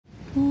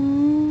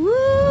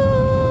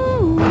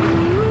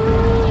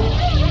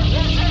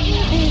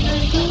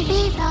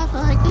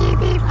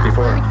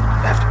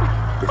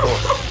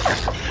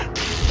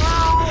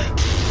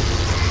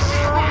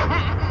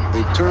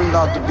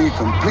out to be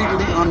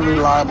completely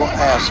unreliable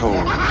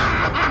assholes.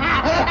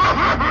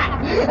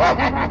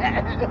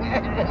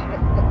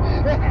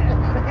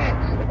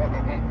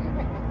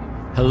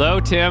 Hello,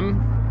 Tim.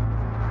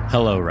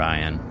 Hello,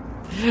 Ryan.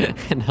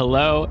 And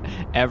hello,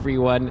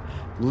 everyone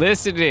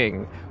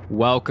listening.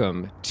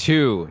 Welcome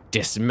to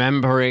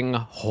Dismembering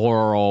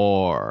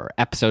Horror,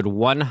 episode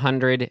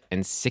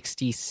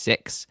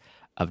 166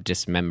 of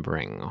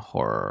Dismembering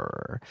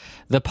Horror.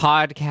 The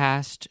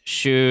podcast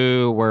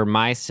show where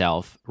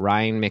myself,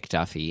 Ryan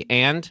McDuffie,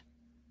 and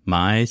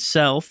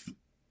myself,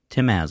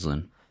 Tim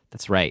Aslin.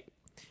 That's right.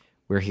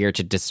 We're here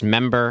to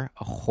dismember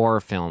a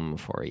horror film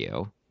for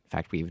you. In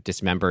fact, we've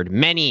dismembered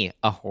many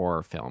a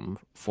horror film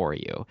for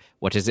you.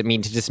 What does it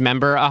mean to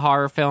dismember a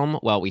horror film?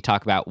 Well, we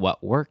talk about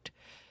what worked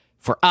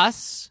for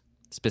us,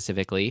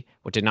 specifically,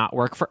 what did not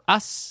work for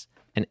us,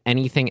 and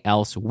anything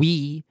else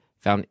we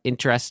found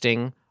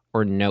interesting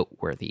or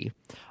noteworthy.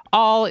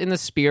 All in the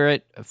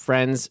spirit of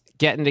friends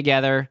getting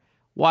together,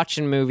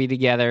 watching a movie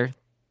together,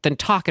 then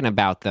talking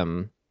about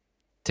them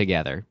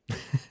together.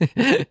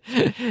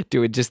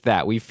 Doing just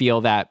that. We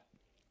feel that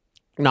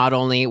not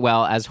only,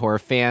 well, as horror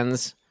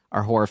fans,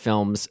 are horror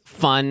films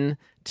fun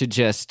to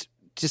just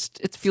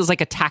it feels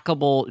like a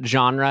tackable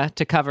genre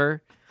to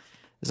cover.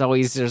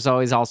 There's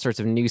always all sorts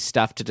of new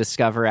stuff to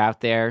discover out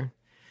there,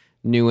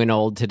 new and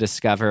old to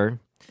discover.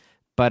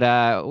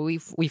 But we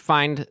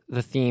find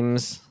the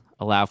themes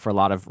allow for a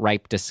lot of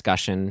ripe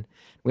discussion.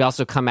 We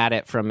also come at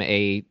it from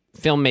a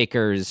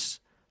filmmaker's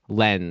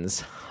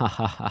lens.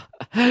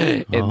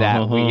 In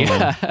that we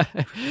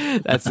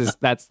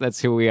that's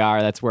who we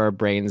are. That's where our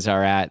brains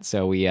are at.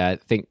 So we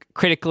think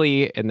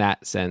critically in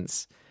that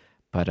sense.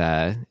 But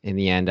in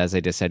the end, as I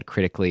just said,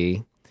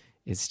 critically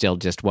is still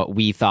just what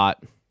we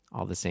thought.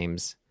 All the same.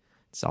 It's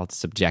all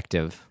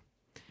subjective.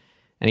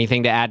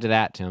 Anything to add to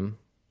that, Tim?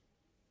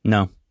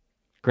 No.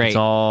 Great. It's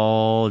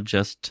all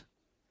just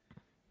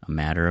a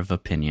matter of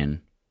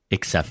opinion,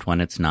 except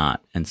when it's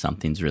not and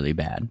something's really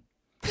bad.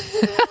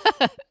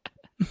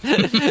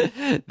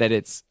 That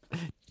it's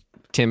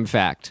Tim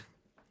fact.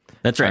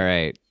 That's right. All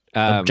right.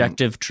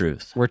 Objective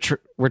truth. We're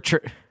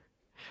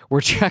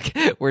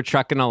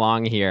trucking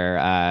along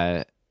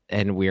here,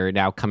 and we're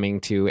now coming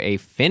to a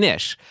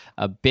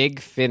big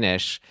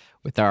finish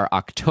with our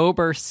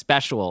October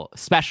special,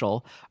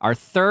 our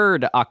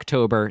third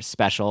October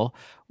special,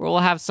 where we'll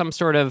have some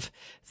sort of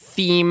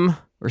theme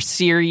or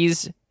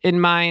series in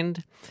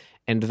mind.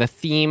 And the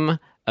theme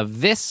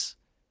of this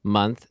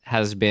month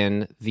has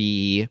been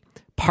the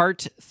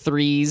part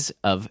threes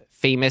of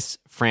famous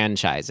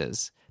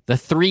franchises. The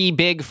three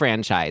big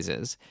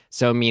franchises.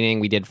 So meaning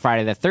we did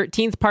Friday the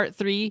 13th part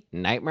 3,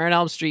 Nightmare on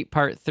Elm Street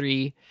part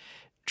 3,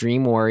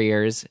 Dream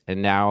Warriors,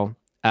 and now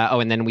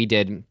and then we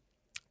did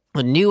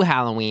a new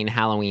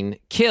Halloween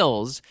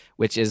Kills,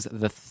 which is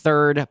the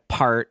third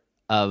part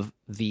of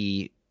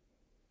the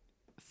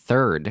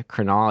third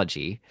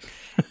chronology,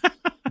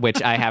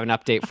 which I have an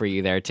update for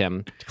you there,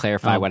 Tim, to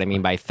clarify what I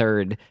mean by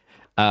third.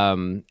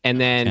 And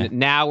then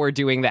now we're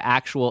doing the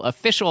actual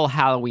official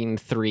Halloween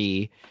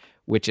 3,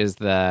 which is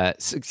the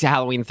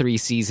Halloween 3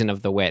 Season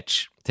of the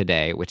Witch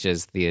today, which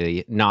is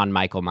the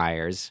non-Michael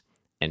Myers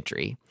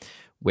entry,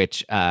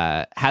 which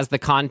has the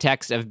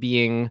context of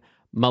being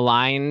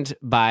maligned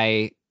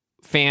by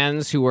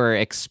fans who were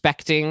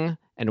expecting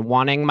and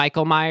wanting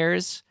Michael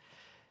Myers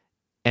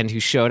and who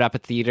showed up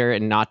at theater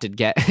and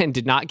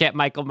did not get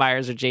Michael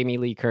Myers or Jamie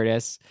Lee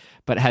Curtis,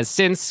 but has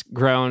since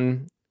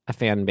grown a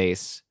fan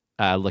base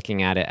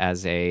looking at it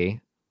as the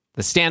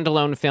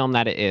standalone film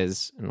that it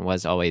is and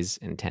was always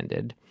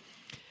intended.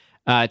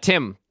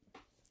 Tim,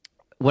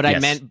 what I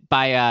meant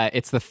by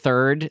it's the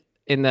third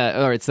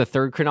it's the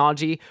third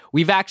chronology.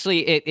 We've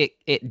actually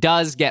it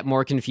does get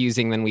more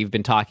confusing than we've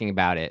been talking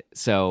about it.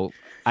 So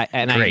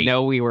I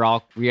know we were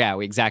all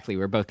exactly.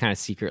 We were both kind of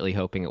secretly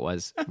hoping it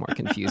was more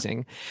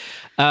confusing.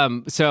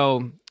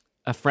 So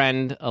a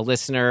friend, a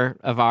listener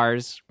of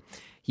ours,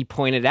 he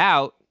pointed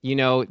out, you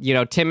know,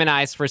 Tim and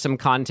I, for some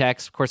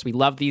context, of course, we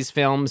love these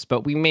films,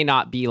 but we may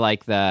not be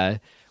like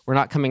we're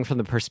not coming from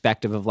the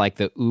perspective of like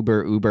the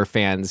uber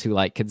fans who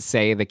like could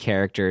say the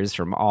characters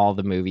from all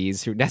the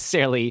movies, who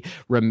necessarily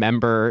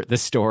remember the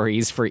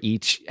stories for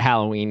each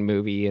Halloween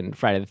movie and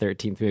Friday the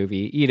 13th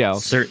movie, you know.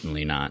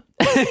 Certainly not.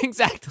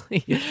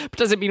 Exactly. But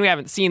doesn't mean we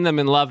haven't seen them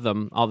and love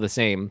them all the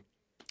same.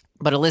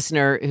 But a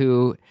listener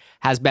who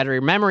has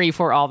better memory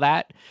for all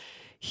that,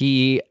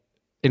 he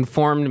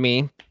informed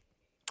me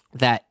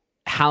that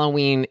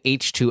Halloween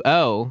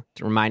H2O,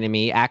 reminded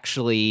me,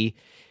 actually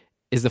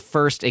is the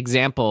first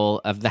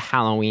example of the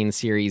Halloween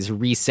series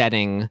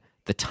resetting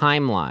the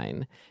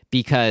timeline,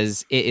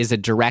 because it is a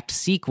direct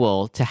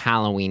sequel to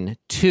Halloween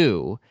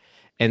 2.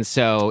 And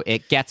so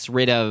it gets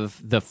rid of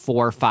the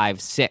 4,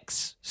 5,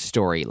 6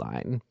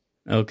 storyline.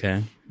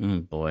 Okay. Oh,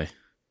 boy.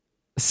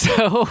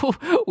 So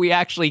we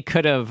actually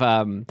could have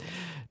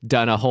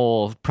done a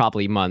whole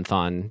probably month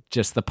on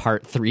just the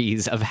part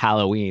 3s of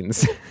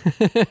Halloweens.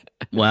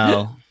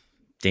 Well,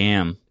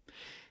 damn.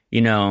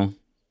 You know,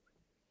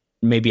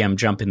 maybe I'm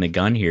jumping the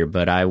gun here,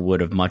 but I would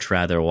have much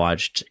rather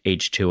watched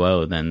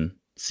H2O than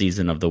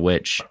season of The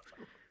Witch.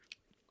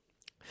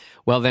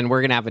 Well, then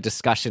we're going to have a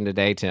discussion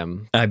today,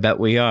 Tim. I bet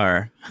we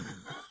are.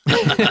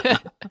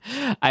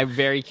 I'm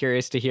very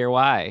curious to hear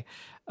why.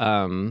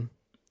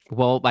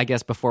 Well, I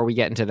guess before we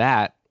get into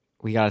that,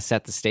 we got to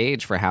set the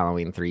stage for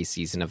Halloween 3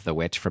 Season of the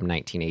Witch from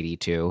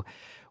 1982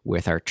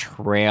 with our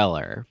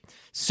trailer.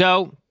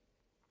 So,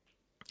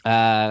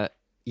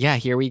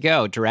 here we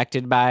go.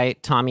 Directed by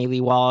Tommy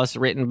Lee Wallace,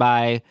 written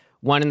by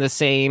one and the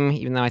same,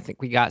 even though I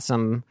think we got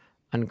some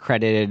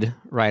uncredited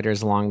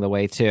writers along the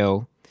way,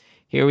 too.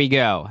 Here we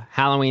go.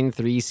 Halloween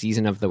 3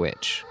 Season of the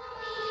Witch.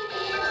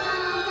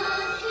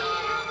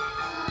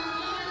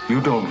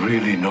 You don't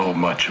really know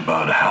much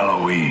about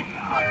Halloween.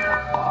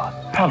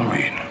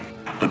 Halloween,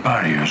 the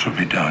barriers will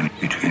be down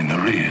between the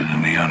real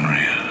and the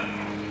unreal.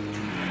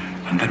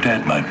 And the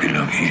dead might be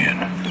looking in.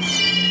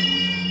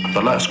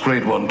 The last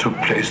great one took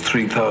place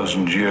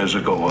 3,000 years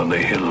ago when the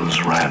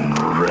hills ran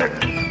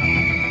red.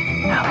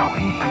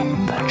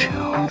 Halloween, the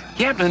children.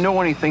 You happen to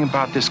know anything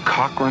about this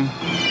Cochran?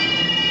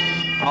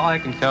 All I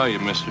can tell you,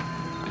 mister,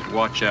 is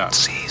watch out.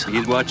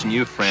 He's watching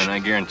you, friend, I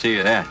guarantee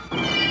you that.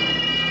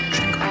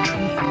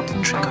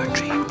 Trick or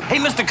treat. Hey,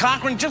 Mr.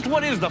 Cochran, just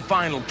what is the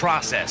final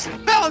process?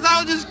 Fellas,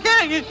 I was just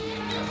kidding.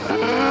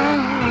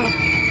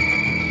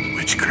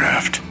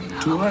 Witchcraft.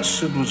 To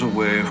us, it was a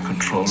way of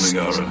controlling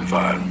our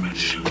environment.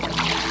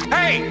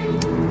 Hey!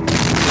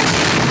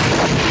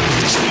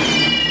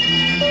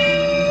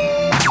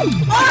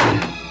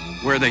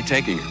 Where are they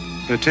taking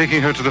her? They're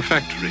taking her to the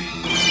factory.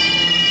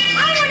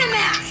 I want a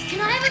mask. Can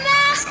I have a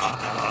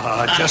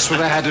mask? Just what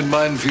I had in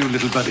mind for you,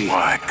 little buddy.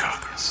 Why,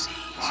 Cocker?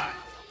 Why?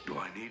 Do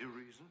I need a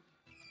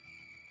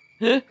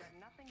reason?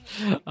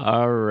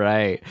 All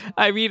right.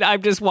 I mean,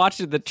 I'm just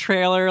watching the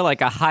trailer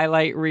like a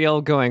highlight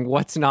reel going,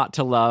 what's not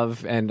to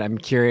love? And I'm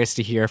curious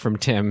to hear from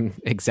Tim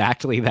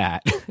exactly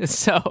that.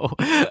 So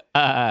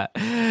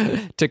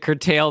to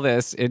curtail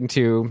this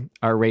into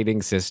our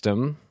rating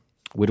system,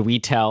 would we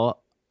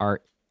tell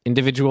our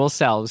individual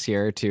selves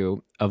here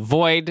to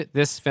avoid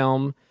this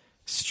film,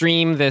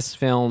 stream this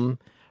film,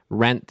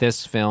 rent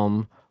this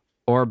film,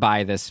 or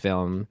buy this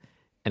film?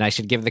 And I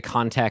should give the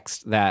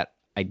context that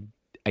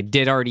I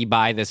did already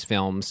buy this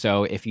film,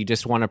 so if you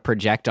just want to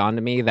project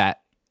onto me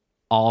that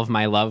all of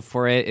my love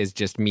for it is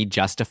just me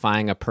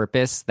justifying a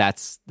purpose,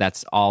 that's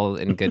all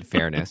in good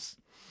fairness.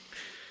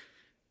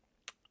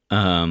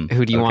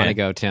 Who do you want to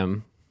go,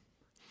 Tim?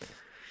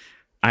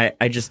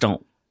 I just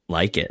don't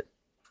like it.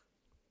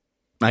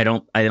 I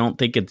don't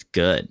think it's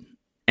good.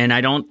 And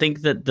I don't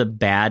think that the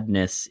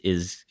badness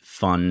is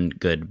fun,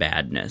 good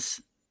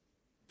badness.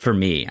 For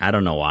me, I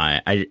don't know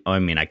why. I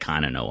mean, I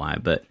kind of know why,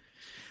 but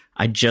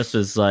I just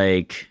was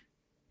like,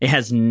 it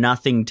has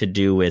nothing to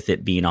do with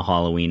it being a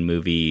Halloween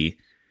movie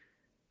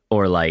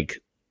or like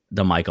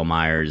the Michael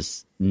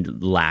Myers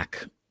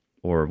lack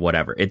or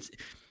whatever. It's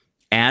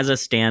as a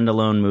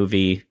standalone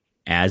movie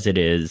as it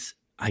is.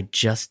 I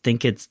just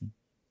think it's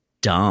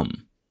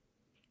dumb,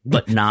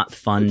 but not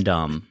fun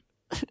dumb.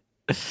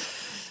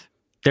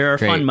 There are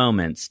fun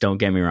moments, don't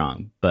get me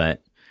wrong,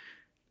 but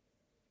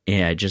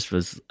yeah, it just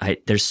was.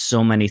 There's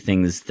so many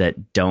things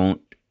that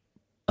don't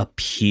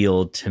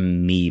appeal to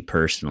me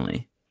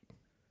personally.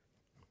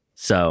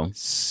 So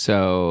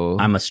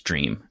I'm a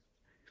stream.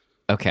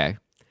 Okay.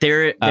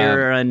 There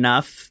are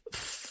enough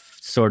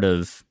sort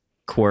of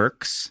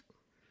quirks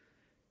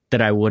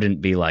that I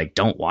wouldn't be like,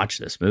 don't watch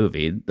this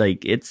movie.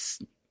 Like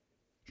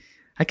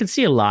I could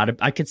see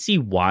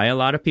why a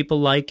lot of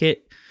people like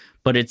it,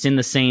 but it's in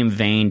the same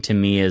vein to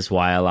me as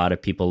why a lot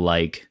of people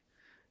like,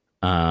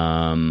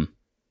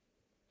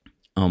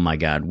 oh my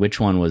God, which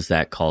one was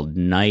that called?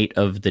 Night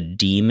of the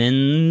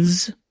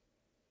Demons?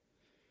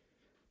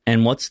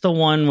 And what's the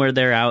one where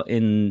they're out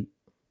in...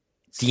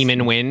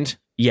 Demon Wind?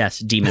 Yes,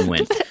 Demon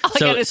Wind. All I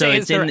gotta say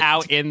is they're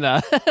out in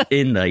the...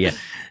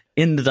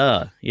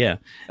 yeah.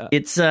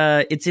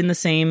 It's in the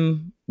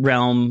same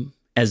realm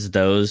as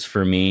those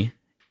for me.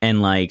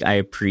 And like, I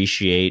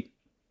appreciate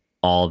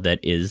all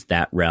that is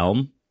that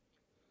realm.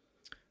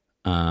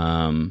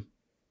 But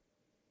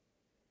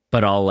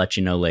I'll let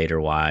you know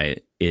later why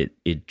it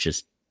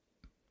just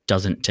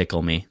doesn't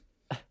tickle me.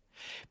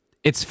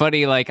 It's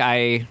funny, like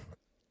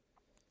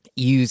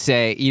you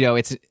say, you know,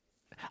 it's,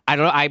 I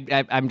don't know,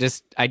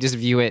 I just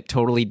view it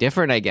totally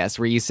different, I guess,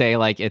 where you say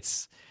like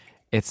it's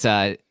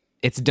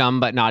dumb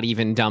but not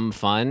even dumb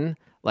fun.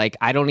 Like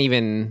I don't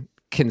even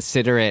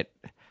consider it.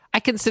 I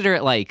consider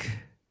it like,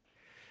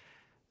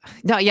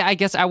 no, yeah, I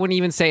guess I wouldn't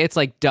even say it's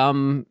like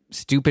dumb,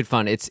 stupid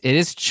fun. It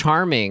is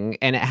charming,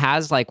 and it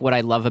has like what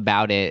I love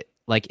about it,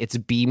 like its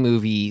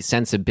B-movie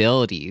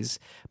sensibilities.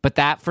 But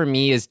that for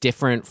me is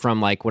different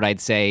from like what I'd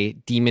say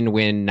Demon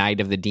Wind, Night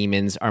of the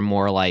Demons are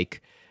more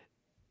like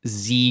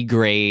Z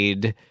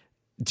grade,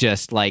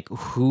 just like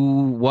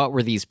what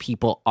were these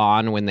people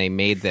on when they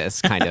made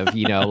this kind of,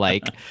 you know,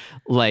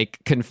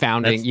 like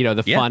confounding, you know,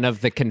 the fun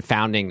of the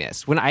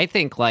confoundingness. When I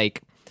think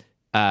like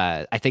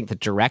I think the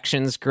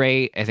direction's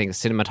great. I think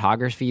the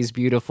cinematography is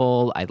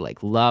beautiful. I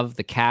love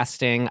the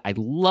casting. I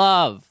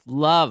love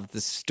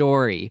the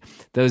story.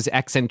 Those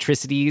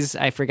eccentricities,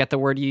 I forget the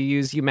word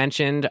you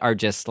mentioned, are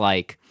just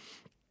like,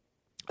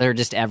 they're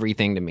just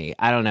everything to me.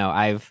 I don't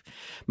know.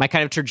 My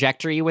kind of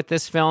trajectory with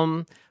this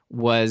film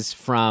was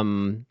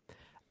from,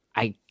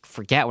 I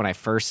forget when I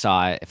first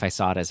saw it, if I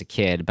saw it as a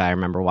kid, but I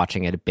remember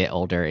watching it a bit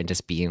older and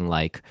just being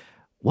like,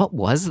 what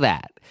was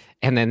that?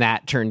 And then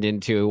that turned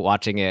into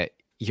watching it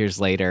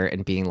years later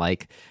and being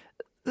like,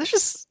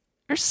 there's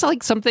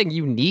like something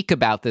unique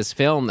about this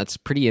film that's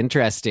pretty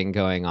interesting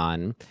going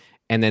on.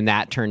 And then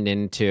that turned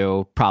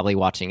into probably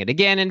watching it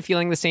again and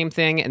feeling the same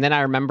thing. And then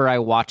I remember I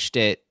watched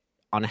it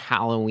on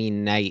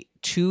Halloween night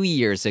 2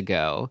 years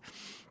ago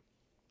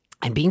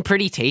and being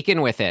pretty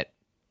taken with it.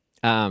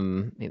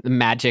 The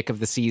magic of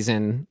the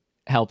season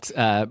helped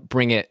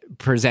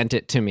present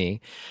it to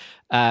me.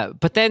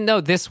 But then no,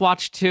 this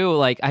watch too,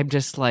 like I'm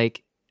just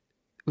like,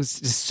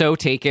 was just so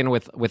taken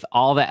with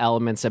all the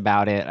elements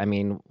about it. I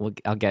mean,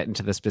 I'll get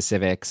into the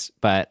specifics,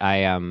 but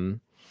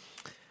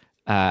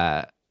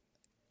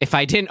if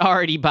I didn't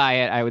already buy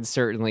it, I would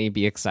certainly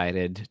be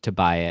excited to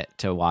buy it,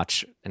 to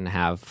watch and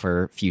have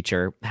for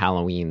future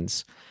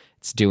Halloweens.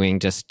 It's doing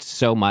just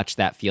so much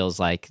that feels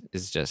like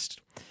is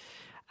just,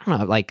 I don't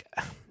know, like,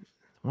 I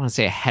want to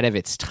say ahead of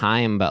its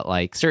time, but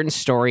like certain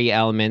story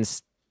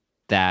elements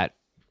that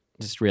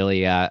just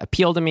really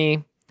appeal to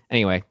me.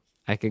 Anyway,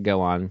 I could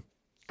go on.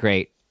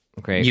 Great.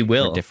 You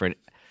will. Different.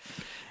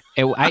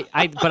 But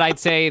I'd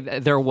say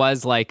there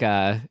was like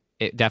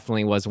it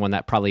definitely was one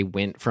that probably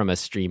went from a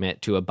stream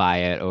it to a buy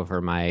it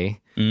over my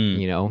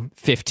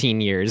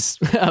 15 years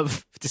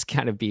of just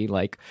kind of being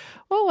like,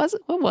 what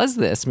was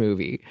this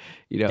movie?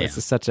 It's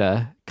just such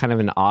a kind of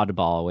an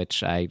oddball,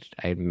 which I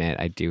admit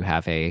I do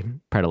have a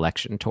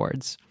predilection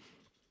towards.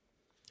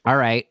 All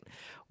right.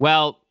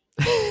 Well,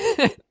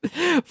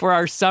 for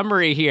our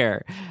summary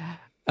here,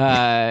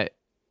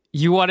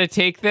 you want to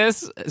take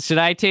this? Should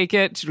I take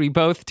it? Should we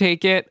both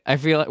take it? I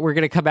feel like we're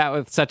going to come out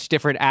with such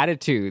different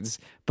attitudes.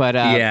 But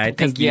I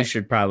think you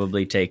should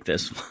probably take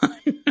this one.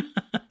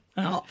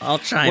 I'll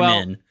chime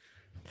in.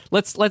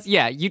 Let's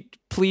you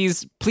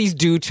please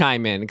do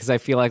chime in, because I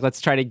feel like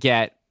let's try to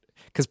get,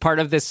 because part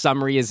of this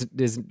summary is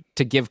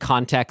to give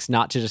context,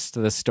 not just to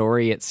the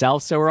story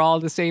itself, so we're all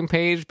on the same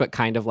page, but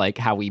kind of like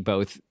how we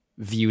both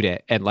viewed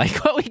it and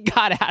like what we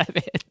got out of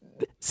it.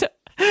 So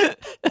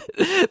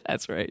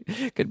that's right.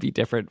 Could be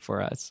different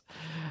for us.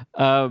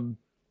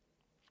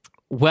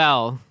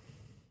 Well,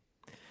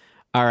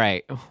 all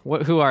right.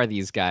 Who are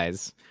these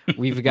guys?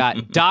 We've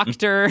got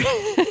Dr.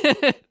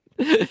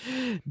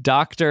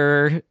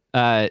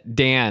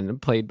 Dan,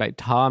 played by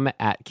Tom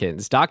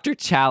Atkins, Dr.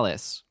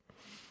 Chalice.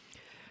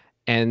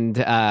 And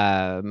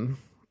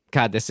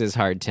God, this is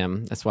hard,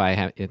 Tim. That's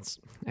why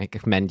I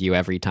commend you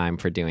every time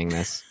for doing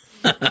this.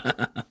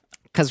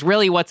 Because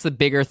really, what's the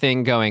bigger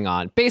thing going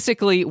on?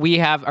 Basically, we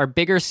have our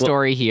bigger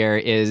story here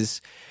is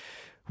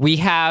we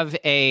have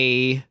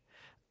a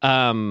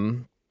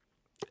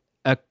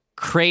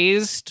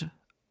crazed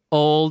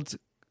old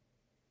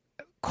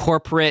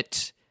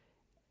corporate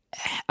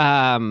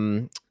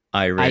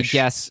Irish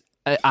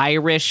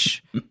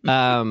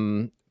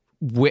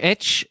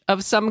witch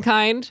of some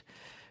kind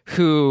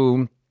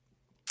who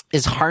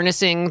is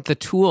harnessing the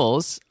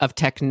tools of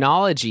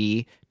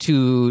technology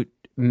to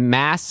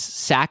mass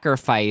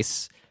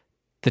sacrifice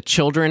the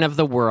children of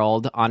the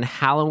world on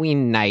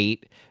Halloween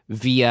night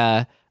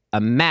via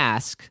a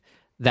mask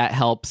that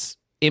helps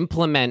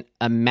implement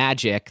a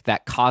magic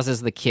that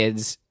causes the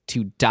kids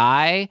to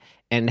die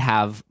and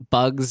have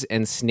bugs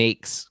and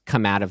snakes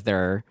come out of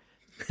their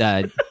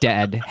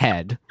dead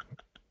head.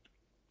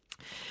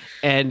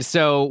 And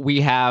so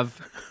we have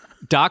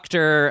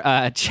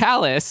Dr.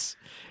 Chalice.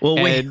 Well,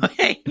 wait,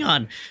 hang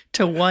on.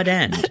 To what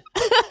end?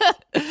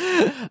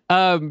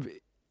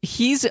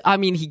 He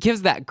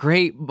gives that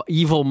great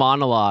evil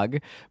monologue,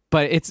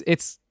 but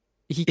it's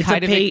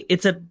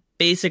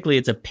basically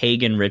a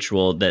pagan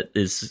ritual that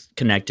is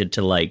connected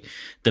to like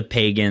the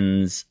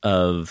pagans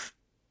of,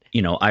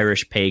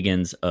 Irish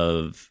pagans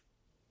of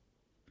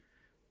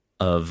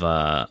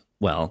the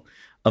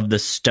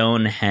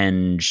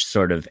Stonehenge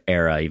sort of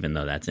era, even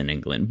though that's in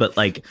England, but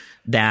like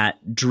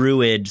that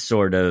druid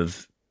sort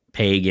of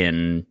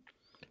pagan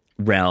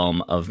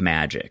realm of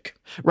magic.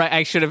 Right.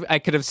 I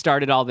could have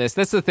started all this.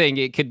 That's the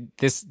thing.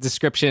 This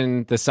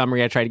description, the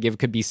summary I try to give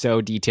could be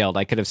so detailed.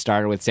 I could have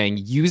started with saying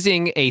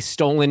using a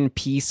stolen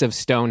piece of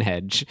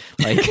Stonehenge.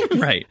 Like,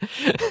 right.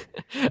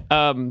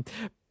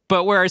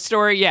 But where our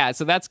story,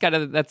 so that's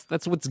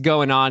that's what's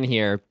going on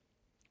here.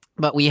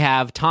 But we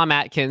have Tom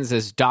Atkins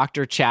as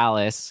Dr.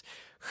 Chalice,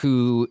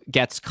 who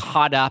gets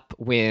caught up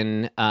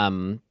when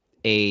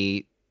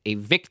a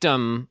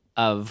victim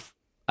of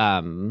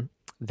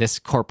this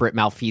corporate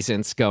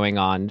malfeasance going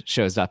on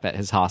shows up at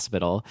his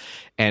hospital,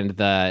 and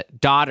the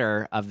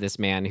daughter of this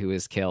man who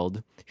is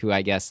killed, who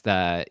I guess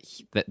the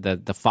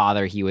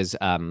father, he was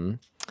not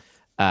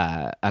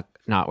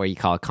what you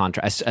call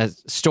a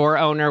store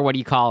owner. What do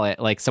you call it?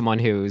 Like someone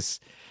who's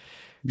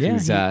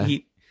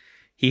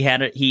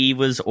He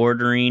was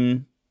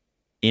ordering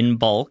in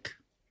bulk.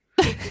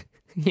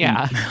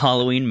 Yeah.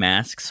 Halloween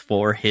masks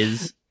for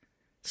his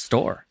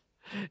store.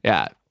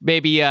 Yeah.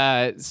 Maybe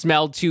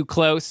smelled too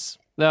close,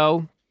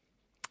 though.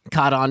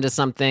 Caught on to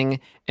something.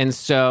 And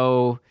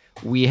so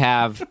we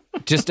have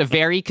just a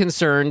very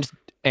concerned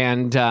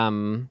and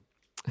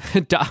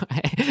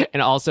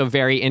also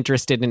very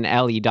interested in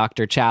Ellie,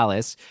 Dr.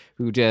 Chalice,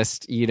 who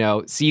just,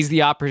 sees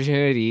the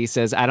opportunity,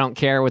 says, I don't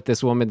care what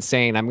this woman's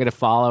saying. I'm going to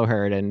follow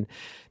her and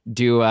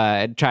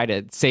try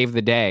to save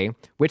the day,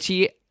 which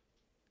he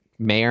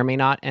may or may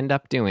not end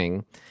up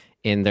doing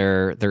in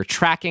their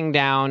tracking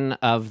down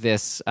of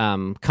this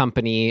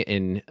company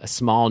in a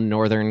small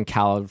Northern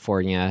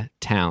California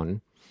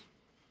town.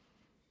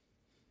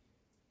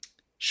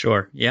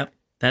 Sure. Yep.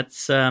 That's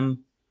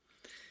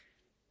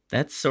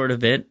sort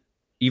of it.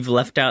 You've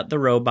left out the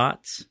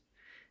robots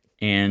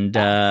and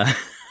the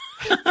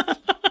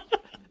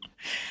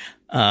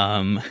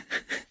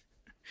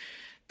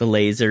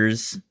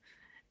lasers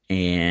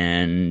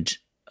and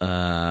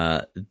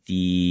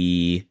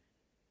the,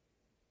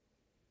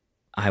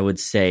 I would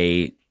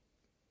say,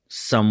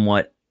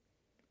 somewhat,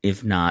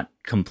 if not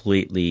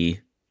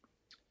completely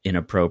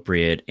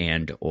inappropriate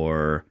and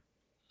or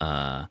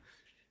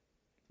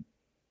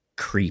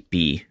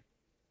creepy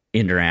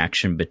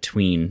interaction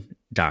between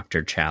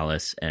Dr.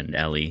 Chalice and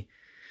Ellie.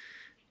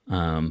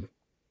 And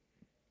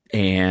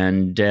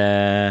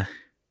it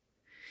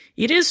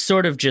is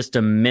sort of just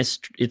a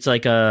mystery. It's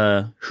like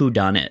a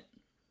whodunit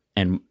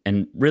and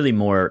really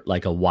more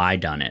like a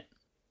whodunit.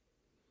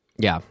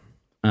 Yeah.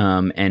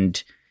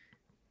 And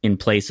in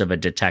place of a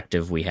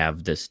detective, we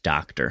have this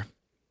doctor.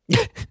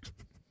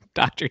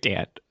 Dr.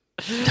 Dan.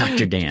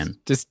 Dr. Dan.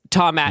 Just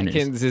Tom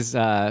Atkins is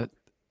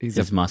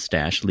his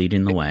mustache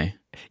leading the way.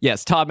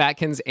 Yes, Tom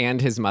Atkins and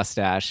his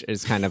mustache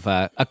is kind of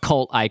a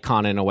cult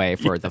icon in a way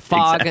for The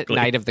Fog, exactly.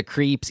 Night of the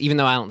Creeps, even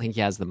though I don't think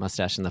he has the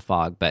mustache in The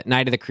Fog, but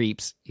Night of the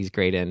Creeps, he's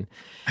great in.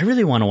 I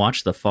really want to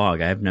watch The Fog.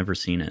 I have never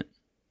seen it.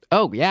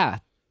 Oh, yeah.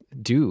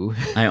 Do.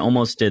 I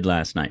almost did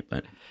last night,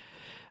 but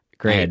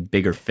great. I had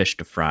bigger fish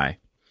to fry.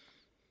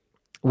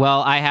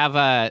 Well, I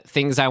have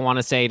things I want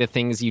to say to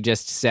things you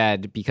just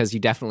said, because you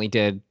definitely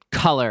did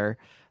color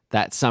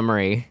that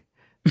summary,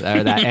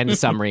 or that end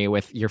summary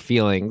with your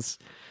feelings.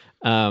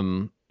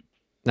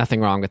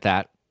 Nothing wrong with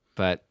that,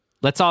 but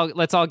let's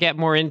all get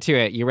more into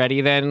it. You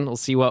ready then? We'll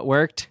see what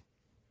worked.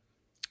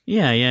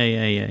 Yeah.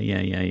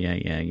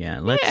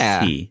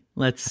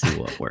 Let's see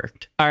what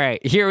worked. All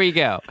right, here we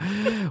go.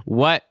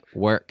 What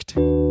worked?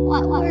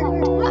 What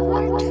worked? What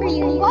worked for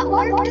you? What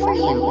worked for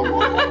you? What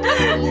worked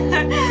for you?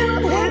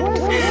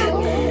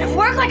 It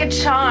worked like a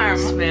charm,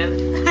 Smith.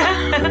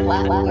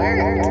 What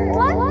worked?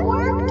 What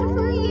worked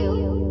for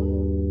you?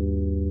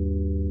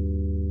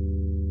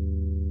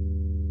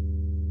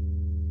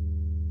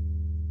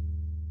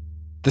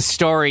 The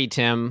story,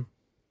 Tim.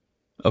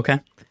 Okay.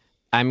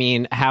 I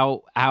mean,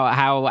 how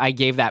I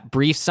gave that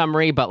brief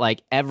summary, but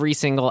like every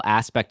single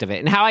aspect of it,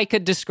 and how I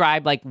could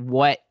describe like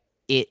what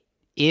it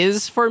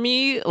is for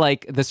me,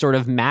 like the sort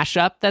of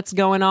mashup that's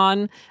going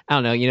on. I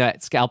don't know,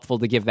 it's helpful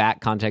to give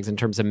that context in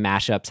terms of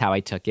mashups, how I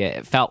took it.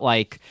 It felt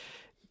like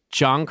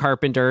John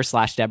Carpenter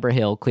 / Deborah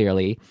Hill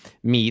clearly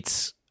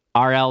meets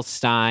R.L.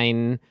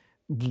 Stine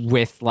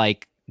with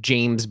like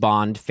James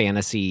Bond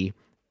fantasy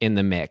in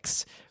the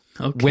mix.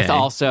 Okay. With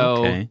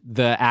also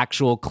the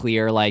actual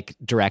clear, like,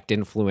 direct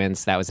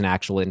influence that was an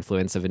actual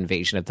influence of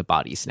Invasion of the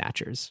Body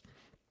Snatchers.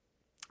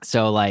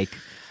 So, like,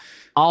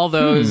 all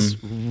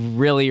those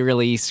really,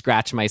 really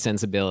scratch my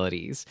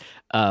sensibilities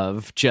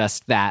of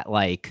just that,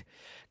 like,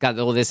 God,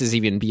 well, this is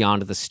even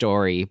beyond the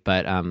story,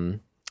 but,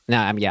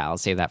 I'll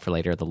save that for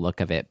later, the look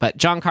of it. But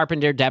John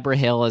Carpenter, Deborah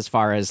Hill, as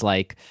far as,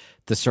 like,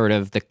 the sort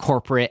of the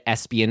corporate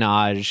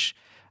espionage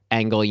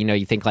angle,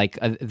 you think like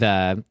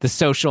the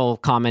social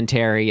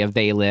commentary of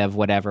They Live,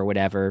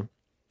 whatever.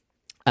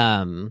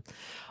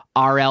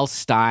 R.L.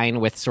 Stine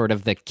with sort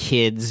of the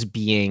kids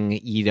being,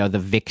 the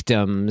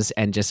victims,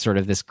 and just sort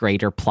of this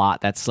greater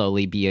plot that's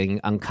slowly being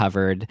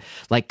uncovered.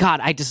 Like, God,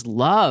 I just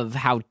love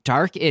how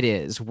dark it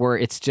is, where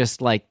it's just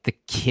like the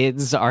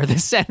kids are the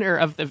center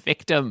of the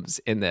victims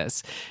in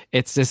this.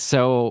 It's just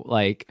so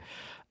like,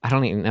 I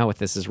don't even know if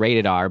this is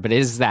rated R, but it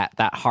is that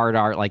hard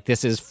art, like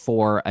this is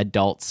for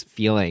adults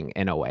feeling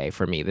in a way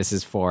for me. This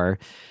is for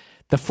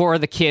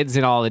the kids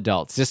and all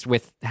adults, just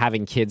with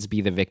having kids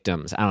be the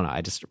victims. I don't know.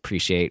 I just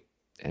appreciate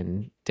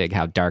and dig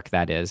how dark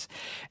that is.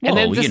 And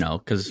well, then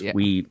because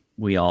we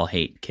all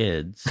hate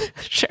kids.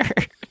 Sure.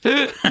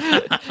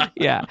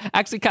 Yeah.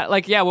 Actually, kind of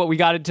like, what we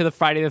got into the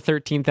Friday the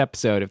 13th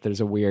episode, if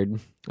there's a weird,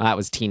 that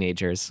was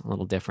teenagers, a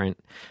little different.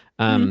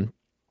 And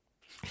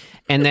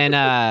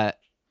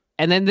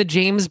then the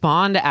James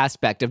Bond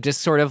aspect of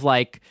just sort of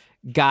like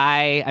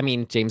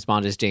James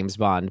Bond is James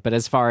Bond, but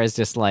as far as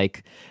just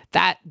like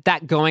that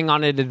going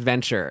on an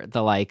adventure,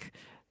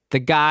 the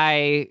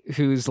guy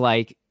who's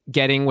like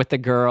getting with the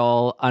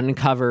girl,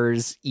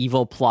 uncovers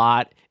evil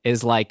plot,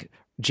 is like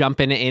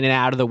jumping in and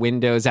out of the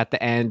windows at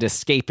the end,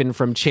 escaping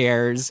from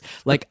chairs.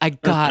 Like,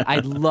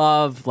 I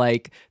love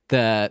like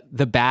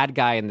the bad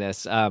guy in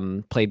this,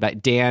 played by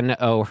Dan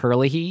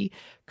O'Herlihy,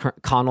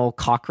 Connell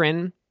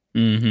Cochran.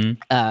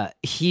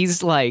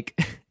 He's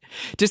like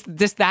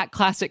just that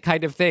classic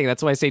kind of thing.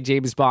 That's why I say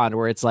James Bond,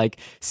 where it's like,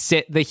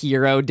 sit the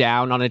hero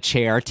down on a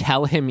chair,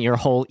 tell him your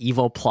whole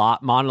evil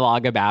plot,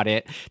 monologue about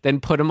it,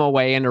 then put him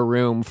away in a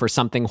room for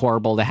something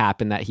horrible to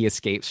happen that he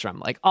escapes from.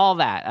 Like all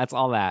that. That's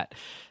all that.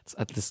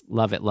 I just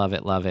love it, love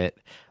it, love it.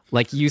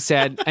 Like you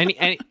said,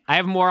 I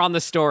have more on the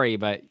story,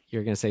 but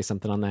you're going to say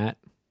something on that?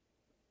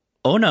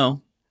 Oh,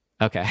 no.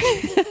 Okay.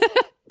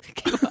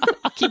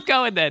 I'll keep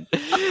going then.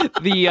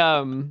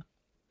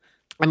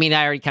 I mean,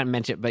 I already kind of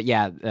mentioned, but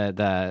yeah,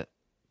 the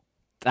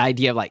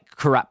idea of like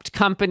corrupt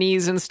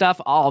companies and stuff,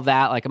 all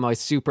that, like I'm always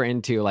super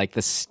into like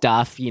the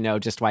stuff,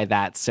 just why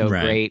that's so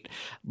great.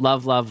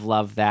 Love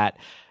that.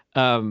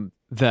 That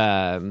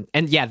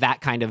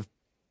kind of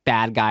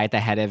bad guy at the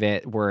head of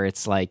it, where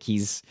it's like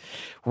he's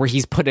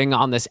putting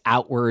on this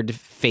outward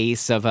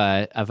face of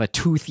a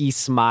toothy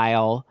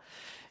smile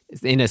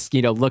in a,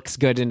 looks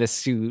good in a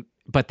suit,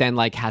 but then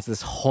like has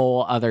this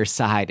whole other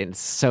side, and it's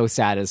so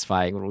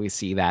satisfying when we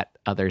see that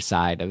other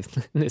side of,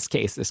 in this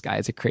case, this guy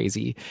is a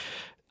crazy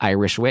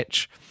Irish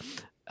witch.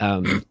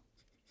 And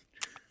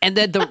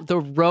then the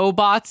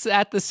robots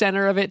at the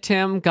center of it,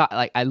 Tim,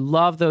 I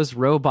love those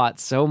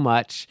robots so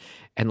much.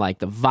 And like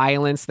the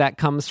violence that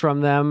comes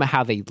from them,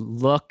 how they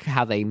look,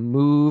 how they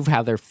move,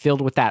 how they're filled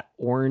with that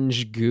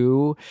orange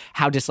goo,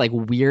 how just like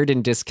weird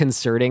and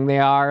disconcerting they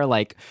are.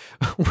 Like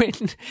when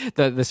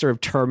the sort of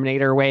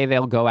Terminator way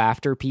they'll go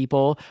after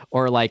people,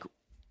 or like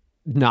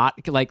not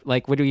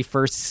like when we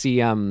first see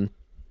when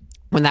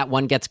that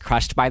one gets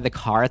crushed by the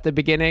car at the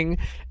beginning,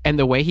 and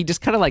the way he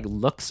just kind of like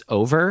looks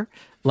over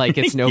like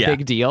it's no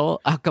big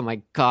deal. Oh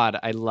my God,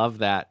 I love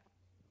that.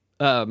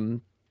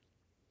 And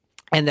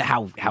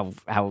how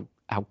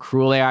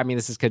cruel they are. I mean,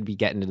 could be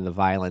getting into the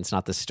violence,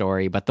 not the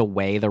story, but the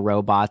way the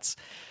robots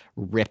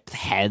rip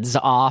heads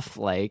off,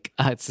 like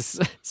it's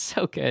just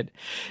so good.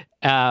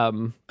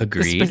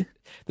 Agreed.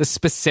 The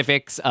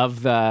specifics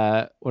of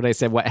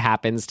what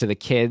happens to the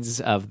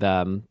kids, of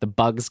the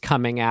bugs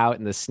coming out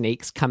and the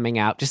snakes coming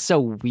out, just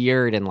so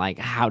weird, and like,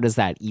 how does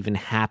that even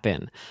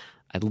happen?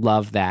 I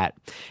love that.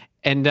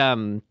 And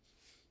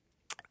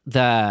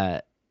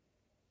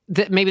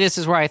maybe this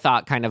is where I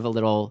thought kind of a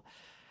little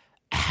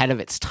ahead of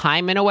its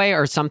time in a way,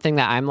 or something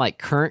that I'm like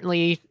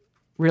currently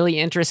really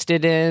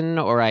interested in,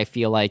 or I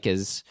feel like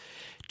is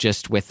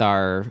just with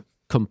our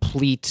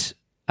complete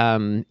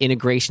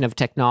integration of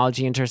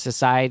technology into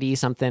society,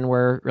 something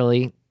we're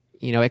really,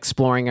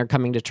 exploring or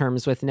coming to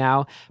terms with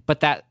now.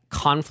 But that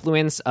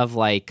confluence of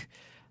like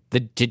the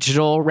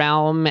digital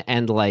realm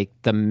and like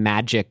the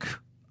magic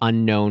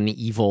unknown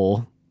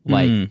evil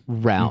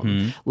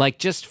realm, like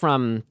just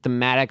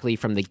thematically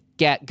from the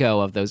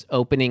get-go of those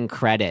opening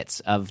credits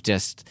of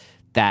just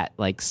that,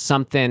 like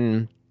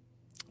something,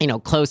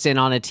 close in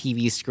on a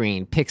TV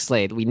screen,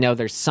 pixelated, we know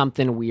there's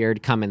something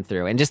weird coming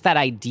through. And just that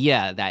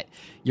idea that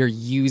you're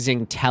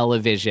using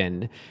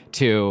television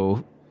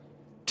to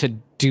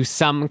do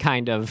some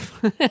kind of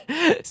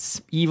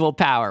evil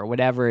power,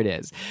 whatever it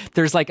is.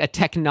 There's like a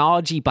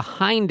technology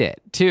behind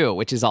it too,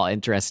 which is all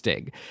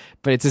interesting.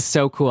 But it's just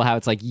so cool how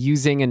it's like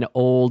using an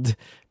old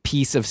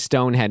piece of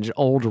Stonehenge,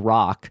 old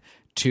rock,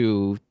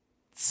 to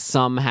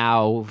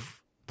somehow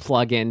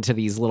plug into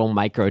these little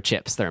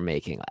microchips they're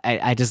making.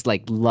 I just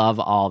like love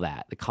all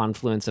that. The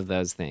confluence of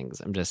those things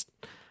I'm just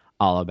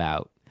all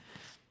about.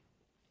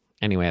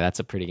 Anyway, that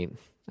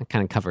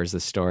kind of covers the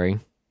story.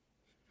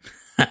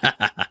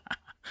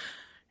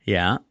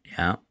 Yeah.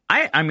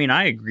 I mean,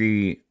 I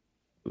agree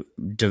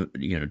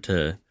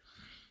to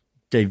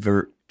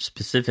divert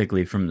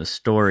specifically from the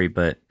story,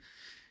 but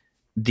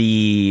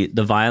the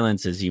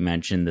violence, as you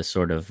mentioned, the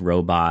sort of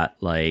robot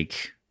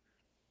like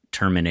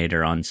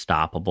Terminator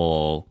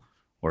unstoppable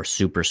or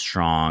super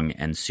strong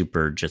and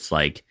super just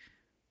like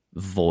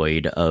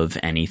void of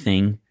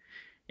anything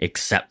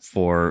except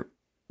for,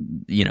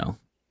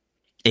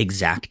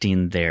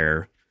 exacting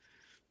their,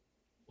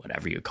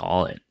 whatever you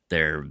call it,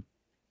 their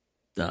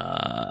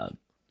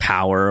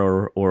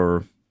power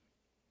or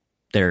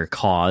their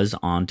cause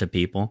onto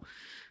people,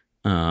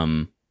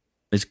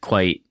 is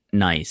quite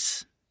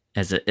nice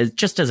as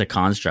a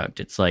construct.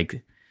 It's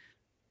like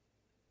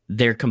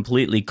they're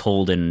completely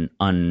cold and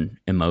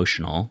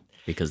unemotional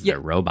because they're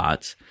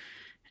robots.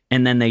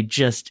 And then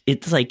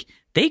it's like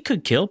they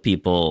could kill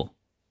people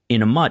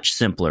in a much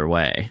simpler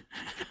way.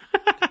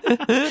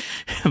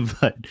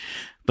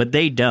 but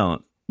they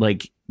don't.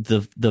 Like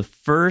the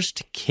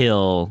first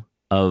kill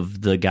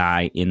of the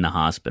guy in the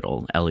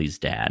hospital, Ellie's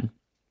dad,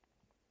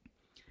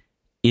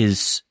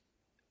 is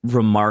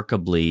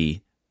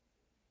remarkably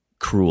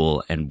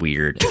cruel and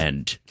weird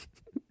and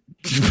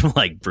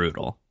like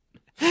brutal.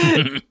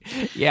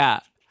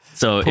 Yeah.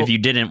 So if you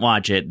didn't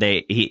watch it,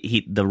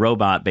 the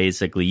robot,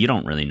 basically, you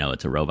don't really know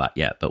it's a robot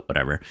yet, but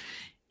whatever.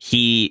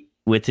 He,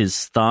 with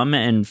his thumb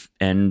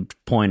and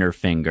pointer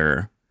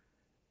finger,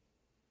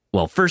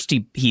 well, first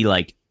he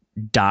like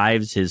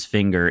dives his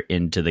finger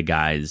into the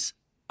guy's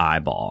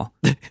eyeball,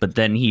 but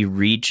then he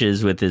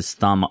reaches with his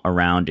thumb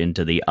around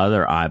into the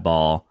other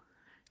eyeball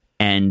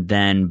and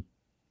then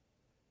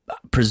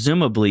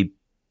presumably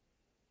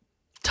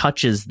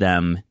touches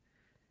them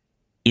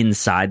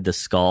inside the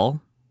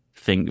skull,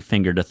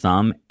 finger to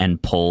thumb,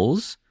 and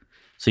pulls.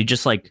 So he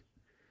just like,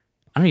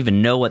 I don't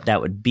even know what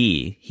that would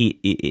be. He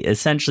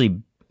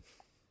essentially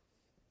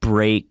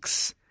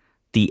breaks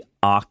the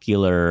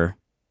ocular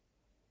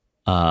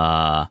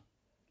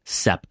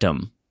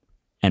septum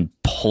and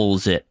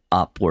pulls it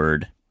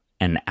upward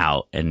and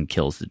out and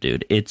kills the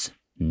dude. It's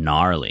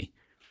gnarly.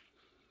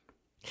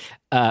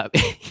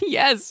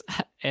 Yes,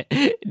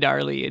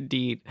 gnarly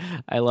indeed.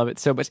 I love it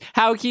so much.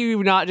 How can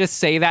you not just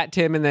say that,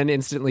 Tim, and then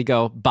instantly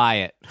go buy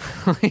it?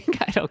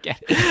 Like, I don't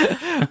get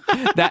it.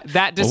 That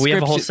description. Well, we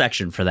have a whole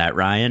section for that,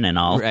 Ryan, and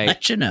I'll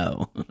let you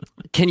know.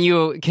 Can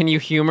you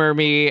humor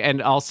me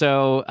and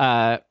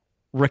also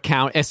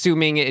recount,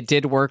 assuming it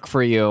did work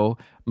for you,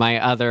 my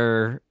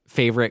other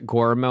favorite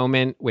gore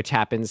moment, which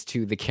happens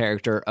to the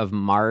character of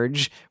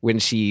Marge when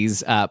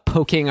she's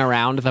poking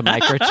around the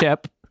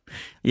microchip?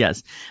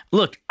 Yes.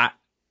 Look,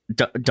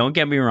 don't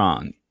get me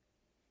wrong.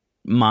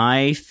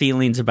 My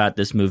feelings about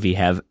this movie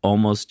have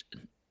almost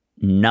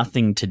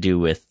nothing to do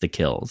with the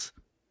kills.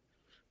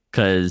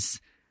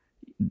 Because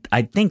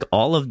I think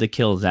all of the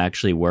kills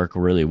actually work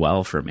really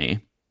well for me.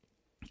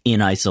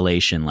 In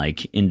isolation,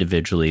 like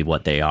individually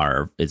what they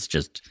are, it's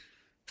just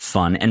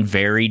fun and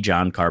very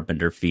John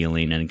Carpenter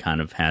feeling, and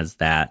kind of has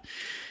that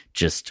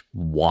just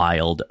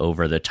wild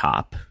over the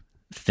top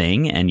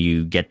thing, and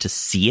you get to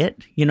see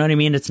it. You know what I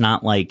mean? It's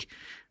not like,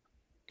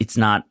 it's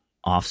not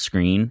off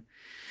screen.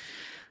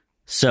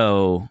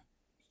 So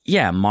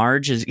yeah,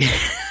 Marge is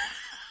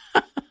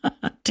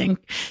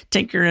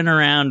tinkering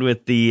around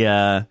with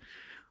the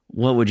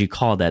what would you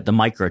call that? The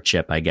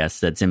microchip, I guess,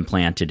 that's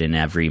implanted in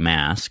every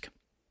mask,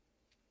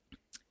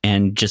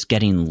 and just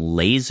getting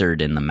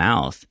lasered in the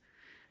mouth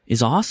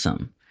is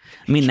awesome.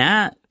 I mean,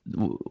 that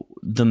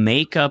the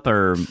makeup,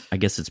 or I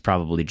guess it's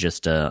probably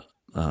just a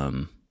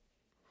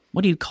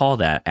what do you call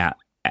that?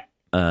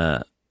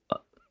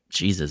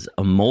 Jesus,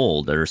 a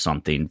mold or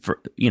something. For,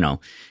 you know,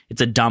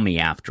 it's a dummy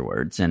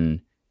afterwards,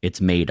 and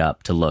it's made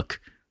up to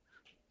look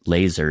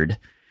lasered,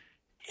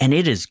 and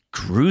it is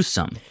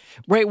gruesome.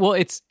 Right. Well,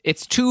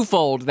 it's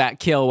twofold, that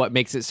kill. What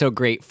makes it so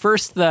great?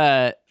 First,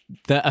 the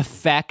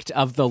effect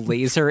of the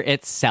laser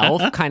itself,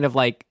 kind of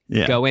like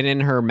going in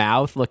her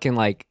mouth, looking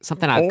like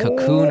something out of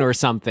Cocoon or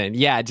something.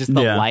 Yeah, just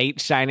the light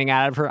shining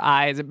out of her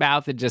eyes and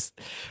mouth, and just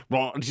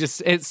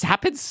it's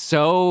happened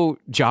so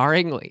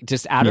jarringly,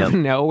 just out of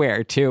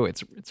nowhere too.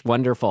 It's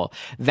wonderful.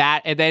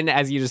 That, and then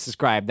as you just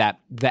described, that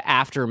the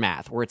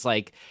aftermath where it's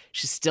like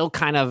she's still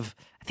kind of,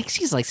 I think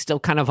she's like still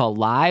kind of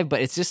alive,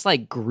 but it's just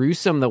like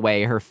gruesome the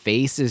way her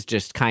face is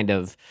just kind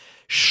of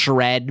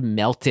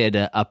melted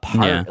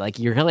apart. Like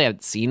you really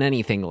haven't seen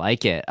anything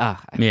like it.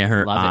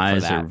 Her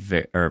eyes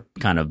are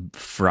kind of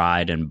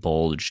fried and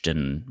bulged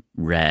and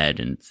red,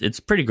 and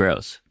it's pretty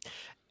gross.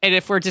 And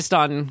if we're just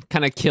on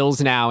kind of kills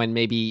now and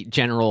maybe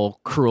general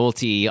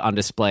cruelty on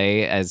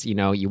display, as you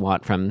know you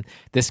want from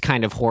this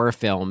kind of horror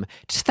film,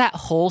 just that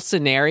whole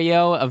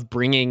scenario of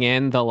bringing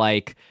in the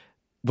like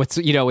what's,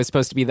 you know, is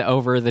supposed to be the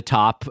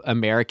over-the-top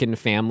American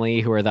family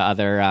who are the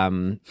other,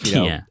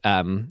 buyers.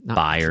 I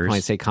want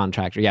to say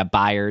contractor. Yeah,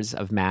 buyers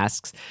of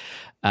masks.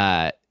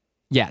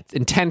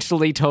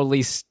 Intentionally,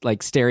 totally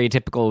like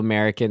stereotypical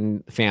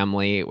American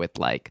family with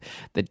like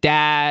the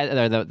dad,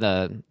 or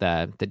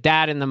the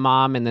dad and the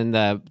mom, and then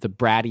the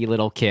bratty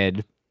little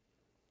kid.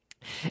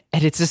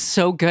 And it's just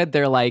so good.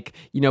 They're like,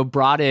 you know,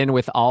 brought in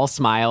with all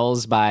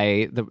smiles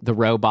by the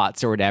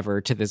robots or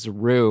whatever to this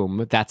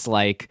room that's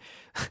like,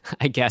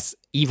 I guess,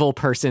 evil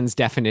person's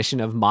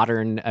definition of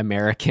modern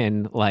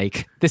American,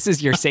 like, this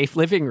is your safe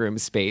living room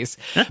space.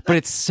 But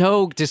it's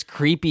so just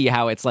creepy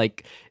how it's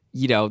like,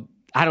 you know,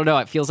 I don't know.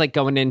 It feels like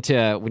going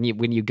into when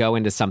you go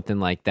into something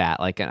like that,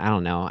 like, I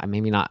don't know,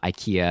 maybe not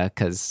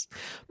IKEA,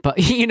 but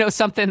you know,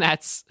 something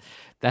that's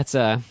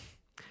a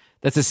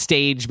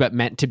stage, but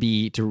meant to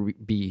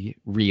be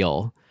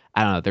real.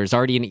 I don't know. There's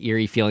already an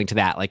eerie feeling to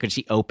that. Like when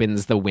she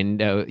opens the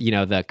window, you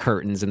know, the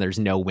curtains, and there's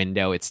no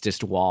window, it's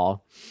just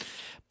wall.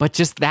 But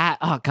just that,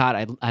 oh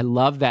God, I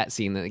love that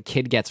scene. The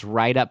kid gets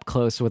right up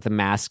close with the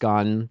mask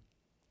on.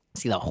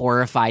 See the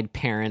horrified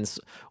parents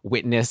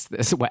witness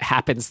this, what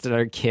happens to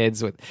their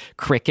kids with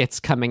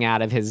crickets coming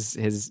out of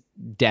his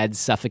dead,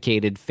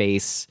 suffocated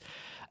face.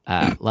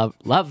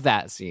 Love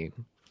that scene.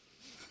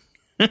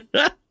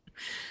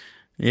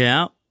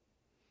 Yeah.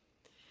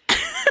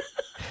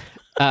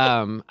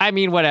 I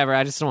mean, whatever.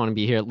 I just don't want to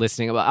be here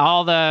listening about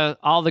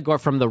all the gore,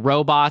 from the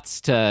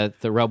robots to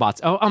the robots.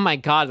 Oh my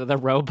God, the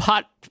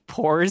robot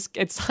pores.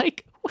 It's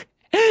like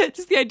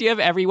just the idea of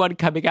everyone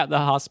coming out of the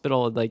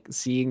hospital and like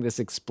seeing this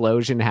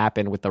explosion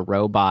happen with the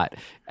robot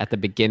at the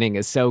beginning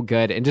is so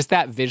good. And just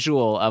that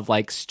visual of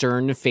like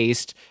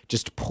stern-faced,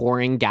 just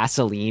pouring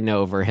gasoline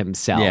over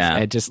himself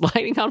and just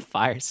lighting on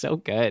fire. So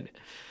good.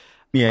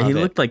 Yeah, Love he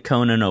looked like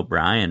Conan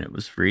O'Brien. It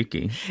was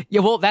freaky.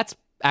 Yeah, well, that's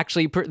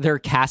actually their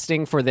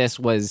casting for this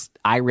was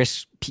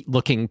Irish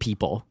looking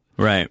people.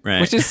 Right.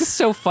 Which is just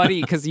so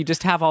funny because you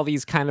just have all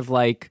these kind of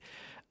like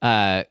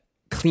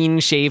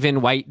clean-shaven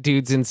white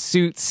dudes in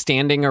suits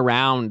standing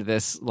around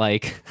this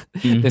like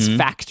this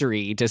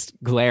factory, just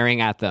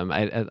glaring at them.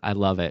 I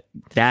love it.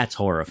 That's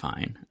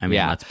horrifying. I mean,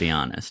 let's be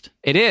honest.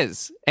 It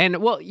is, and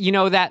well, you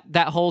know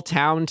that whole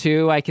town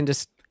too. I can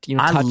just touch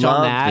I on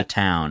love that. the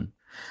town.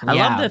 I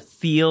love the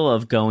feel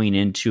of going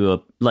into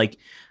a like.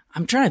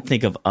 I'm trying to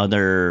think of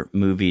other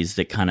movies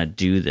that kind of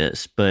do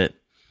this, but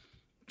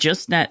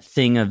just that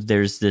thing of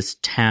there's this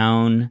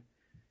town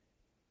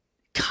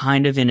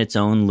kind of in its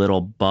own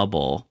little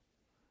bubble.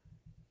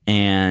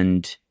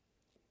 And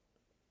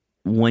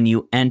when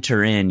you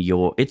enter in,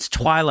 it's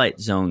Twilight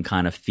Zone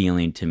kind of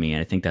feeling to me.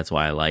 And I think that's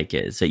why I like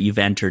it, is that you've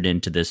entered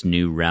into this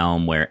new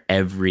realm where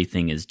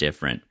everything is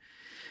different,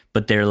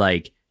 but they're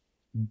like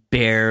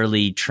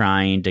barely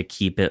trying to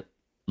keep it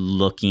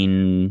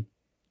looking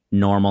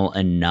normal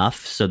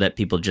enough so that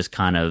people just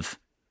kind of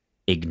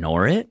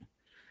ignore it.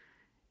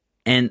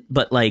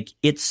 But like,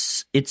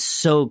 it's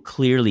so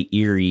clearly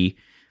eerie.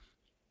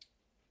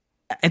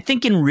 I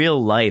think in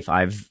real life,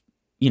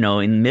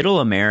 in middle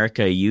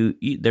America,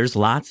 there's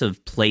lots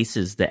of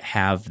places that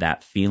have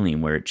that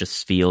feeling where it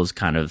just feels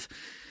kind of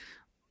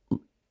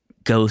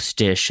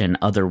ghostish and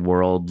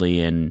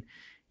otherworldly, and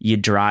you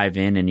drive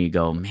in and you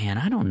go, man,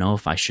 I don't know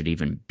if I should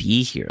even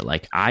be here.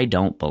 Like, I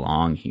don't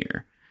belong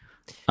here.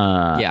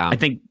 I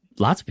think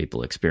lots of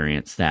people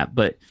experience that,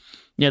 but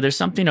yeah, there's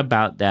something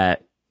about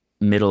that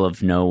middle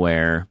of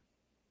nowhere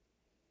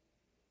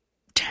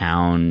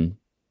town,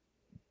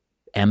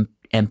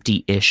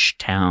 empty-ish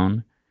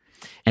town.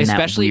 And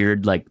especially that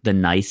weird, like the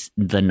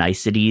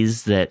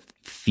niceties that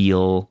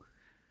feel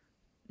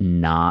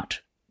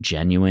not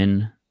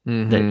genuine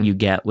that you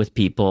get with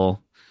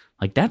people,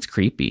 like that's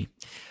creepy.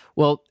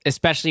 Well,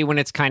 especially when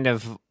it's kind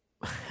of,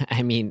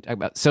 I mean,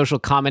 about social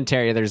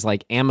commentary, there's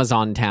like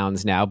Amazon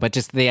towns now, but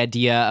just the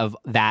idea of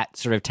that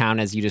sort of town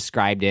as you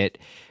described it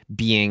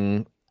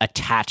being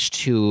attached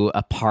to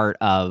a part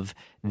of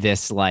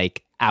this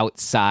like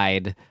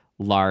outside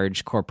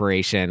large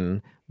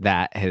corporation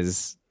that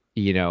has,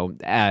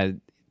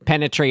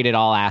 penetrated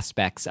all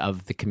aspects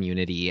of the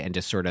community and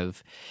just sort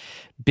of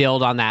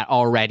build on that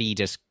already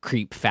just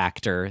creep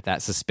factor,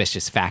 that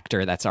suspicious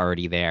factor that's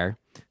already there.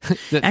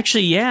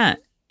 Actually, yeah.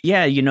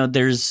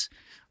 There's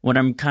what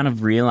I'm kind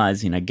of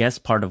realizing. I guess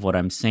part of what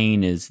I'm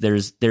saying is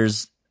there's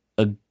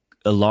a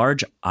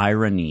large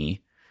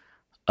irony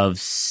of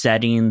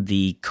setting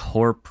the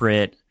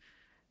corporate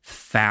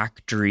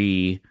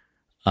factory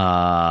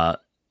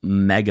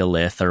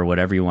megalith or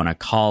whatever you want to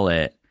call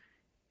it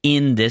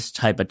in this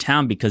type of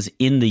town, because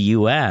in the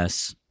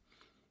US,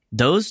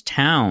 those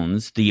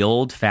towns, the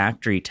old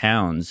factory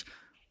towns,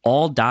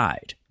 all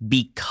died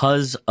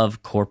because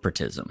of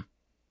corporatism.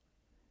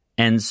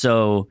 And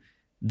so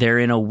they're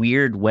in a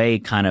weird way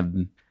kind of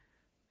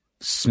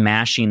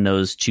smashing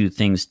those two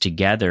things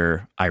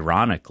together,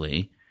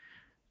 ironically.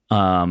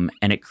 And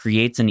it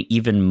creates an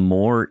even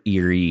more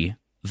eerie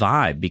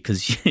vibe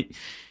because,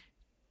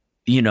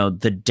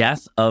 the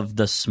death of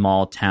the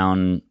small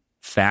town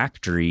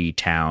factory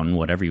town,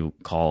 whatever you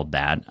call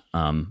that.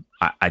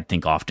 I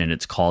think often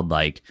it's called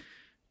like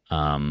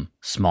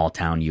small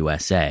town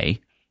USA.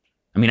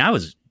 I mean,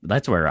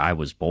 that's where I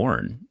was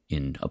born,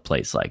 in a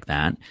place like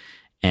that.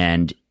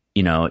 And,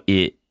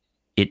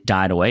 it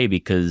died away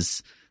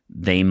because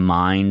they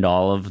mined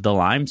all of the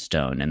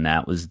limestone, and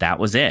that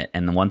was it.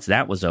 And once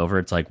that was over,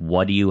 it's like,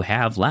 what do you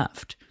have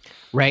left?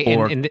 Right.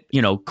 Or,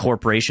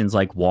 corporations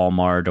like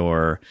Walmart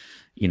or,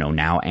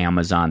 now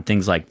Amazon,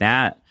 things like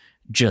that,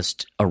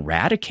 just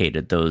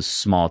eradicated those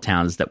small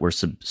towns that were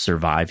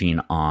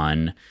surviving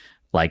on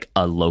like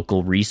a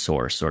local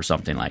resource or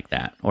something like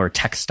that, or a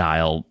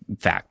textile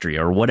factory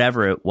or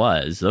whatever it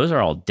was. Those are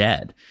all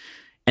dead.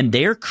 And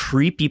they're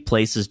creepy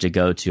places to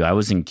go to. I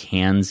was in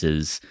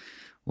Kansas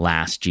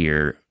last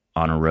year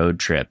on a road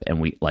trip,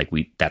 and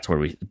that's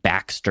where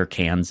Baxter,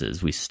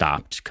 Kansas, we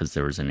stopped because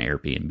there was an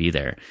Airbnb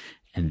there.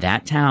 And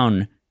that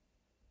town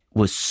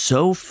was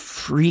so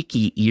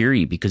freaky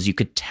eerie because you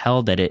could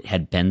tell that it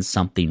had been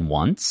something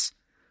once,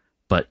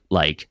 but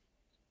like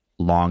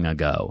long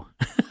ago.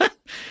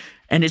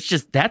 And it's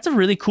just, that's a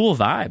really cool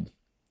vibe.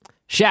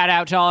 Shout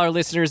out to all our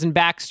listeners in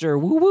Baxter.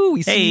 Woo woo.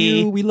 We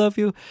see you. We love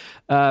you.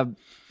 I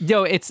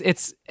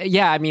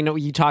mean,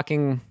 you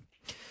talking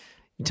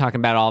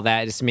about all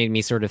that, it just made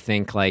me sort of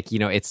think like,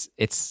 it's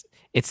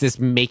this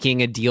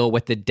making a deal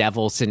with the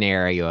devil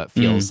scenario. It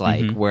feels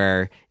like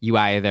where you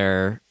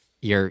either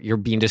you're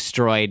being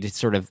destroyed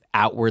sort of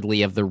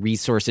outwardly of the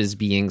resources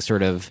being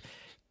sort of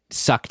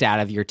sucked out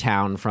of your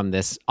town from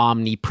this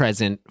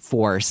omnipresent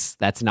force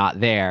that's not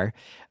there.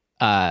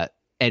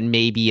 And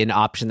maybe an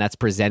option that's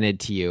presented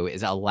to you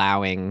is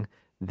allowing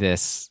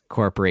this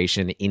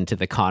corporation into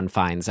the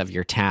confines of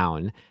your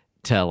town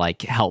to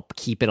like help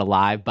keep it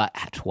alive, but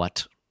at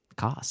what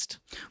cost?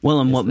 Well,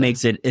 and what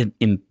makes it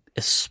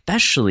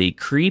especially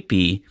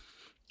creepy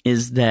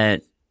is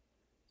that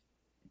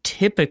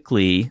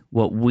typically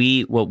what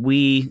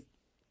we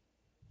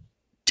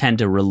tend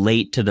to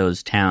relate to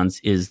those towns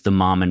is the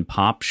mom and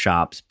pop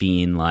shops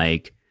being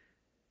like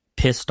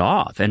pissed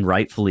off, and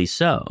rightfully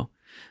so.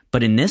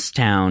 But in this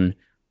town,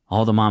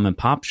 all the mom and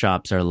pop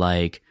shops are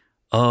like,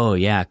 oh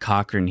yeah,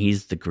 Cochran,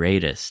 he's the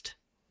greatest.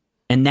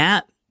 And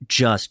that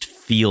just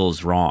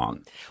feels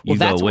wrong. You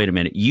go, wait a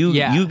minute.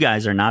 You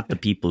guys are not the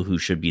people who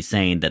should be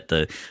saying that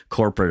the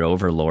corporate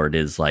overlord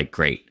is like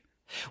great.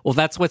 Well,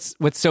 that's what's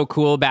so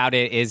cool about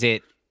it is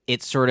it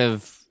sort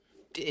of,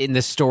 in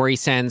the story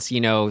sense,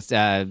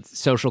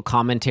 social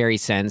commentary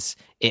sense,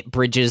 it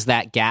bridges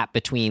that gap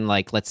between,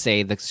 like, let's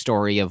say the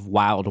story of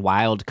Wild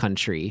Wild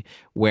Country,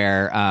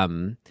 where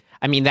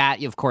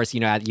that, of course,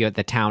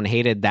 the town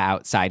hated the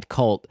outside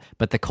cult,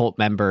 but the cult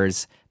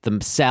members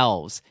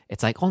themselves,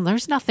 it's like, oh,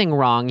 there's nothing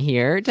wrong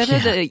here.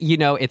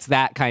 It's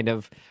that kind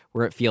of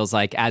where it feels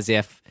like as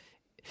if,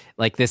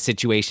 like, this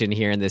situation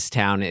here in this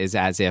town is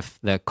as if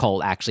the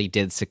cult actually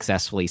did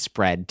successfully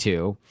spread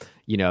to,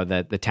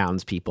 the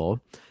townspeople.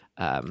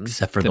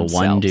 Except for themselves. The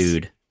one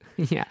dude.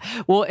 Yeah.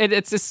 Well,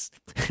 it's just,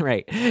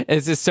 right.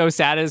 It's just so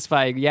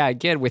satisfying. Yeah.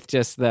 Again, with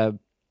just the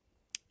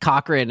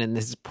Cochran and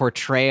this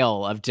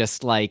portrayal of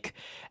just like,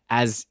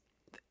 as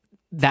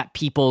that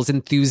people's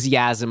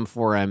enthusiasm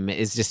for him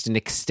is just an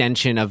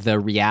extension of the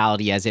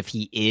reality, as if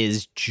he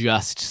is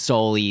just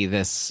solely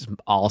this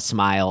all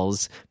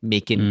smiles,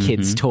 making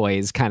kids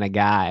toys kind of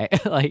guy.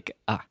 Like,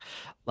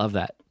 love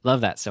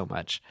that so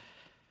much.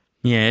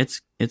 Yeah,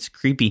 it's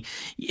creepy.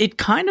 It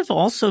kind of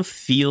also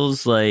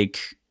feels like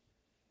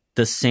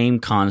the same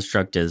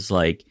construct as,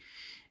 like,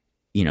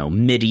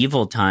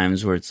 medieval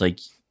times, where it's like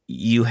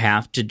you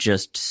have to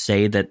just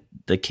say that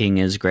the king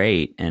is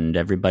great and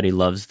everybody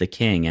loves the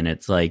king, and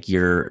it's like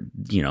you're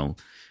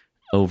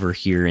over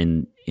here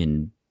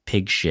in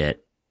pig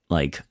shit,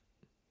 like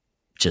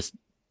just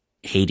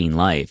hating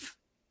life,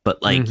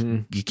 but like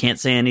you can't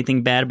say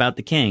anything bad about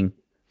the king.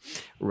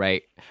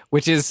 Right.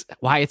 Which is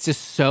why it's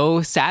just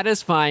so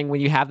satisfying when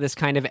you have this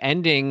kind of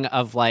ending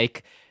of,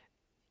 like,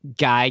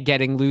 guy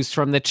getting loose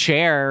from the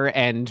chair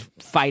and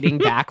fighting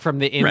back from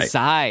the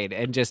inside,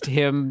 and just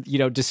him,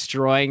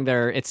 destroying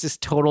it's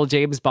just total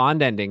James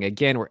Bond ending.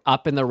 Again, we're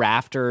up in the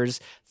rafters,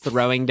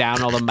 throwing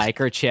down all the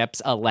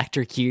microchips,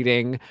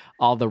 electrocuting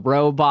all the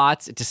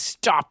robots, just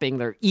stopping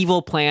their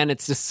evil plan.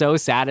 It's just so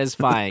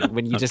satisfying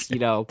when you just,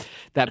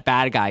 that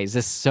bad guy is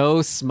just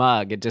so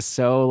smug and just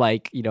so,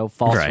 like,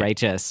 false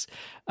righteous.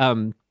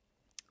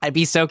 I'd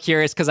be so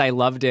curious, because I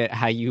loved it,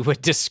 how you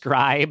would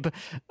describe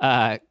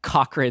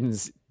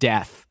Cochran's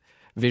death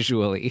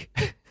visually.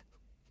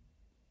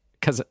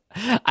 Because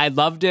I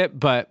loved it,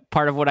 but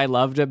part of what I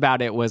loved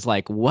about it was,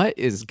 like, what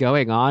is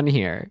going on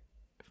here?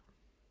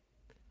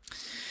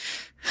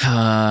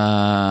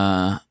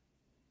 I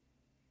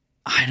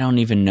don't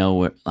even know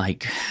what,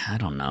 like, I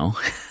don't know.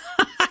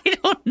 I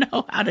don't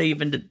know how to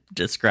even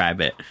describe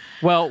it.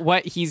 Well,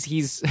 what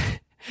he's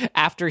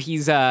after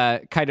he's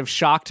kind of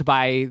shocked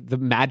by the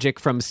magic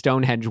from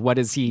Stonehenge, what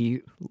does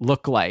he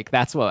look like?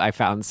 That's what I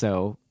found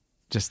so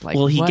just like.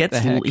 Well, he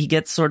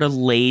gets sort of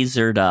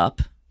lasered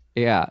up.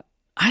 Yeah,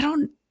 I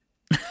don't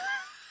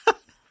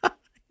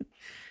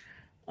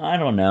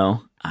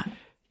know.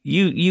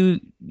 You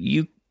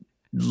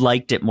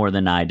liked it more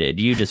than I did.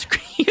 You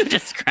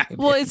described it.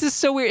 Well, it's just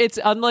so weird. It's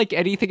unlike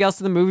anything else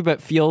in the movie,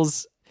 but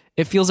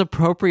it feels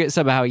appropriate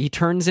somehow. He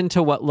turns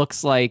into what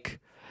looks like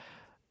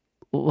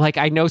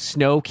I know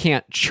snow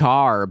can't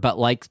char, but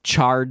like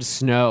charred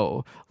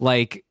snow.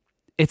 Like,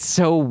 it's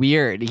so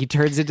weird. He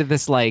turns into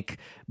this, like,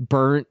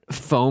 burnt,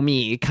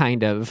 foamy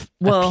kind of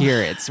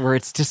appearance, where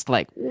it's just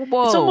like,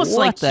 whoa. It's almost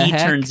like he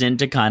heck? turns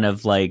into kind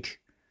of like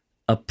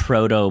a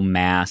proto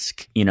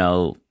mask,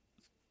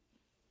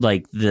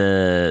 like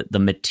the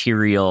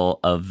material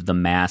of the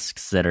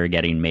masks that are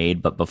getting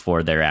made, but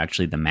before they're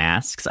actually the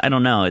masks. I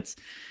don't know. It's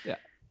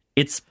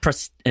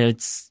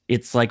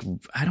like,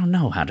 I don't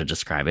know how to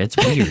describe it. It's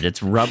weird.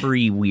 It's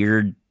rubbery,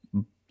 weird,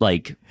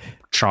 like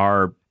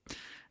char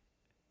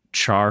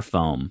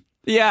foam.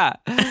 Yeah,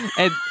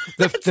 and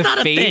the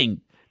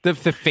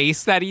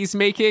face that he's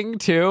making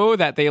too,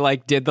 that they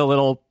like did the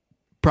little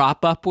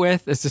prop up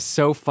with, is just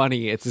so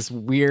funny. It's this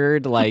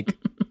weird, like,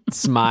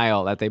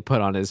 smile that they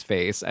put on his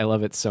face. I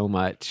love it so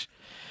much.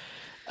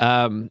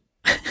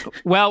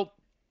 Well,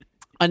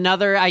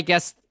 another, I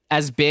guess,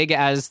 as big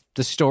as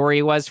the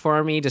story was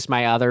for me, just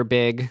my other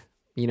big,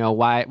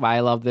 why I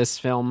love this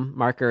film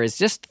marker is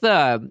just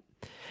don't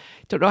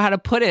know how to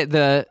put it,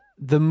 the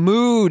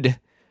mood,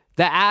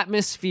 the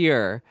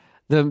atmosphere,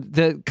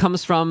 the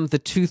comes from the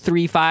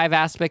 2:3:5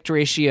 aspect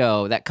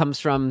ratio, that comes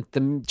from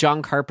the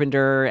John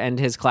Carpenter and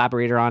his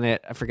collaborator on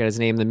it, I forget his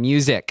name, the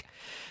music,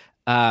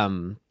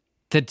 the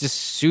just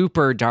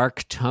super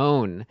dark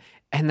tone,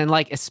 and then,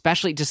 like,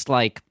 especially just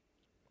like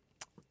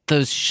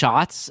those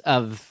shots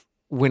of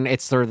when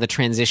it's sort of the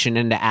transition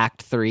into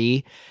Act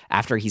 3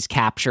 after he's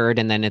captured,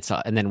 and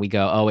then we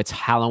go, oh, it's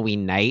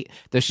Halloween night.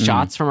 Those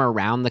shots from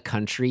around the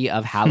country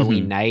of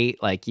Halloween night,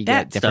 like, you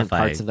get different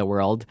parts of the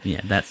world.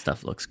 Yeah, that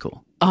stuff looks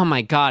cool. Oh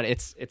my god,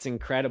 it's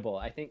incredible.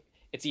 I think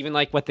it's even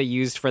like what they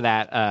used for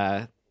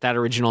that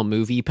original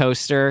movie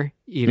poster,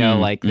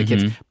 like the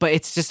kids. But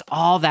it's just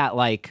all that,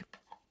 like,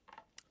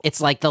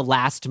 it's like the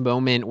last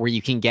moment where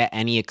you can get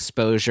any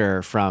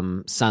exposure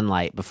from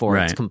sunlight before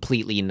it's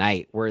completely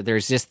night, where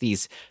there's just the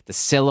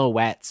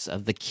silhouettes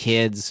of the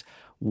kids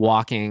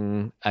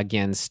walking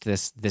against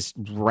this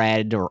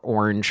red or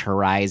orange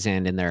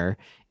horizon in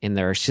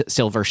their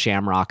silver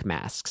shamrock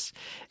masks.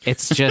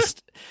 It's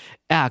just,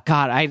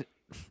 God,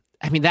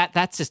 I mean,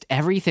 that's just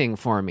everything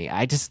for me.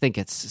 I just think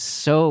it's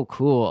so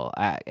cool.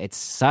 It's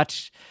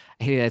such,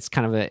 it's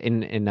kind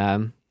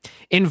of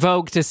in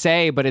vogue to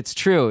say, but it's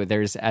true.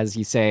 There's, as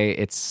you say,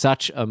 it's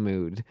such a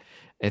mood.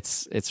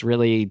 It's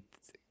really,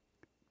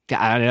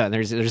 I don't know.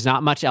 There's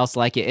not much else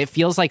like it. It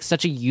feels like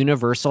such a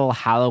universal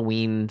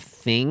Halloween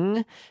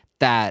thing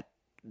that,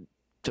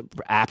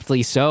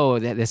 aptly so,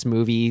 that this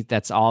movie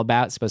that's all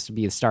about supposed to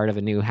be the start of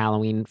a new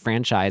Halloween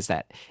franchise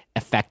that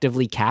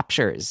effectively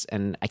captures.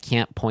 And I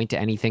can't point to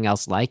anything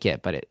else like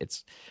it, but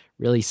it's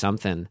really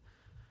something.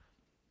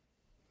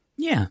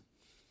 Yeah.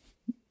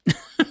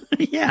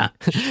 Yeah.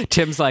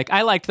 Tim's like,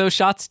 I liked those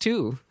shots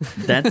too.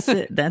 That's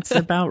it. That's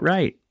about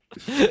right.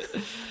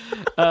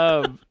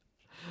 I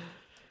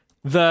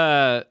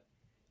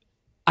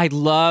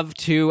love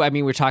to, I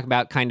mean, we're talking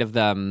about kind of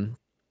the,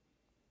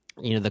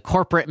 the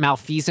corporate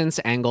malfeasance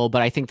angle,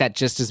 but I think that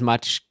just as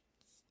much,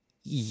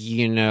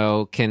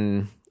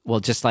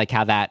 just like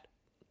how that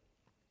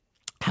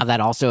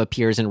also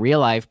appears in real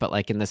life, but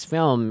like in this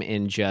film,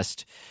 in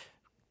just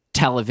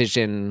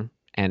television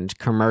and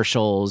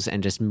commercials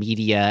and just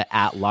media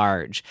at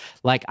large.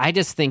 Like, I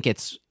just think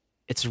it's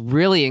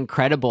really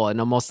incredible and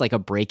almost like a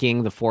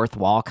breaking the fourth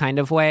wall kind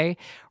of way,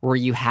 where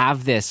you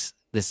have this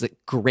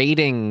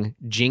grating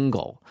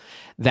jingle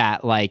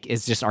that like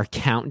is just our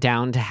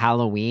countdown to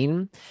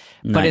Halloween.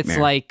 Nightmare. But it's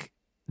like,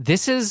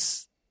 this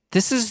is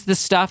the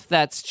stuff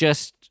that's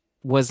just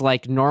was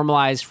like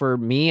normalized for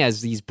me as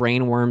these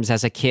brain worms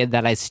as a kid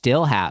that I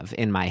still have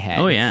in my head.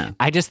 Oh yeah.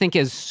 I just think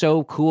is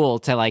so cool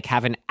to like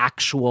have an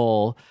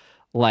actual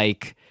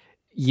like,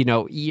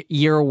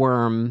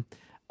 earworm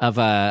of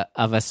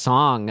a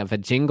song, of a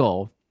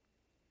jingle.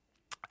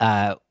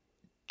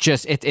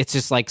 It's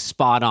just like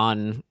spot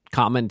on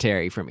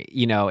commentary for me.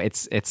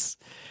 It's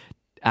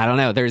I don't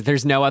know.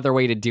 There's no other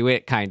way to do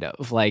it, kind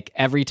of. Like,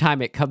 every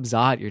time it comes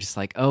on, you're just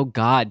like, oh,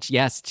 God,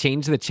 yes,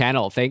 change the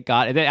channel. Thank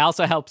God. And it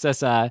also helps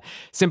us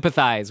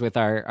sympathize with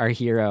our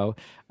hero,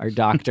 our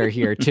doctor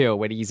here, too,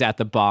 when he's at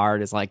the bar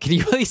and is like, can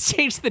you please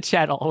change the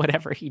channel?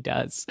 Whatever he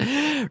does,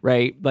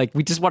 right? Like,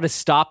 we just want to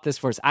stop this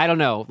force. I don't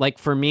know. Like,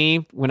 for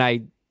me,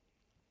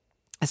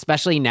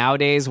 especially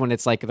nowadays when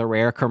it's like the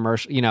rare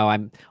commercial,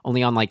 I'm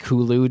only on like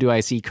Hulu do I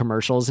see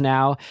commercials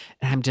now.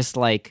 And I'm just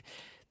like,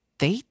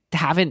 they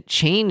haven't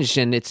changed,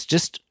 and it's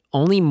just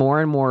only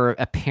more and more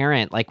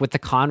apparent, like with the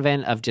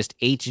convent of just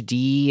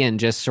HD and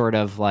just sort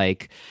of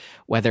like,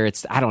 whether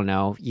it's, I don't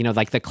know,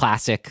 like the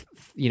classic,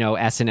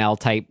 SNL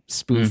type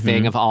spoof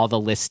thing of all the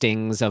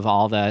listings of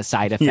all the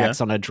side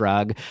effects on a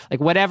drug, like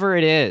whatever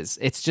it is,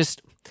 it's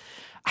just,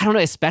 I don't know,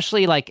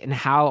 especially like in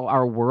how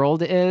our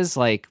world is,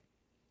 like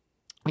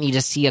when you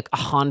just see a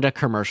Honda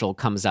commercial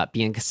comes up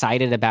being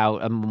excited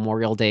about a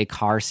Memorial Day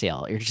car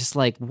sale, you're just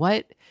like,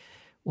 what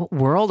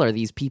world are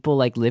these people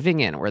like living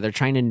in where they're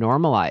trying to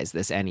normalize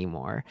this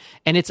anymore?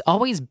 And it's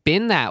always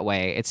been that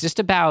way. It's just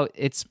about,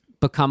 it's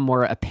become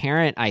more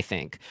apparent, I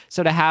think.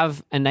 So to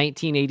have a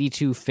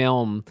 1982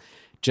 film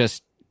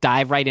just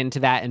dive right into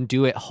that and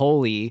do it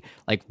wholly,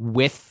 like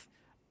with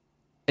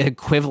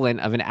equivalent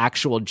of an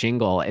actual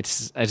jingle,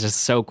 it's just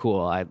so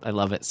cool. I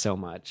love it so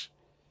much.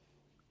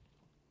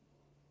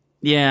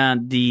 Yeah,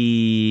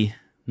 in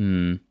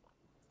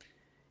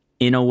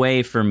a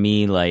way, for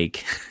me,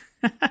 like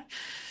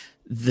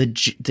the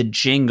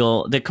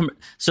jingle,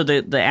 so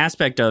the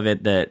aspect of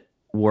it that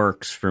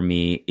works for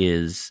me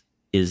is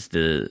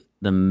the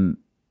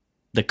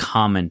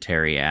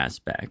commentary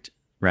aspect,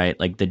 right?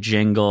 Like the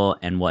jingle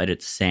and what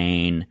it's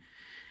saying,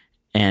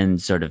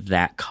 and sort of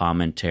that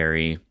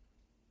commentary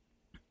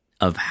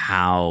of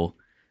how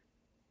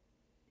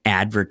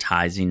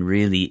advertising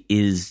really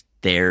is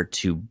there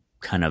to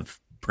kind of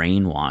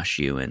brainwash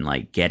you and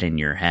like get in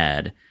your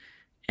head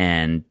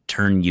and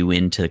turn you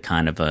into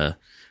kind of a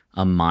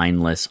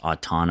mindless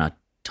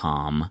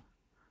automaton.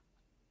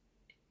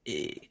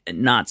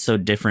 Not so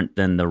different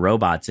than the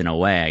robots in a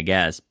way, I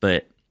guess,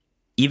 but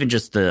even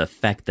just the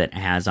effect that it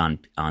has on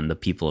the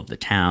people of the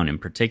town in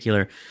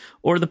particular,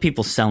 or the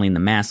people selling the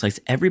masks. Like,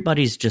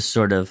 everybody's just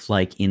sort of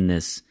like in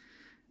this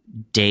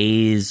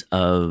daze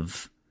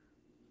of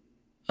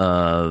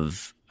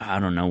I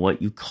don't know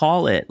what you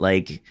call it,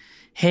 like,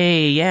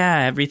 hey,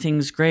 yeah,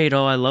 everything's great.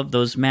 Oh, I love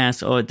those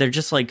masks. Oh, they're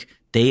just like,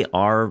 they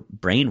are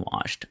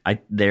brainwashed.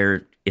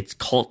 It's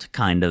cult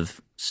kind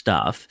of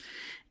stuff.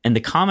 And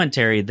the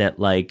commentary that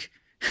like,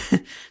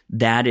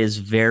 that is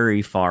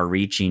very far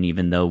reaching,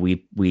 even though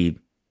we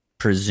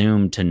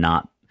presume to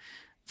not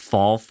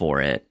fall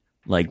for it.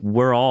 Like,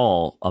 we're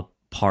all a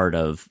part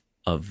of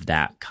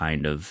that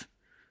kind of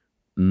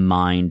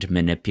mind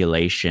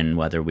manipulation,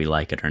 whether we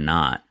like it or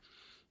not.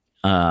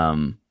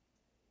 And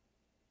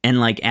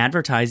like,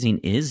 advertising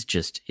is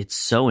just, it's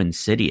so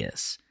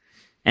insidious,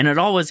 and it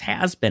always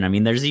has been. I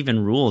mean, there's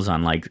even rules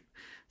on like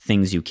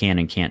things you can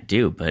and can't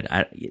do, but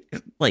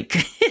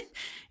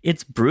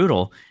it's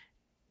brutal.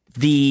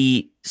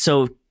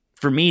 So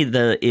for me,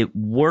 it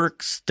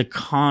works. The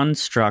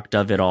construct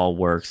of it all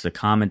works. The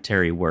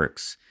commentary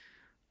works.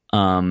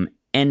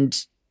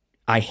 And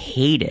I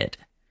hate it.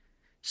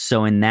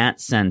 So in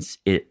that sense,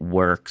 it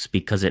works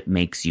because it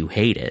makes you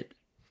hate it.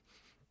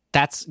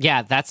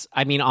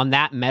 I mean, on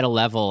that meta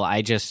level,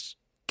 I just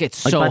get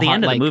like so by the hard,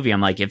 end of the movie, I'm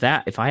like, if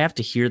I have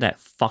to hear that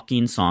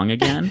fucking song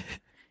again,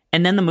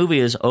 and then the movie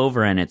is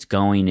over and it's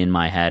going in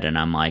my head, and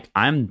I'm like,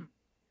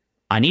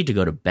 I need to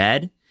go to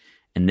bed,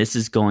 and this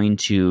is going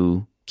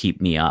to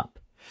keep me up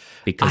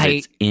because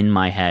it's in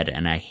my head,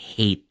 and I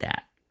hate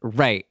that.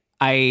 Right.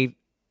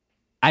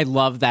 I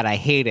love that. I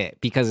hate it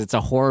because it's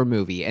a horror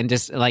movie, and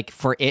just like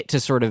for it to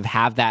sort of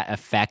have that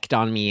effect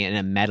on me in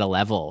a meta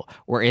level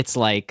where it's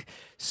like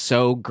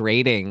so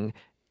grating,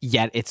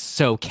 yet it's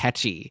so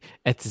catchy.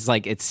 It's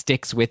like it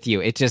sticks with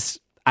you. It just,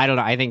 I don't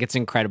know. I think it's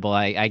incredible.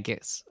 I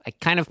guess I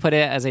kind of put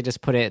it as I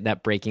just put it,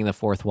 that breaking the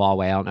fourth wall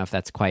way. I don't know if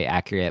that's quite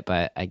accurate,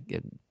 but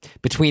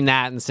between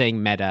that and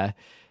saying meta,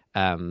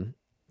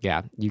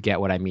 yeah, you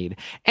get what I mean.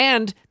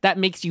 And that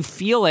makes you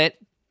feel it.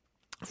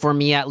 For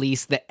me, at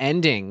least, the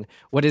ending.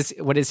 What is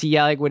he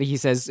yelling? What he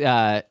says?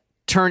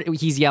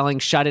 He's yelling,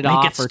 "Shut it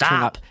off!" or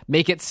 "Turn up."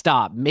 Make it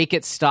stop. Make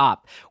it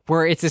stop.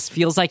 Where it just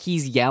feels like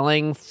he's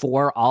yelling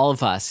for all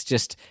of us.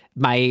 Just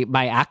my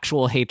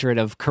actual hatred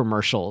of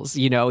commercials.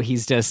 You know,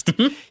 he's just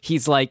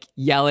he's like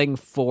yelling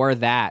for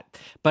that.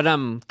 But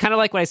kind of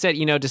like what I said.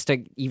 You know, just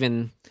to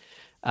even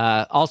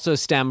also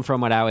stem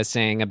from what I was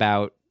saying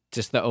about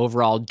just the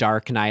overall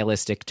dark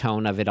nihilistic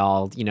tone of it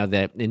all, you know,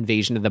 the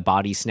invasion of the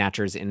body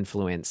snatchers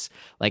influence.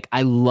 Like,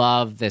 I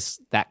love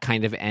that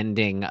kind of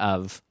ending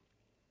of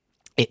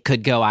it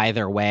could go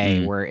either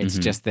way, where it's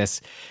just this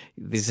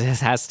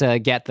has to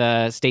get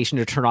the station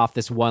to turn off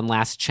this one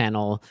last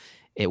channel.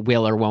 It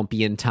will or won't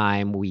be in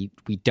time. We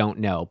don't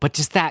know. But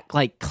just that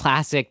like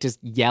classic,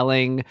 just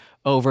yelling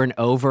over and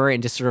over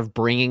and just sort of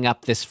bringing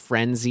up this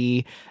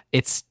frenzy.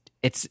 It's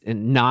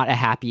not a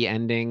happy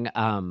ending.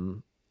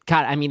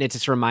 God, I mean, it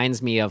just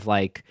reminds me of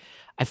like,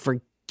 I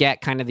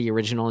forget kind of the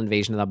original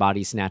Invasion of the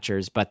Body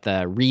Snatchers, but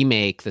the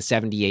remake, the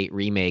 78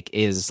 remake,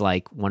 is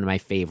like one of my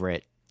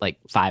favorite like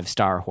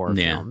 5-star horror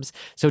films.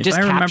 So if just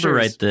I captures... remember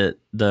right,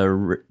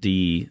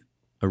 the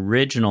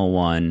original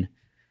one,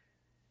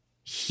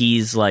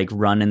 he's like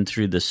running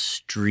through the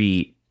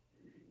street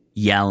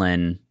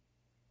yelling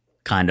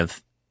kind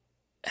of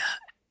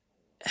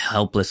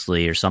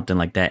helplessly or something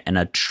like that, and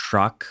a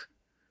truck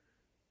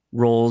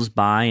rolls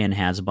by and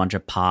has a bunch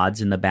of pods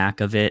in the back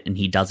of it, and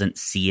he doesn't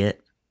see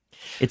it.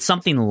 It's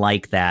something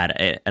like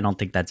that. I don't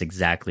think that's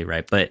exactly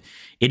right, but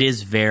it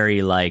is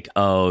very like,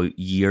 oh,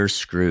 you're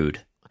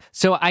screwed.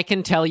 So I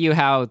can tell you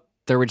how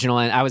the original,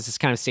 and I was just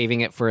kind of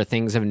saving it for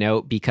things of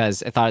note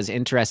because I thought it was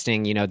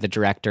interesting, you know, the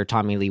director,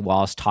 Tommy Lee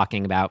Wallace,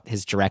 talking about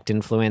his direct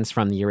influence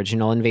from the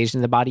original Invasion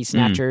of the Body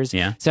Snatchers.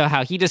 Yeah. So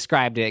how he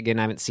described it, again,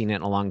 I haven't seen it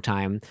in a long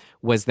time,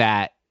 was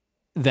that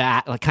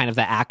like, kind of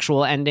the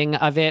actual ending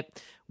of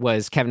it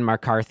was Kevin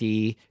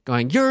McCarthy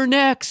going, "You're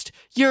next,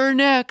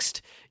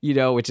 you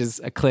know, which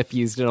is a clip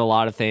used in a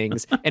lot of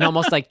things, and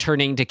almost like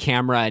turning to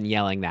camera and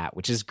yelling that,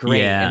 which is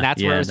great. And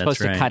that's where it was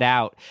supposed to cut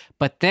out.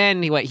 But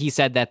then what he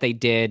said that they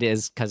did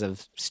is because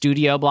of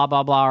studio blah,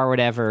 blah, blah, or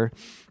whatever,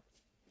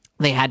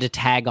 they had to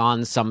tag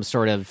on some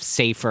sort of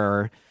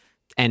safer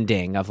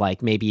ending of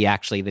like maybe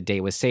actually the day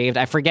was saved.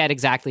 I forget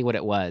exactly what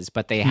it was,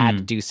 but they had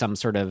to do some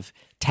sort of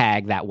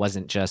tag that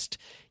wasn't just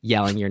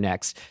yelling "you're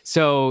next."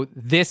 So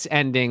this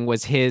ending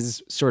was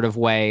his sort of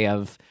way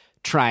of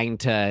trying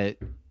to,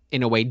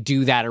 in a way,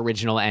 do that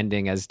original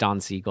ending as Don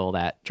Siegel,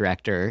 that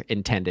director,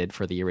 intended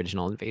for the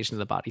original Invasion of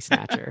the Body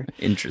Snatcher.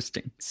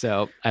 Interesting.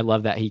 So I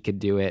love that he could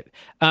do it.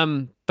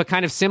 But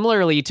kind of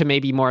similarly to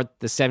maybe more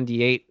the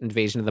 78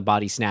 Invasion of the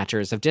Body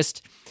Snatchers, of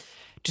just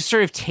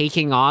sort of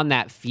taking on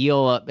that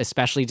feel,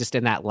 especially just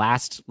in that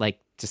last, like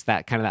just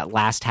that kind of that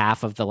last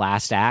half of the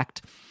last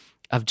act,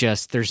 of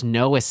just there's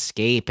no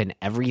escape and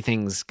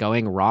everything's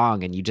going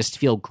wrong and you just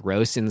feel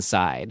gross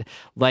inside.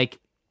 Like,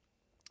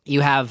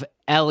 you have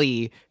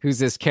Ellie, who's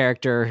this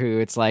character who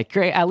it's like,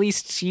 great, at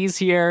least she's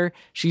here.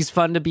 She's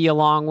fun to be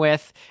along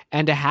with.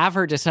 And to have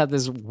her just have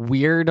this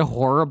weird,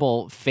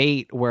 horrible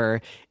fate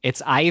where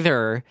it's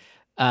either,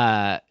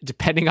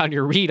 depending on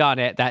your read on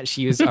it, that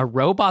she was a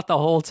robot the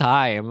whole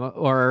time,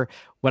 or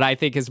what I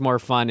think is more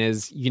fun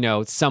is, you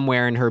know,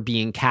 somewhere in her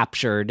being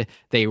captured,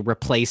 they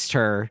replaced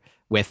her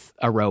with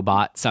a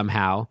robot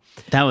somehow.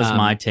 That was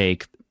my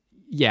take.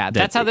 Yeah,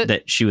 that's how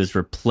that she was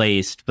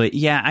replaced. But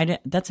yeah,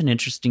 that's an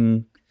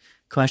interesting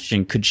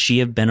question. Could she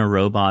have been a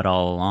robot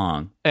all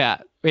along? Yeah.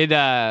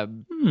 The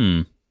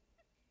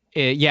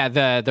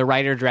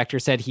writer director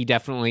said he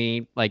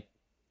definitely, like,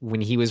 when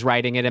he was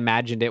writing it,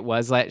 imagined it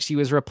was that she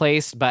was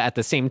replaced. But at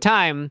the same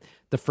time,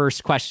 the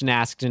first question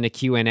asked in a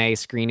Q&A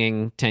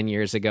screening 10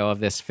 years ago of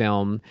this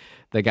film,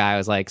 the guy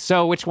was like,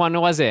 "So which one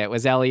was it?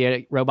 Was Ellie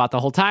a robot the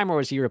whole time, or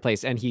was she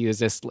replaced?" And he was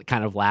just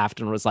kind of laughed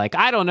and was like,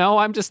 "I don't know.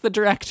 I'm just the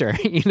director,"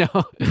 you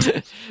know?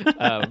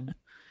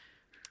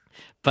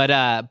 But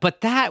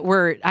that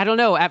were, I don't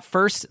know, at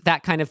first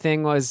that kind of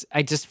thing was,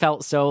 I just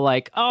felt so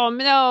like, oh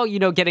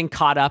no, getting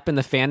caught up in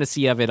the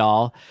fantasy of it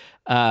all,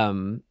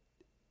 that,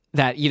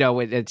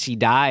 that she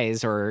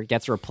dies or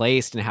gets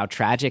replaced and how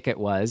tragic it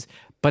was.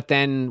 But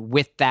then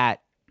with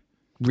that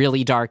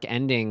really dark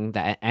ending,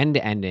 the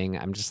ending,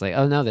 I'm just like,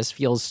 oh no, this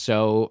feels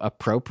so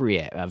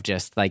appropriate, of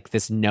just like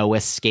this no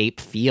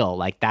escape feel.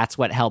 Like that's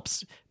what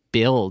helps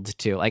build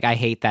to, like, I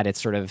hate that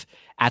it's sort of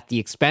at the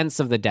expense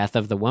of the death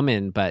of the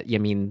woman, but I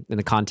mean, in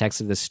the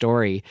context of the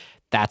story,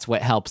 that's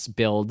what helps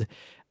build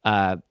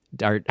our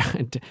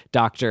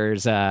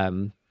doctors,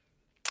 our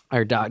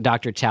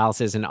Dr.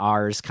 Chalice's and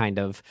ours kind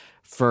of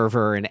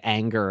fervor and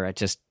anger at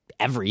just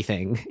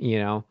everything,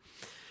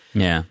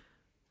 Yeah.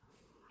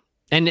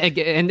 And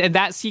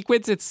that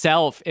sequence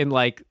itself, in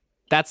like,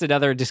 that's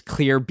another just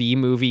clear B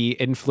movie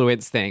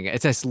influence thing. I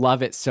just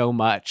love it so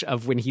much,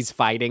 of when he's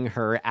fighting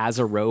her as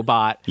a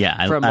robot. Yeah,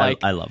 I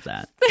love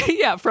that.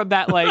 Yeah, from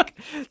that, like,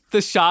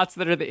 the shots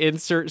that are the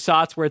insert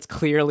shots where it's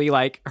clearly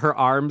like her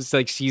arms,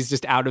 like she's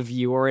just out of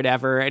view or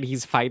whatever, and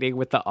he's fighting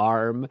with the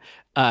arm.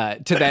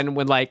 To then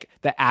when like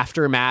the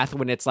aftermath,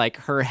 when it's like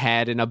her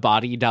head and a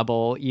body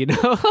double,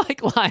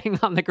 like lying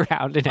on the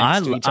ground and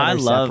next to each other, I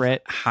love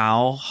separate.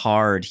 how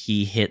hard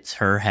he hits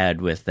her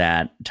head with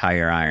that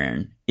tire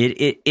iron.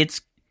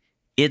 It's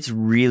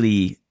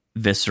really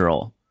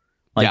visceral.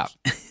 Like,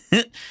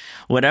 yeah.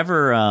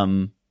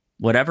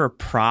 whatever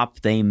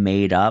prop they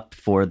made up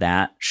for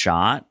that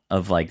shot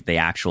of like the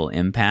actual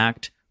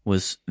impact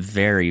was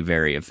very,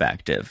 very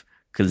effective.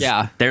 Because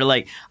they're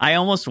like, I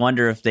almost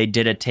wonder if they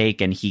did a take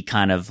and he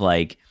kind of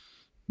like,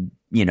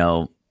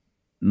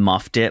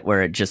 muffed it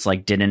where it just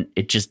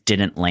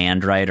didn't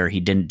land right, or he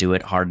didn't do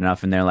it hard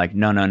enough. And they're like,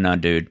 no,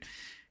 dude,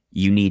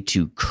 you need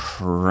to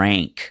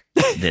crank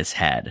this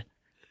head.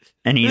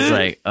 And he's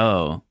like,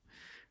 oh,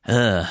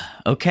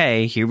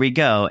 okay, here we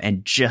go.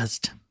 And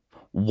just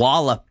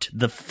walloped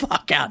the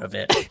fuck out of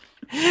it.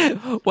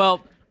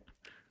 Well,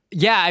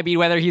 yeah, I mean,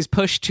 whether he's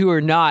pushed to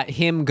or not,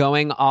 him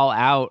going all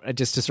out,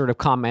 just to sort of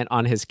comment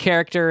on his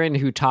character and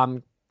who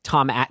Tom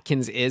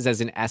Atkins is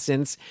as an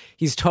essence,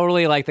 he's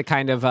totally like the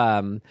kind of,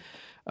 oh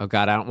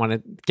God, I don't want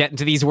to get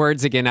into these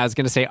words again. I was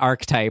going to say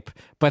archetype,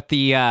 but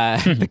the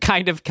the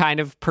kind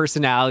of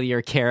personality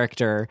or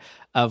character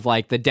of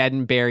like the dead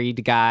and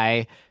buried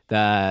guy,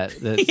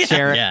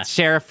 the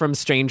sheriff from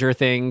Stranger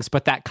Things,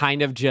 but that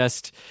kind of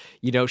just,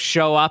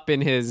 show up in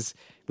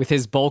with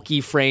his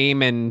bulky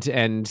frame and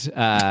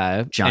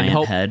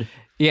giant head.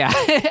 Yeah.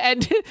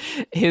 And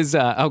his,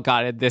 oh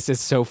God, this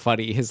is so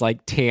funny. His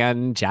like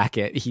tan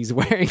jacket he's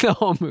wearing the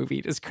whole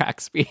movie just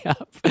cracks me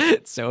up.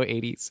 It's so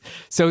 80s.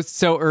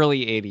 So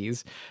early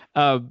 80s.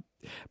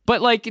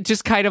 But like,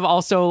 just kind of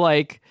also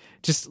like,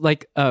 just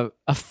like a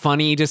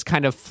funny, just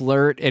kind of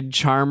flirt and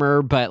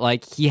charmer, but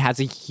like he has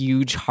a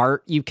huge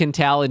heart, you can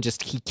tell, and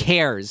just he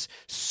cares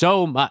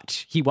so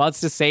much. He wants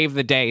to save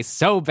the day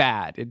so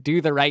bad and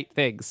do the right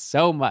thing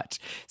so much.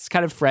 He's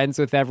kind of friends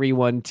with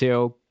everyone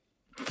too.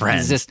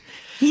 Friends.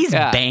 He's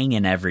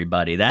banging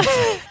everybody.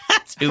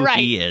 That's who right.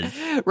 he is.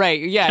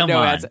 Right. Yeah. Come no.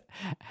 on.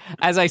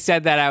 As I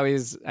said that, I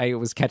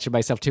was catching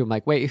myself too. I'm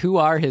like, wait, who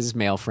are his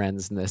male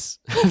friends in this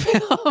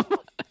film?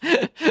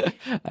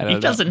 He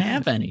doesn't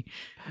have any.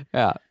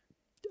 Yeah.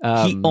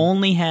 He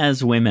only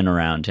has women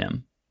around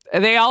him.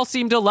 They all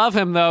seem to love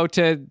him, though,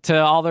 to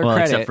all their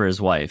credit. Except for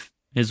his wife.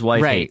 His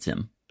wife hates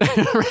him.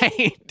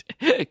 Right.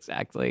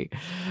 Exactly.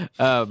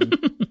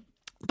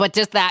 But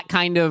just that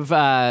kind of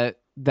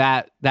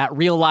that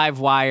real live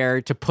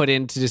wire to put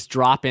in, to just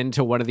drop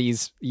into one of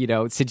these,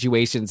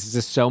 situations is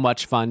just so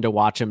much fun to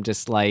watch him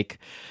just like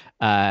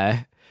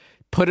set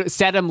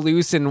him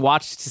loose and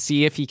watch to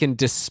see if he can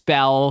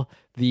dispel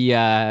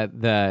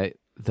the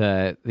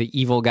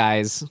evil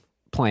guy's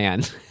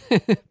plan.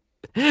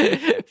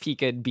 If he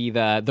could be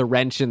the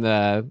wrench in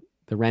the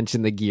wrench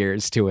in the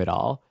gears to it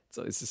all.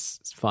 So it's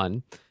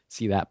fun to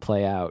see that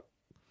play out.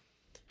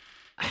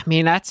 I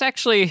mean, that's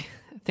actually,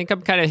 I think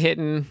I'm kind of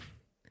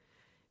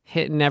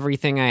hitting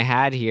everything I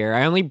had here.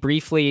 I only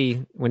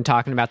briefly, when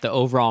talking about the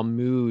overall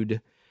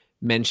mood,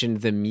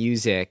 mentioned the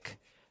music,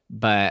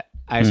 but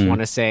I just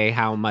want to say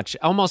how much,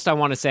 almost I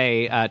want to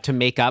say to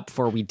make up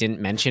for we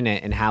didn't mention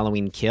it in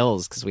Halloween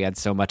Kills, because we had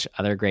so much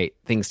other great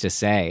things to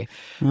say.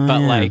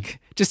 Like,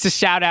 just to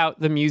shout out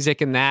the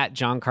music in that,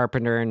 John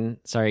Carpenter, and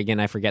sorry again,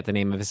 I forget the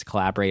name of his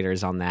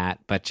collaborators on that,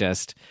 but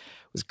just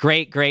was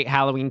great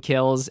Halloween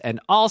Kills, and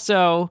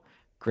also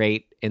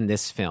great in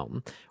this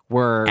film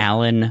were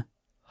Alan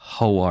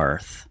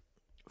Howarth.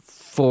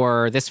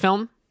 For this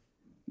film?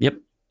 Yep.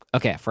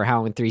 Okay, for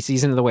Halloween 3,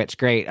 Season of the Witch.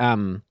 Great.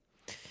 From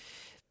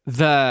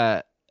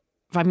the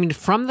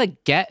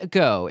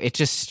get-go, it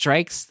just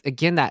strikes,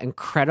 again, that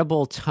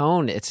incredible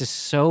tone. It's just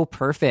so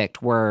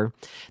perfect, where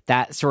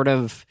that sort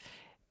of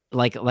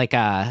like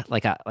a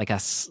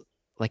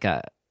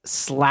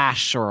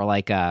slash, or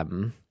like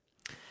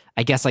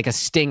I guess like a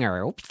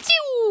stinger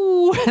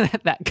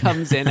that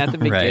comes in at the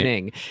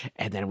beginning. Right.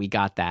 And then we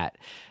got that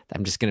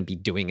I'm just going to be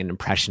doing an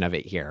impression of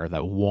it here.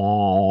 The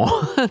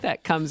wah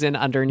that comes in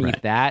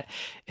underneath that.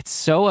 It's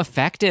so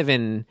effective.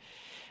 And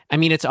I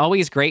mean, it's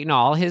always great in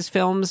all his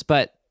films,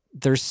 but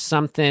there's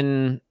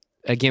something,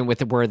 again,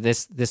 with where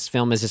this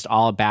film is just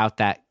all about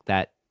that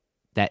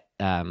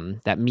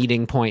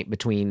meeting point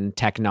between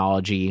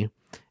technology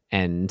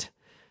and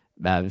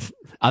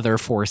other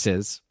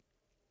forces.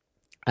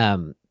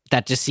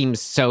 That just seems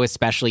so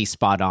especially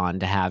spot on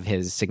to have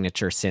his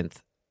signature synth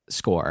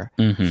score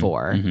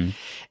for.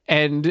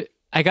 And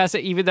I gotta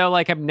say, even though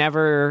like I'm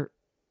never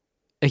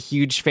a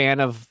huge fan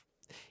of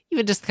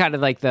even just kind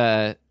of like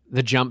the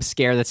jump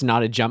scare that's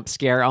not a jump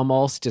scare,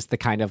 almost just the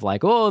kind of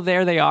like, oh,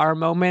 there they are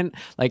moment.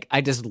 Like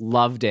I just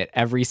loved it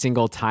every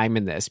single time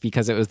in this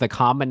because it was the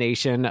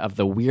combination of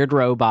the weird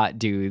robot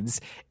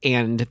dudes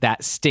and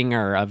that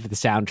stinger of the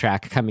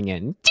soundtrack coming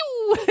in.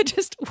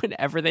 Just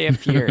whenever they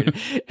appeared,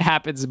 it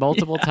happens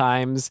multiple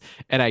times,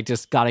 and I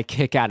just got a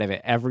kick out of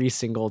it every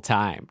single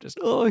time. Just,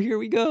 oh, here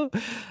we go.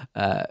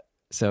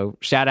 So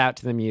shout out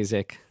to the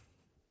music,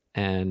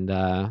 and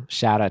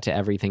shout out to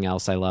everything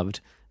else I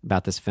loved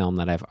about this film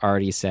that I've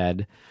already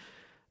said.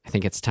 I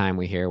think it's time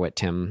we hear what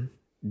Tim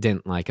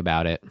didn't like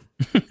about it.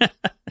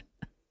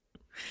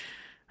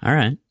 All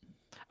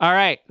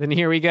right, then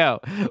here we go.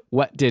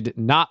 What did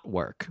not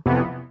work?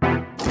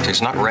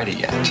 It's not ready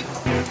yet.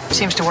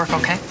 Seems to work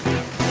okay.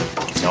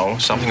 No,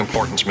 something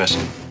important's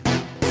missing.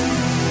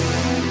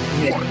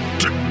 What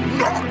did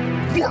not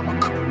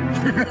work?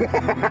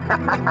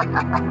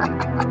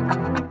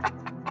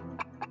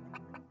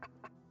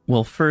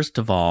 Well, first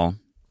of all,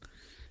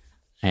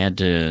 I had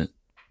to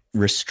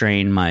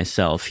restrain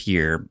myself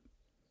here.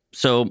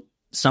 So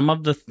some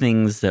of the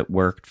things that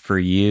worked for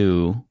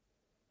you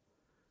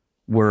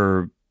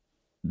were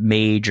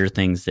major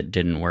things that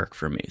didn't work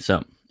for me.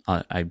 So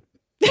as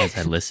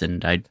I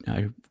listened, I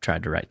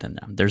tried to write them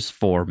down. There's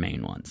 4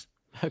 main ones.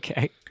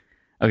 Okay.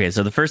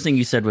 So the first thing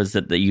you said was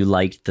that you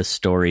liked the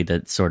story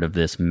that's sort of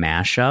this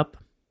mashup.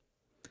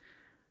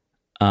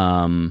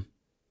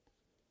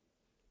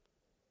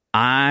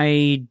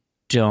 I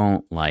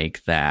don't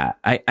like that.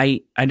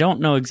 I don't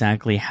know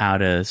exactly how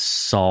to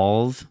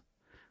solve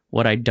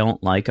what I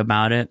don't like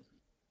about it,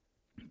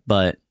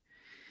 but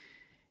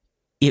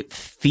it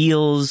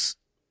feels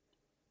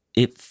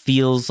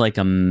like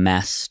a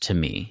mess to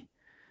me.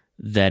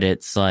 That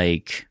it's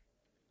like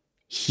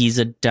he's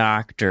a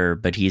doctor,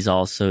 but he's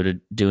also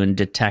doing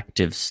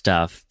detective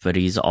stuff, but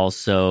he's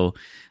also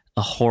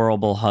a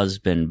horrible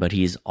husband, but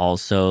he's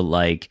also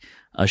like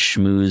a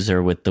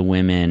schmoozer with the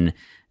women,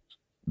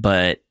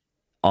 but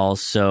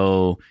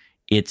also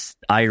it's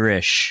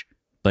Irish,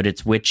 but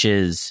it's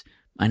witches.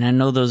 And I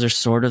know those are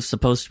sort of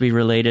supposed to be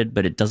related,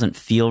 but it doesn't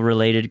feel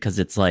related because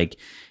it's like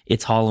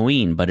it's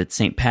Halloween, but it's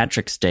St.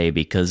 Patrick's Day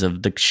because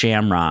of the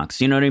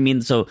shamrocks. You know what I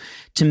mean? So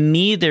to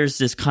me, there's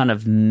this kind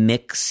of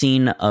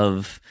mixing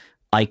of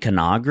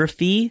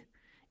iconography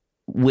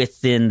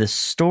within the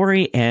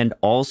story and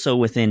also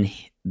within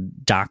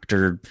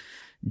Dr.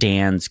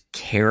 Dan's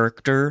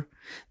character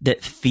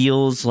that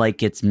feels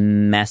like it's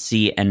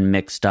messy and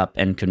mixed up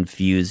and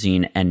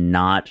confusing and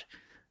not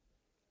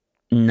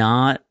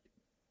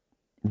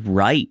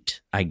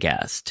right, I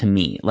guess, to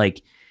me.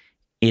 Like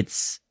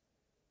it's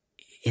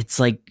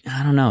like,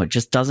 I don't know, it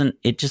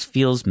just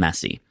feels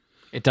messy.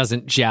 It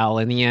doesn't gel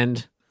in the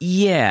end.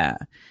 Yeah.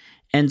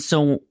 And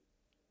so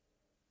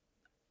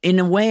in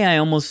a way, I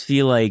almost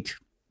feel like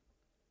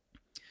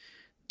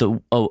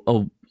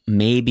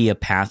maybe a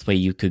pathway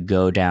you could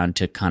go down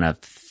to kind of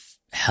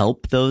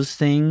help those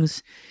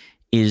things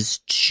is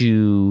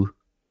to,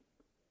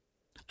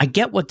 I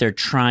get what they're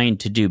trying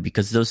to do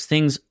because those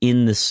things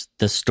in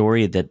the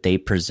story that they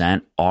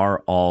present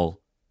are all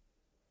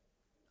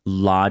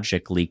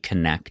logically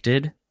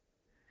connected,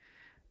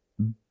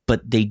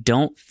 but they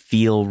don't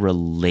feel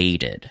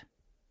related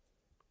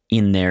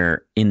in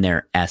their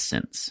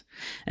essence.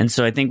 And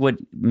so I think what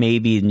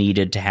maybe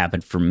needed to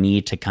happen for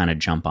me to kind of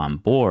jump on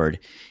board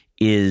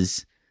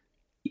is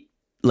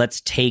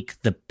let's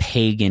take the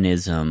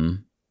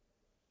paganism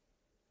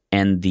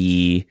and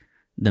the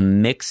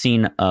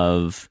mixing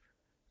of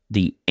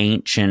the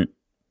ancient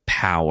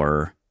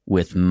power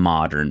with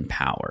modern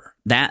power.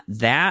 That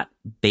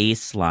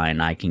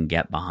baseline I can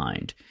get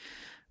behind.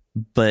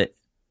 But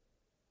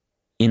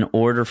in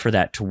order for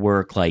that to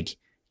work, like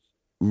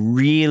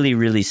really,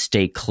 really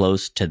stay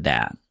close to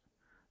that.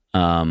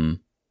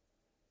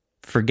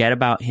 Forget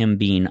about him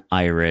being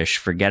Irish.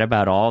 Forget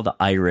about all the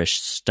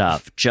Irish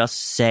stuff. Just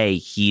say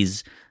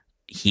he's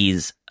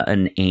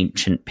an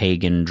ancient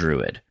pagan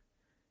druid.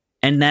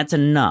 And that's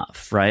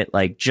enough, right?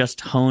 Like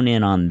just hone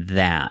in on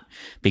that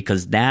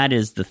because that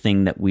is the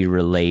thing that we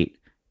relate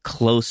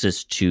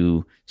closest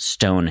to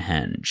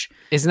Stonehenge.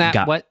 Isn't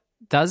that what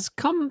does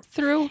come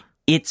through?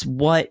 It's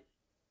what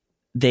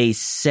they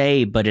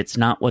say, but it's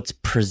not what's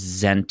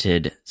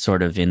presented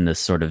sort of in the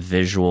sort of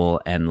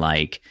visual and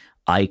like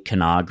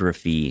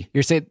iconography.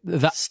 You're saying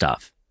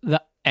stuff.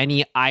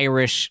 Any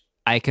Irish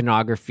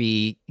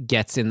iconography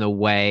gets in the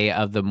way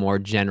of the more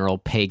general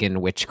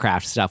pagan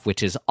witchcraft stuff,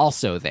 which is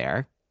also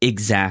there.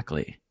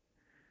 Exactly.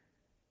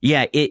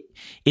 Yeah,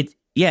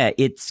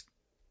 it's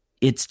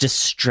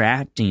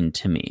distracting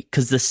to me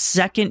because the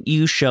second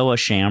you show a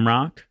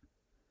shamrock,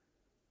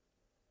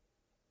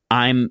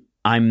 I'm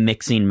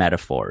mixing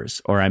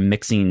metaphors, or I'm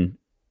mixing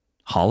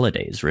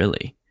holidays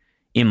really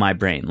in my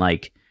brain.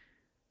 Like,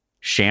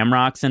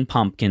 shamrocks and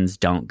pumpkins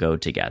don't go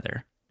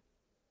together.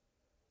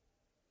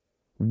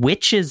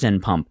 Witches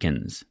and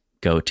pumpkins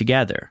go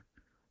together.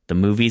 The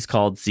movie's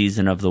called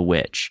Season of the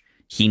Witch.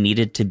 He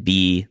needed to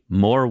be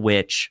more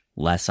witch,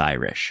 less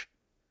Irish.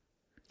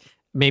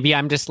 Maybe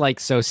I'm just like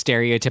so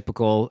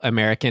stereotypical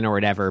American or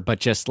whatever, but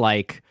just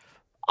like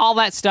all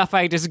that stuff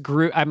I just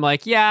grew. I'm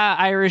like, yeah,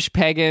 Irish,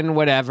 pagan,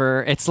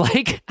 whatever. It's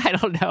like, I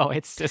don't know.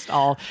 It's just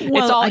all,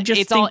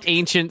 it's all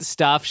ancient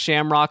stuff.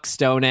 Shamrock,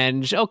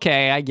 Stonehenge.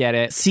 Okay, I get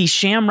it. See,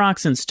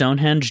 shamrocks and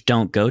Stonehenge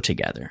don't go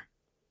together.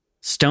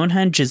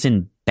 Stonehenge is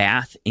in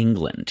Bath,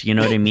 England. You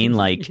know what I mean?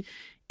 Like,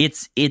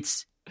 it's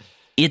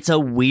a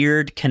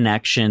weird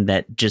connection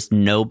that just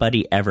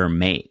nobody ever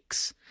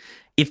makes.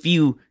 If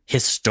you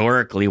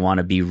historically want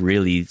to be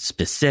really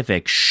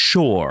specific,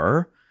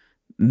 sure,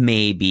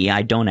 maybe.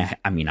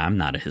 I'm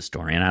not a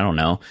historian. I don't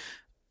know.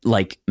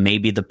 Like,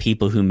 maybe the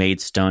people who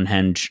made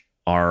Stonehenge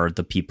are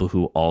the people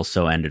who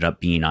also ended up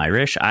being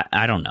Irish.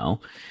 I don't know.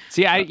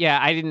 See,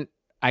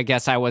 I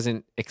guess I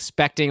wasn't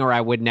expecting, or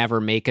I would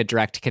never make a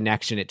direct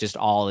connection. It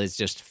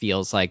just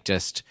feels like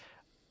just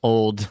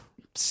old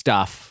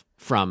stuff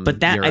from But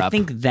that Europe. I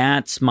think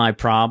that's my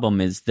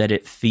problem, is that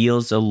it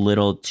feels a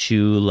little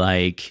too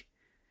like,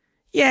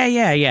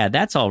 yeah,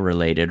 that's all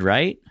related,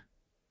 right?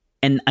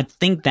 And I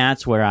think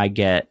that's where I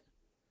get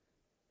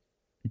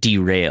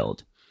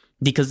derailed,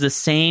 because the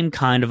same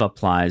kind of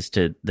applies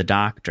to the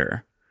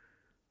doctor,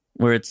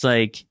 where it's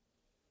like,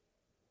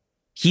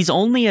 he's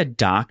only a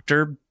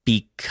doctor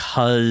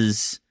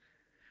because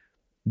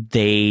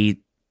they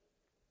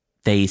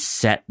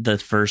set the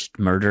first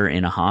murder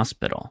in a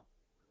hospital.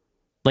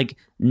 Like,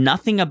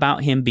 nothing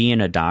about him being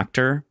a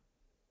doctor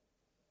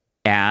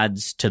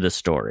adds to the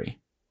story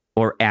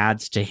or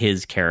adds to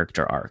his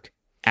character arc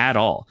at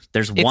all.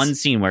 There's one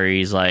scene where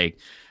he's like,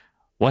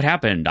 what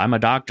happened? I'm a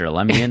doctor.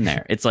 Let me in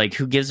there. It's like,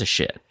 who gives a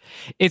shit?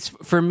 It's,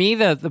 for me,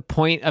 the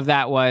point of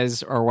that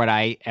was, or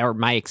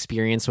my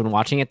experience when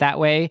watching it that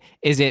way,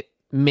 is it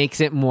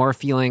makes it more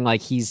feeling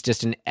like he's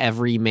just an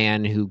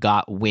everyman who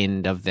got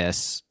wind of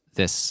this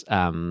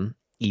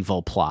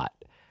evil plot.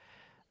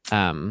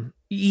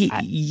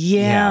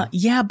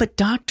 Yeah, but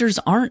doctors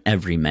aren't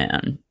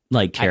everyman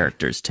like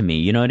characters to me.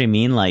 You know what I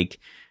mean? Like,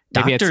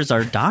 doctors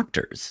are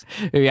doctors.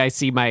 Maybe I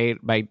see I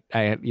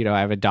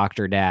have a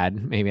doctor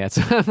dad. Maybe that's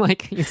I'm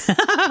like,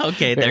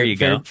 okay, there you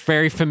go.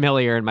 Very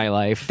familiar in my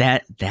life.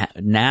 That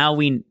now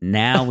we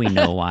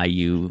know why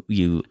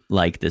you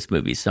like this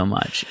movie so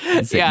much.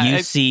 Yeah,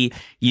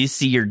 you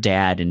see your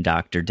dad in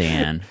Dr.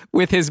 Dan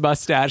with his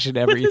mustache and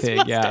everything.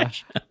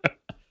 Mustache.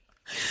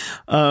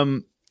 Yeah.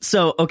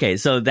 So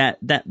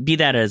that be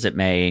that as it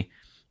may,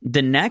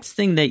 the next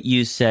thing that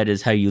you said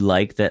is how you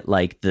like that,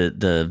 like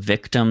the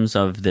victims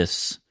of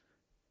this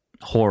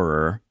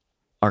horror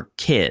are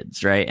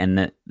kids, right? And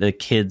that the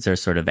kids are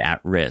sort of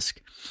at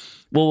risk.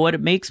 Well, what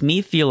it makes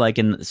me feel like,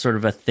 in sort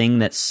of a thing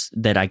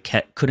that I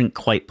couldn't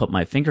quite put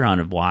my finger on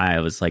of why I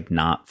was like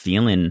not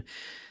feeling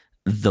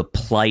the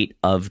plight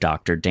of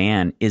Dr.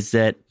 Dan, is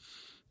that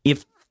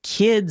if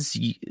kids,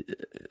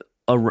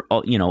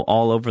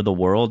 all over the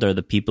world are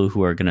the people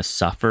who are going to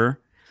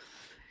suffer,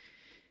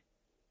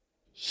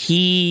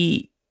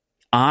 he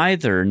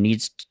either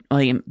needs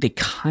they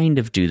kind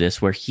of do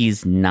this where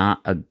he's not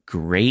a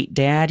great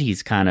dad.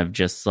 He's kind of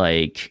just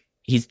like,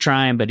 he's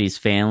trying, but he's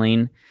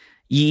failing.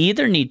 You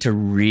either need to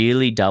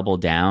really double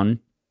down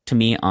to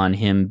me on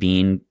him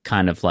being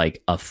kind of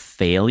like a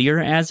failure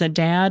as a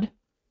dad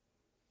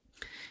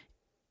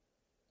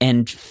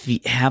and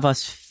have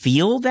us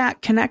feel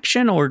that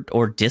connection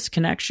or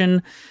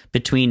disconnection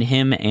between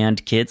him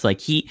and kids.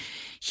 Like, he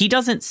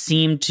doesn't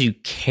seem to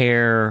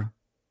care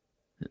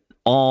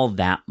all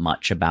that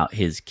much about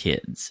his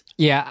kids.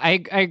 Yeah,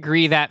 I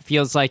agree. That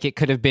feels like it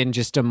could have been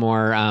just a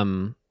more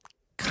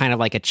kind of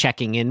like a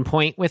checking in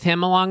point with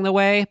him along the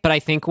way. But I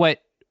think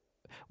what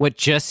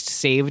just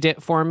saved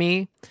it for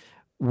me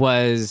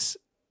was,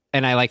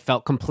 and I like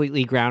felt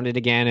completely grounded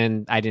again,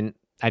 and I didn't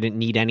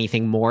need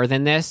anything more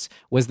than this,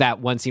 was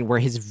that one scene where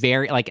his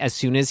very, like, as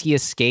soon as he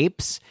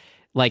escapes,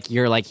 like,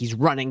 you're like, he's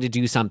running to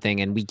do something,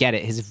 and we get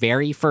it. His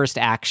very first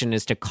action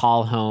is to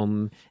call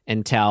home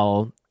and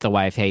tell the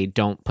wife, hey,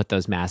 don't put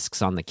those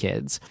masks on the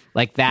kids.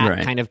 Like,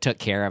 that kind of took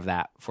care of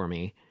that for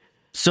me.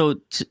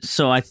 So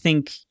I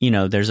think,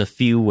 there's a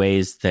few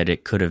ways that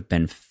it could have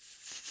been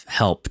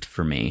helped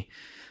for me.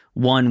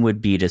 One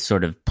would be to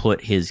sort of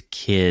put his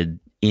kid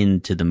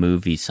into the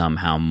movie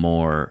somehow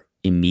more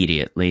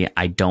immediately.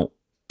 I don't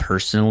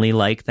personally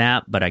like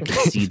that, but I can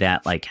see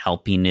that like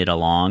helping it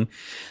along.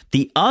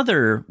 The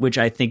other, which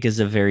I think is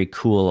a very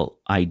cool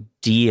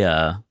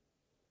idea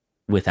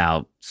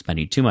without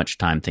spending too much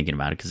time thinking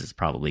about it, because it's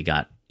probably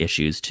got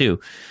issues too.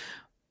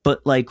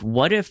 But like,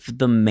 what if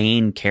the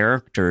main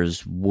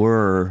characters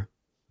were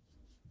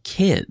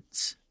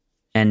kids?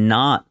 and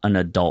not an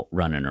adult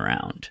running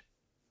around.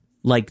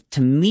 Like,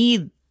 to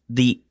me,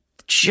 the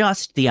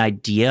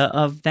idea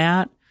of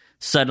that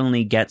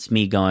suddenly gets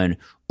me going,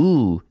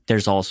 ooh,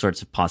 there's all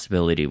sorts of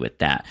possibility with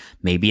that.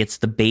 Maybe it's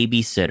the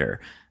babysitter.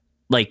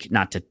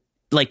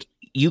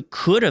 You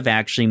could have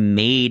actually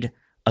made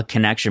a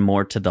connection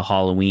more to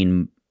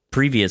the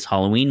previous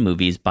Halloween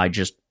movies by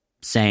just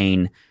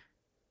saying,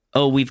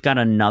 oh, we've got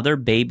another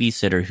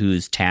babysitter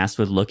who's tasked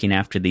with looking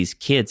after these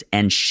kids,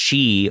 and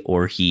she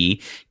or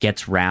he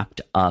gets wrapped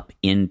up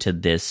into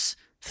this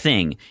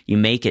thing. You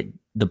make it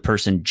the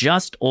person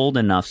just old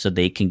enough so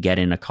they can get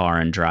in a car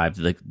and drive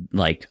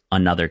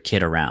another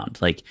kid around.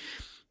 Like,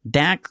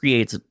 that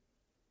creates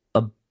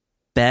a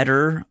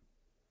better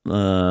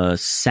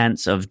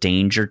sense of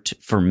danger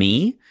for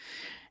me,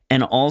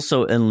 and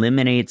also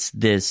eliminates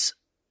this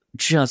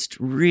just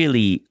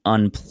really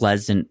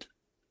unpleasant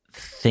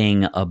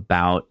thing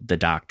about the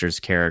doctor's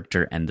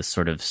character and the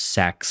sort of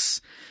sex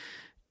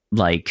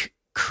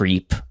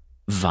creep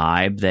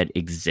vibe that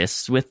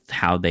exists with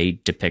how they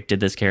depicted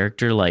this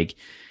character. Like,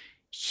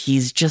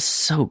 he's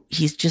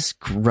just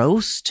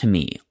gross to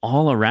me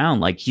all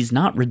around. Like, he's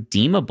not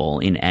redeemable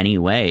in any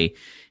way.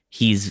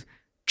 He's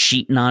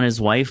cheating on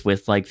his wife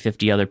with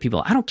 50 other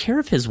people. I don't care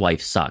if his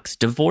wife sucks.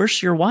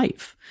 Divorce your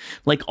wife.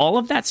 Like, all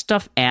of that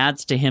stuff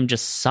adds to him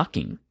just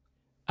sucking.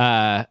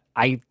 I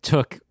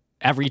took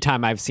every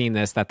time I've seen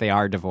this that they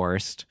are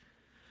divorced.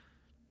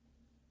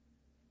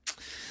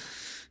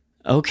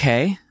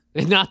 Okay.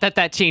 Not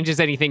that changes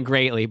anything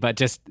greatly, but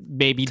just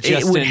maybe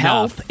just it would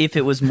enough. help if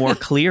it was more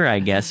clear. I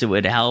guess it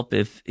would help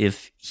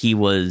if he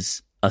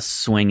was a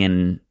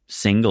swinging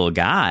single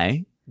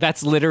guy.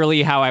 That's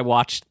literally how I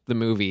watched the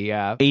movie.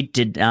 Yeah, it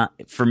did not.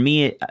 For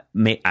me,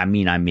 I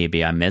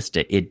missed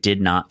it. It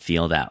did not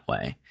feel that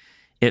way.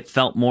 It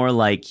felt more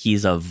like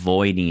he's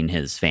avoiding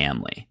his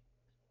family,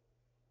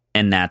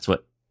 and that's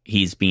what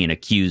he's being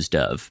accused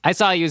of. I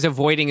saw he was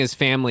avoiding his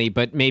family,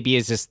 but maybe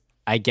it's just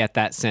I get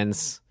that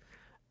sense.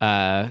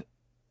 I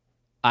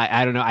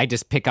don't know. I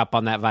just pick up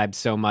on that vibe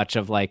so much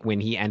of when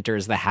he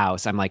enters the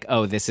house, I'm like,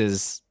 oh,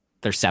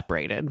 they're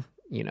separated,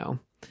 you know?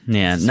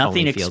 Yeah.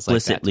 Nothing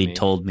explicitly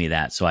told me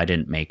that, so I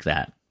didn't make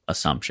that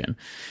assumption.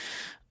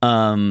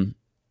 Okay.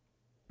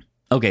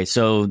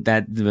 So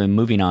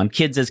moving on,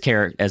 kids as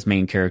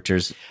main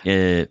characters,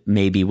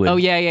 maybe would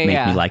make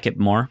me like it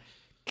more.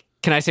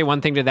 Can I say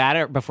one thing to that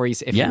or before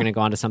you're going to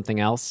go on to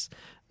something else?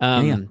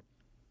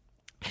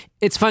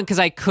 It's fun because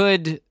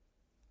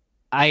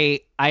I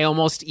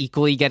almost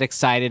equally get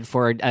excited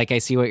for, I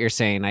see what you're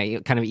saying.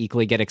 I kind of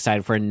equally get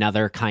excited for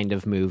another kind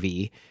of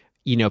movie,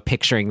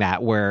 picturing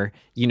that where,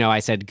 I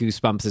said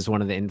Goosebumps is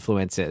one of the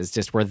influences,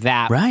 just where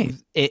that, right.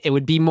 It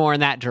would be more in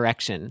that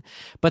direction.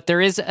 But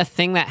there is a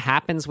thing that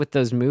happens with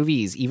those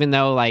movies, even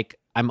though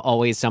I'm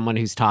always someone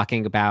who's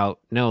talking about,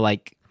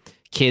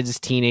 kids,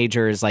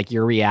 teenagers,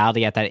 your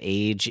reality at that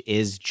age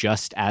is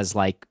just as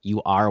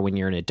you are when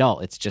you're an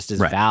adult. It's just as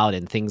valid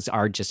and things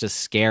are just as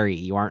scary.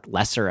 You aren't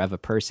lesser of a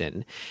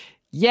person.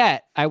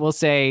 Yet, I will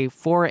say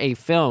for a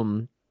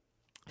film,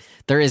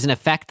 there is an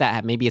effect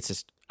that maybe it's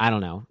just, I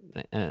don't know,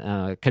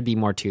 it could be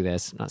more to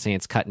this. I'm not saying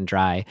it's cut and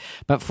dry,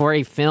 but for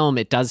a film,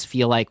 it does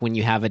feel like when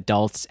you have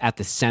adults at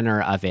the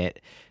center of it,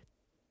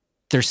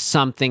 there's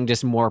something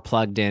just more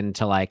plugged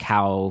into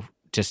how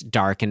just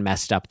dark and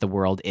messed up the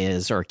world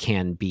is or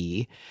can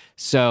be.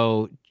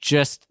 So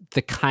just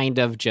the kind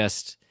of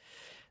just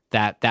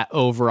that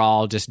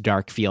overall just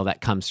dark feel that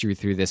comes through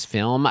this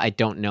film, I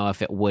don't know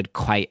if it would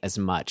quite as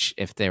much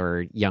if there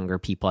were younger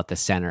people at the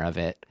center of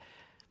it.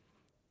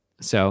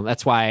 So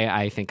that's why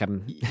I think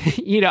I'm,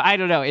 I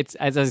don't know. It's,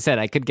 as I said,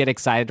 I could get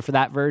excited for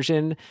that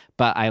version,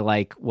 but I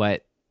like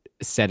what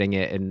setting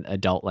it in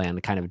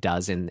Adultland kind of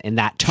does in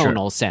that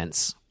tonal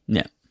sense.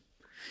 Yeah.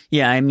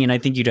 Yeah, I mean, I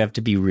think you'd have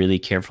to be really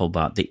careful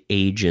about the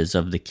ages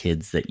of the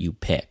kids that you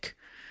pick.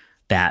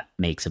 That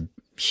makes a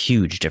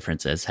huge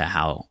difference as to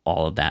how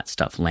all of that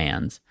stuff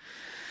lands.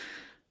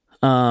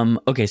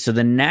 Okay, so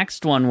the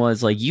next one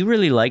was you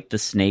really like the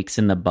snakes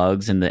and the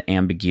bugs and the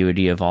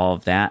ambiguity of all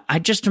of that. I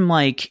just am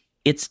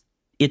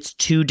it's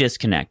too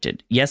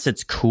disconnected. Yes,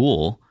 it's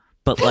cool,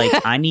 but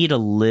I need a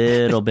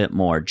little bit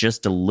more,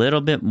 just a little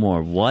bit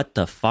more. What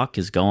the fuck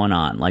is going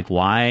on?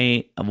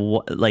 Why?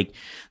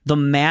 The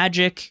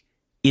magic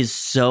is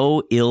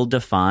so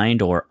ill-defined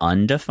or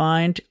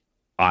undefined,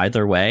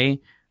 either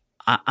way.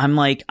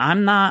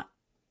 I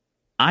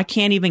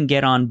can't even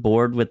get on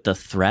board with the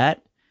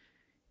threat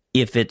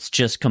if it's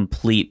just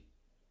complete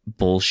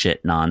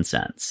bullshit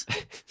nonsense.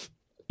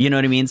 You know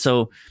what I mean?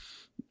 So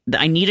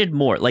I needed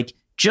more.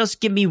 Just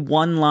give me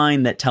one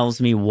line that tells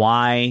me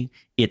why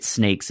it's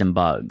snakes and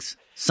bugs.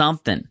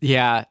 Something.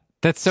 Yeah.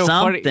 That's so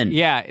funny.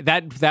 Yeah,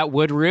 that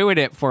would ruin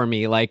it for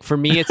me. For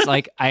me, it's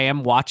I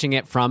am watching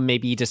it from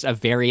maybe just a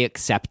very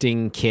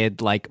accepting kid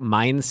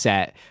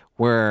mindset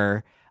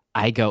where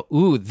I go,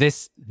 ooh,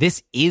 this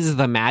is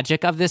the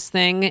magic of this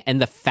thing.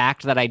 And the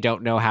fact that I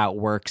don't know how it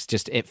works,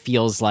 just it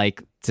feels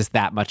like just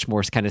that much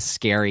more kind of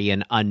scary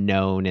and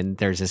unknown. And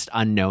there's just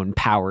unknown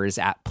powers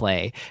at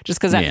play. Just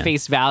because at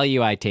face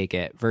value, I take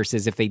it.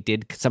 Versus if they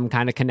did some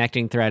kind of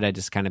connecting thread, I'd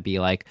just kind of be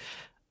like,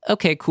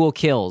 okay, cool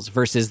kills.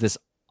 Versus this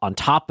on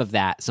top of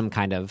that, some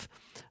kind of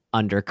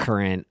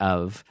undercurrent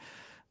of,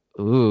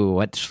 ooh,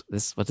 what is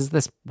this?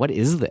 What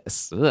is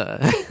this?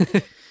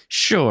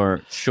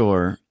 Sure.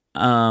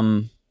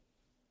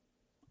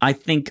 I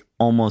think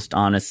almost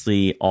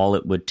honestly, all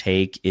it would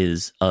take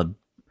is a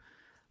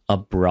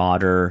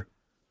broader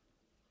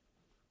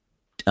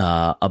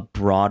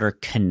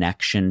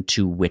connection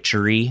to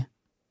witchery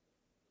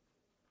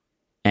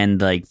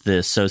and like the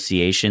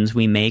associations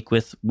we make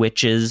with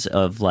witches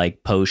of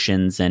like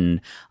potions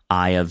and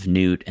Eye of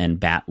Newt and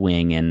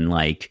Batwing and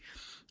like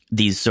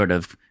these sort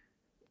of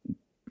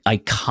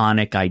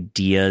iconic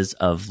ideas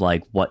of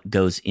like what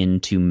goes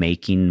into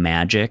making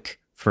magic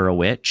for a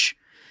witch.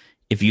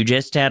 If you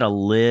just had a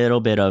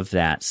little bit of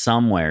that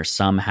somewhere,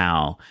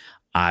 somehow,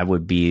 I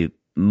would be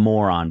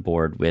more on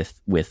board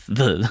with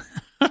the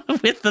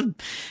with the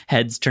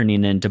heads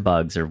turning into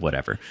bugs or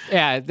whatever.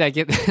 Yeah,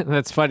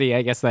 that's funny.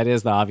 I guess that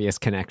is the obvious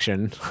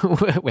connection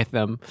with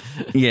them.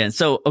 Yeah.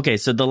 So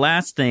the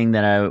last thing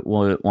that I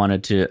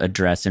wanted to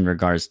address in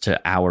regards to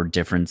our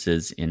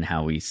differences in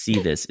how we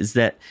see this is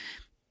that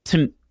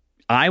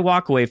I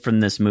walk away from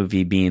this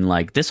movie being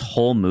like, this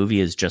whole movie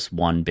is just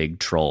one big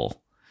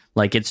troll.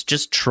 Like it's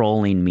just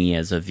trolling me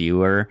as a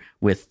viewer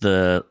with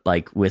the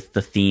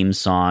theme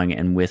song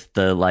and with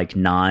the like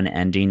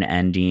non-ending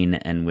ending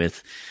and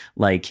with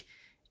like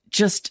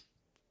just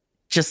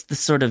the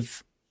sort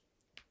of,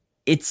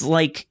 it's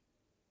like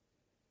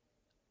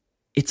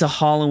it's a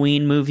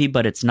Halloween movie,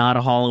 but it's not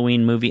a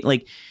Halloween movie.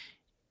 Like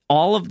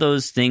all of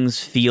those things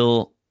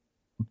feel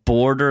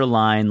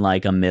borderline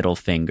like a middle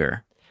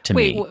finger.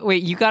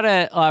 Wait, you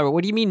gotta,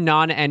 what do you mean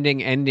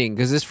non-ending ending?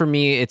 Because this, for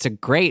me, it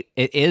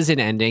is an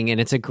ending and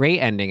it's a great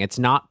ending. It's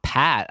not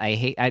pat.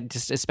 I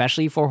just,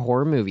 especially for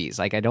horror movies,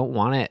 like I don't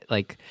want it,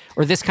 like,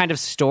 or this kind of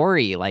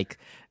story, like,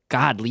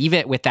 God, leave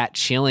it with that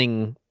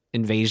chilling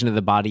invasion of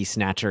the body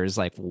snatchers.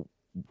 Like,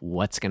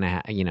 what's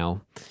gonna,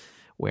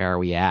 where are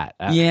we at?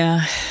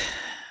 Yeah,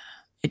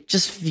 it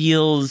just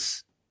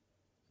feels,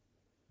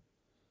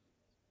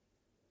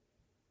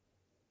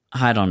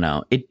 I don't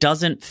know. It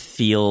doesn't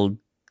feel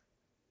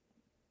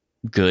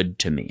good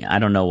to me. I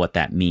don't know what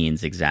that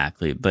means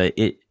exactly, but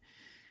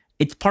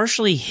it's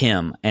partially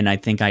him, and I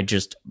think I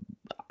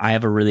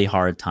have a really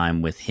hard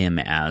time with him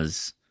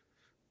as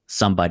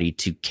somebody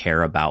to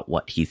care about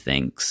what he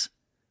thinks.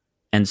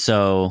 And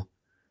so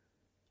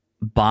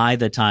by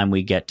the time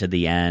we get to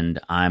the end,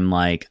 I'm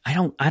like, I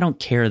don't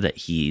care that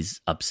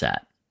he's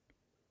upset.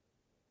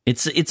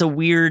 There's a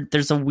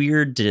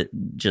weird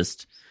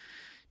just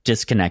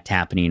disconnect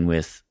happening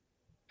with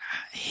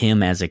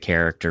him as a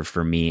character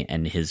for me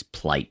and his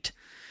plight.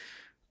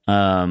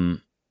 I'd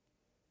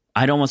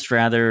almost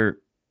rather,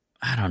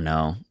 I don't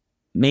know,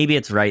 maybe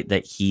it's right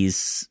that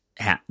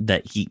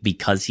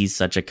because he's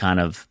such a kind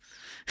of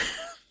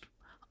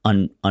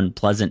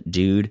unpleasant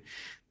dude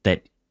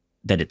that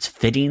it's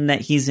fitting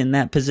that he's in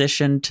that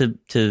position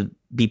to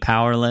be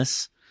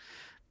powerless,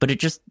 but it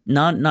just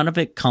none of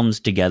it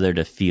comes together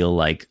to feel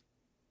like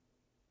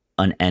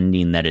an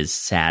ending that is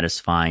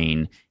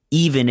satisfying,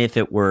 even if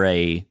it were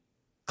a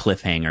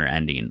cliffhanger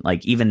ending.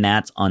 Like even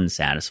that's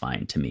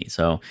unsatisfying to me.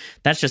 So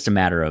that's just a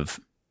matter of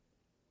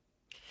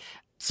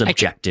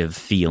subjective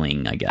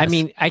feeling, I guess. I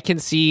mean, I can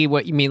see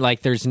what you mean.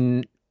 Like there's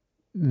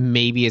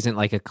maybe isn't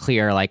like a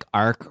clear like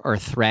arc or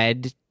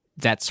thread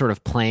that's sort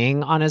of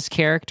playing on his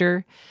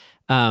character.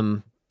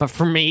 But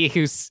for me,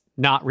 who's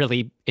not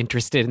really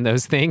interested in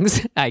those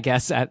things, I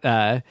guess,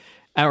 or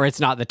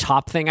it's not the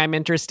top thing I'm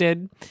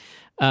interested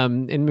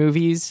in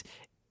movies,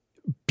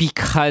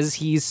 because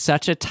he's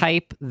such a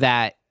type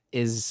that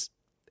is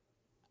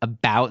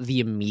about the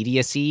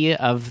immediacy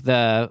of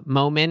the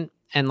moment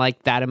and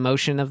like that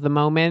emotion of the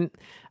moment.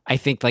 I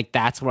think like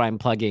that's what I'm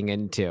plugging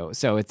into.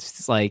 So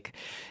it's like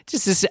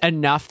just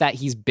enough that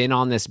he's been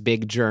on this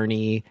big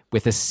journey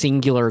with a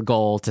singular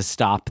goal to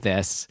stop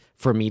this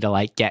for me to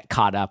like get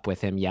caught up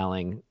with him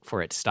yelling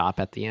for it to stop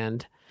at the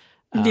end.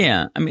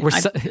 Yeah. I mean,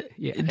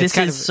 this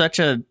is such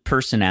a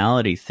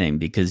personality thing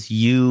because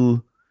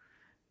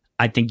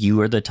I think you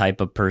are the type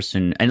of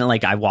person, and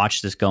like I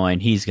watched this going,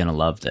 he's going to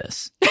love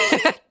this.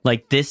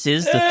 Like this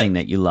is the thing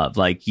that you love.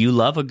 Like you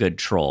love a good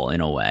troll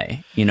in a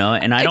way,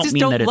 and I don't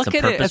mean that it's a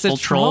purposeful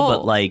troll,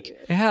 but like,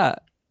 yeah,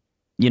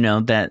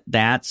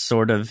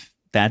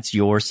 that's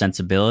your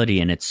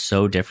sensibility. And it's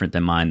so different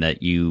than mine that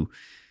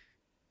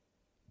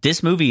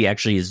this movie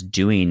actually is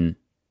doing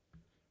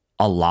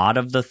a lot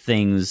of the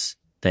things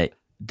that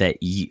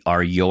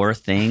are your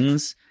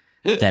things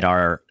that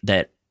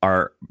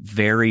are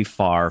very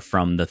far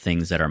from the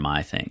things that are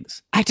my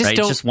things. I just don't.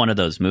 It's just one of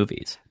those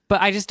movies.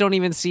 But I just don't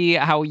even see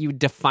how you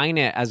define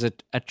it as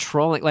a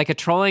trolling. Like a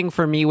trolling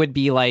for me would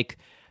be like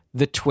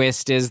the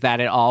twist is that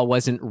it all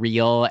wasn't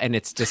real, and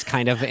it's just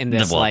kind of in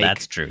this well,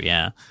 that's true,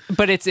 yeah.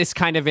 But it's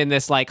kind of in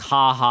this like,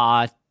 ha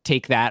ha,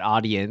 take that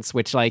audience,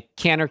 which like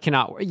can or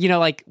cannot,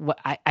 like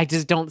I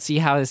just don't see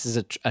how this is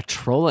a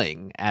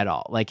trolling at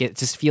all. Like it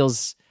just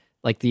feels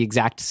like the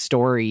exact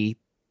story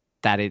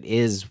that it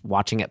is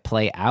watching it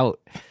play out.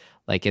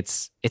 Like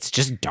it's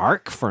just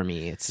dark for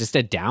me. It's just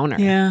a downer.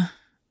 Yeah.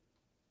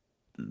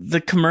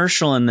 The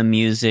commercial and the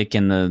music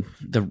and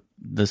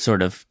the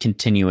sort of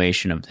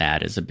continuation of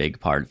that is a big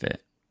part of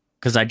it.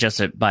 Because I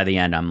just, by the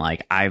end, I'm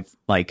like, I've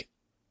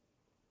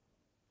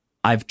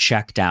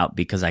checked out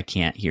because I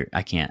can't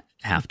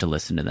have to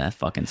listen to that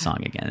fucking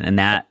song again. And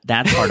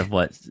that's part of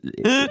what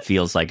it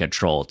feels like a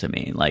troll to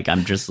me. Like,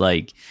 I'm just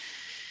like,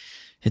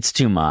 it's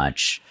too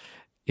much.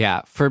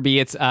 Yeah, for me,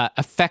 it's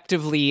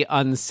effectively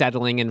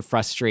unsettling and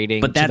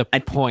frustrating to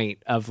the point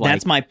of like...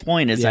 That's my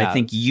point, is I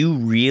think you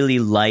really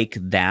like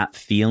that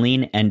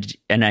feeling, and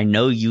I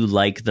know you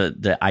like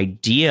the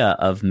idea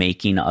of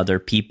making other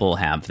people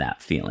have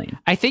that feeling.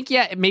 I think,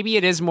 maybe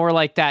it is more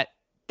like that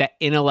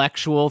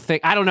intellectual thing.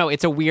 I don't know.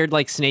 It's a weird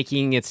like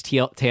snaking its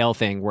tail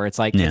thing where it's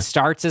like it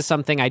starts as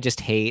something I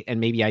just hate,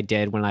 and maybe I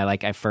did when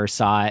I first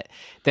saw it.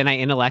 Then I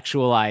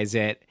intellectualize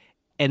it.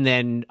 And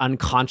then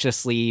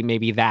unconsciously,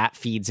 maybe that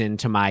feeds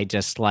into my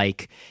just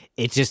like,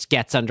 it just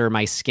gets under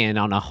my skin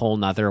on a whole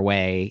nother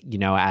way,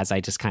 as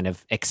I just kind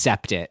of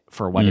accept it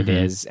for what it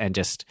is and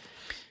just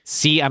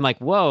see, I'm like,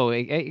 whoa,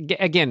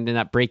 again, in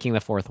that breaking the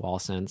fourth wall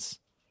sense.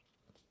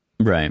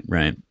 Right.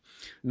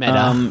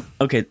 Meta.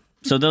 Okay.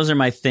 So those are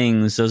my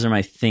things. Those are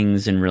my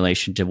things in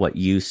relation to what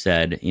you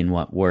said in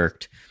what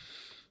worked.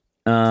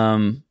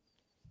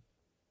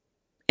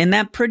 And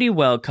that pretty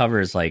well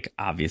covers, like,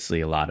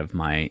 obviously a lot of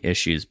my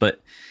issues,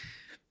 but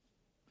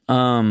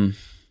I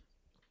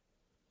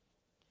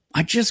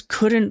just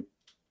couldn't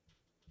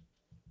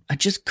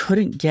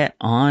get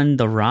on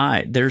the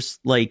ride. There's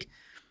like,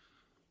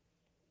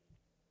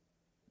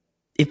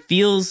 it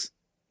feels,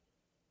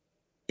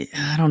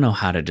 I don't know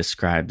how to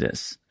describe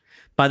this.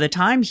 By the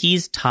time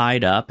he's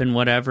tied up and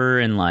whatever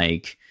and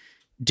like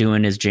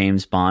doing his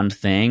James Bond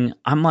thing,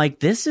 I'm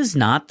like, this is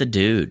not the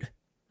dude.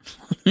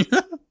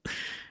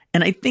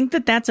 And I think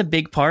that that's a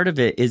big part of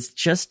it, is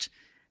just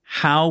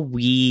how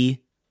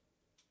we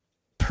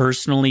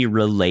personally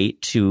relate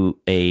to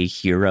a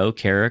hero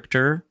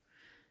character.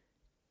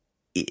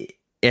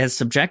 As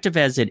subjective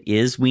as it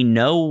is, we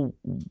know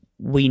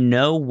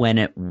when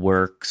it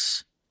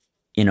works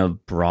in a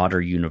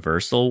broader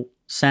universal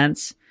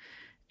sense.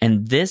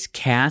 And this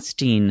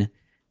casting,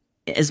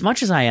 as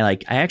much as I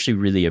actually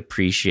really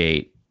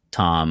appreciate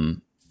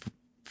Tom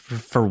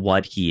for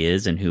what he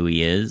is and who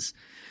he is,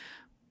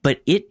 but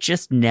it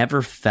just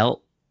never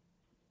felt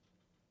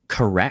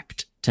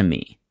correct to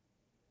me.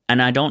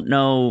 And I don't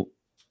know,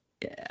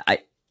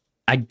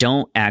 I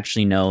don't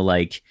actually know,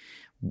 like,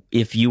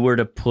 if you were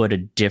to put a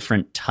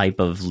different type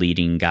of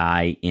leading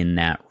guy in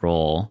that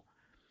role,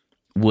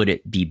 would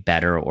it be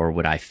better or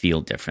would I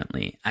feel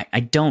differently?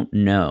 I don't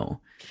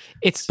know.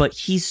 But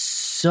he's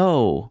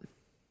so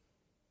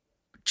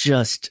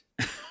just,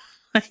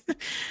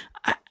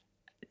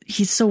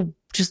 he's so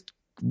just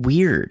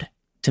weird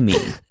to me.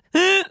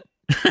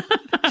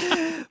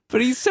 But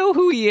he's so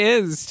who he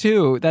is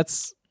too.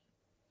 That's,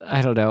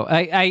 I don't know.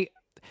 I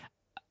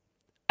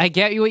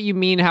get what you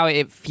mean, how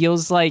it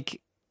feels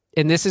like,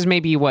 and this is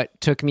maybe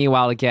what took me a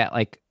while to get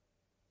like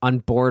on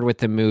board with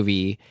the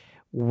movie,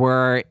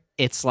 where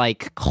it's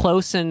like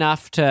close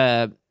enough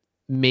to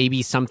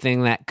maybe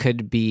something that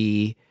could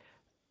be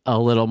a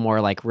little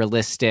more like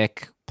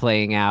realistic,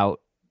 playing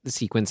out the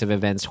sequence of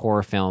events,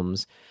 horror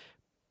films,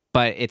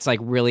 but it's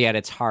like really at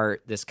its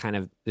heart this kind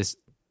of this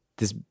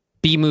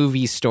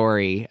B-movie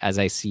story as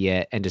I see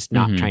it, and just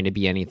not trying to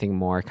be anything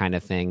more kind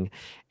of thing.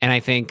 And I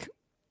think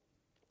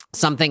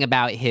something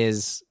about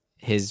his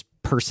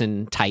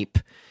person type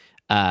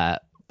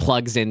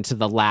plugs into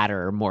the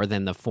latter more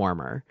than the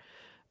former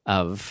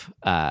of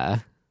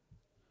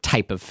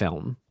type of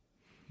film.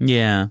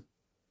 Yeah.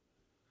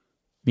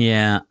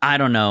 I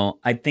don't know.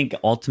 I think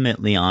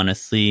ultimately,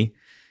 honestly,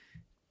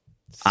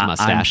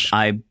 mustache.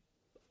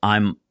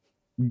 I'm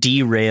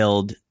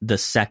derailed the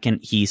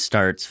second he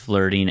starts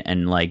flirting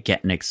and like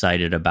getting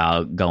excited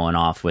about going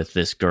off with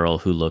this girl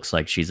who looks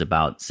like she's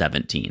about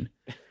 17.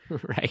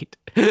 Right.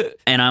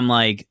 And I'm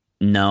like,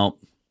 no,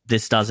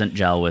 this doesn't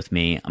gel with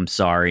me. I'm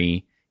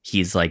sorry.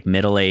 He's like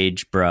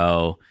middle-aged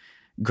bro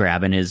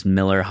grabbing his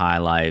Miller High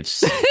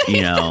Lifes,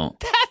 you know.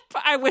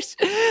 I wish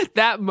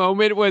that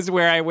moment was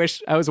where I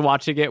wish I was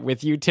watching it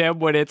with you, Tim,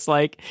 when it's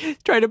like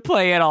trying to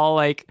play it all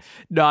like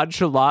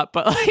nonchalant,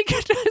 but like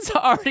has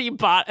already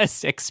bought a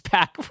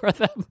 6-pack for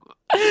them.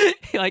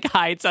 He like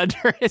hides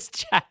under his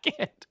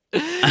jacket.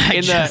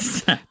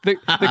 The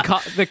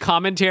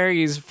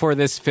commentaries for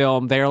this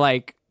film, they're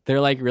like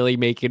really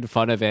making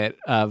fun of it,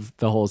 of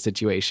the whole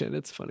situation.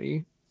 It's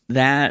funny.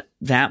 That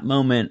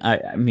moment,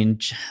 I mean,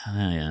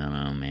 I don't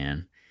know,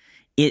 man.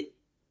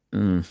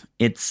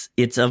 It's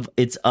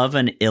of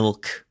an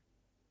ilk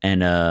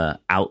and a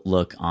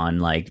outlook on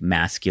like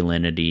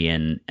masculinity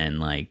and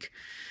like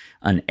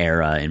an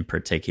era in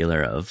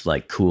particular of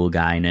like cool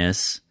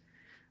guyness,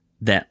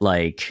 that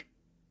like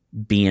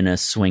being a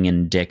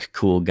swinging dick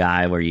cool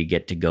guy where you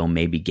get to go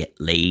maybe get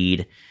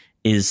laid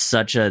is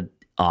such a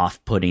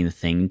off-putting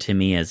thing to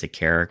me as a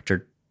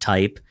character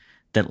type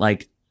that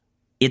like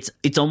it's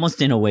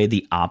almost in a way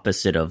the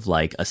opposite of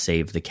like a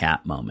save the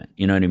cat moment.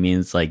 You know what I mean?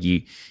 It's like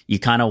you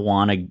kind of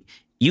want to,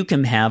 you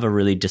can have a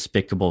really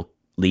despicable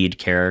lead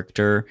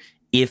character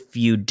if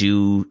you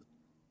do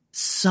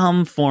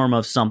some form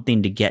of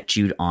something to get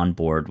you on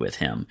board with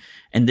him.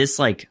 And this,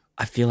 like,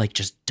 I feel like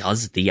just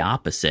does the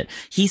opposite.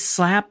 He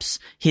slaps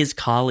his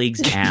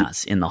colleague's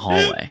ass in the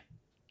hallway.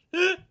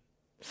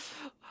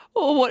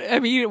 Well, what I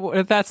mean,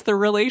 if that's the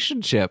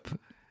relationship.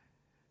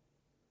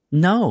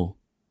 No,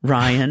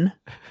 Ryan.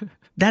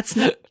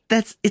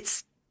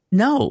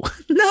 No.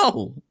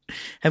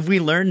 Have we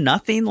learned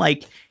nothing?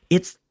 Like,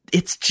 it's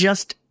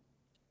just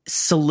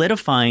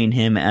solidifying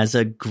him as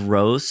a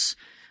gross,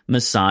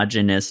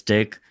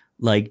 misogynistic,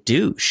 like,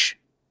 douche.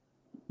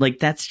 Like,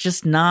 that's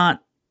just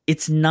not,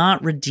 it's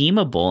not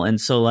redeemable.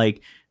 And so,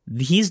 like,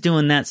 he's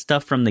doing that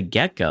stuff from the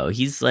get-go.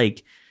 He's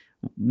like,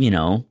 you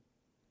know,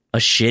 a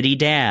shitty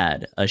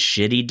dad, a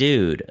shitty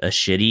dude, a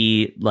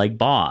shitty, like,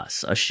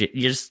 boss,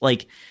 just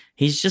like,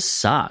 he's just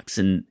sucks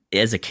and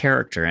as a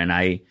character. And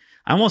I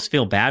almost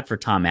feel bad for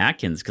Tom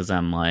Atkins because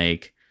I'm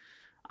like,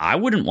 I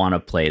wouldn't want to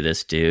play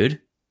this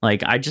dude.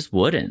 Like, I just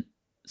wouldn't.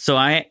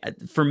 So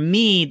for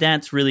me,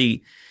 that's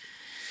really,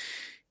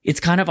 it's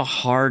kind of a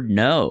hard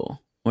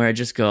no where I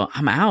just go,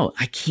 I'm out.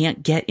 I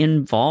can't get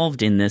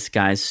involved in this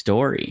guy's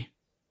story.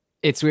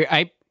 It's weird.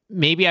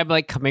 I'm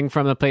like coming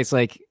from the place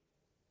like,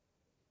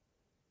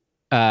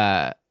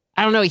 I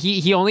don't know.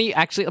 He only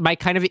actually, my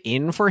kind of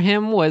in for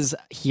him was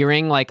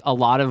hearing like a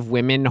lot of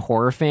women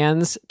horror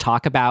fans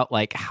talk about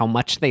like how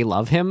much they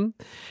love him.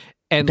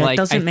 And that like,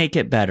 doesn't make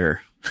it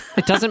better.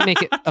 It doesn't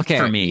make it okay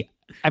for me.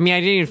 I mean,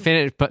 I didn't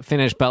even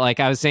finish, but like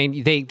I was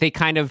saying, they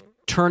kind of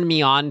turned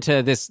me on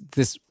to this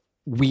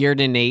weird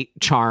innate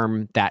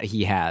charm that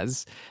he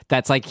has.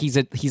 That's like, he's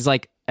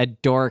like a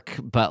dork,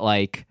 but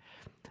like,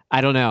 I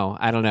don't know.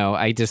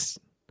 I just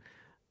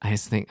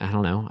think, I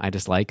don't know. I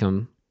just like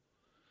him.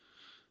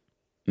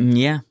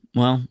 Yeah,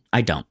 well,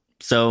 I don't.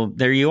 So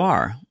there you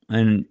are.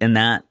 And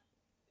that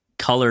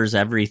colors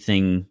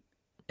everything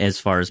as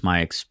far as my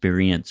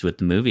experience with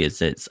the movie.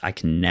 I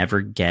can never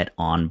get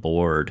on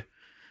board.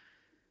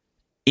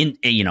 In,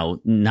 you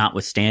know,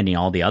 notwithstanding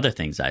all the other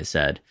things I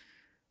said,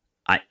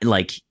 I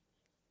like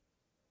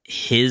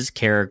his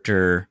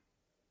character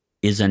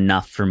is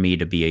enough for me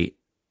to be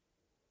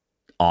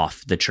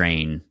off the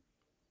train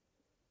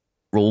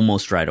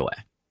almost right away.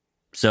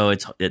 So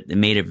it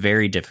made it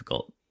very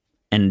difficult.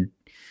 And,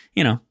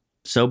 you know,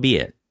 so be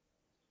it.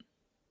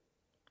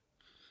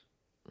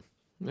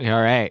 All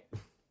right.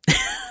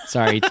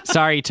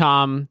 Sorry,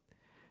 Tom.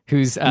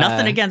 Who's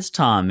nothing against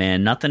Tom,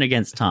 man. Nothing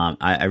against Tom.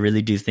 I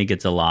really do think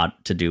it's a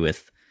lot to do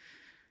with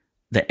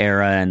the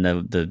era and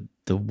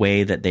the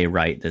way that they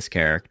write this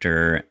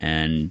character.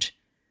 And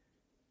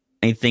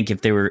I think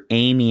if they were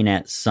aiming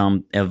at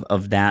some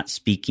of that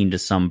speaking to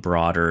some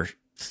broader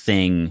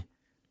thing,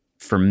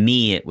 for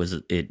me,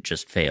 it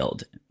just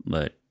failed.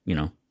 But, you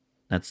know,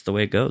 that's the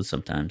way it goes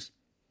sometimes.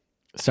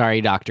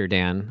 Sorry, Dr.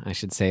 Dan, I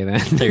should say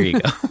that. There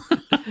you go.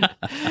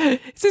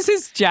 It's just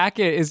his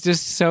jacket is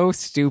just so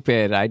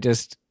stupid. I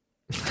just...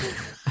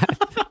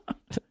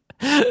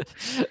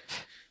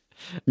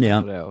 Yeah.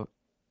 I don't know.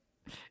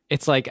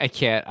 It's like, I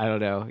don't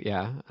know.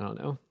 Yeah, I don't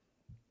know.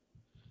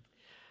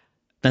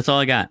 That's all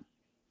I got.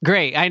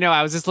 Great. I know.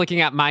 I was just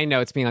looking at my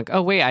notes being like,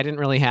 oh, wait, I didn't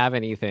really have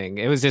anything.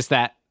 It was just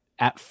that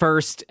at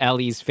first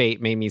Ellie's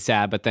fate made me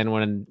sad, but then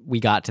when we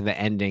got to the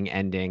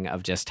ending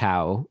of just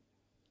how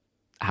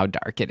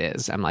dark it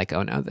is, I'm like,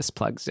 oh no, this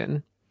plugs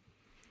in.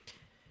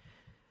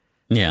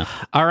 Yeah.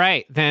 All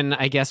right. Then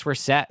I guess we're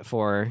set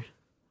for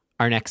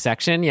our next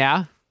section.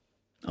 Yeah.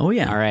 Oh,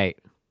 yeah. All right.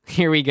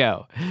 Here we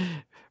go.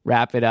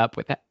 Wrap it up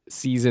with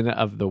Season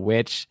of the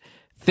Witch.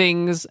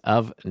 Things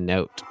of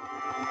note.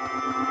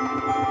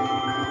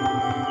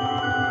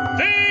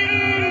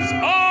 Things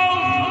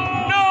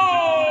of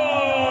note!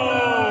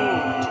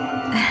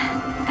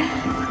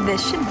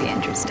 This should be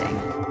interesting.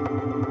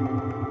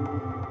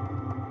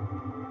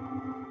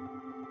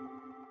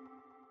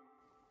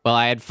 Well,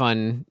 I had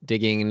fun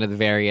digging into the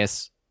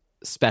various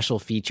special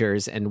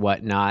features and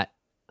whatnot.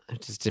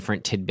 Just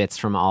different tidbits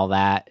from all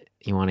that.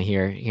 You want to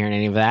hear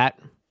any of that?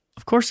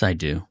 Of course I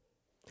do.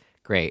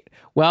 Great.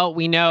 Well,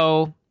 we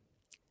know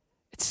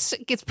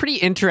it's pretty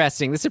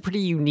interesting. This is a pretty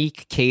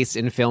unique case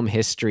in film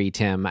history,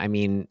 Tim. I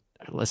mean,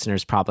 our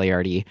listeners probably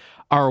already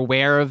are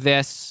aware of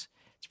this.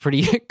 It's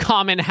pretty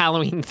common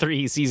Halloween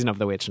 3 Season of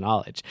the Witch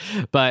knowledge.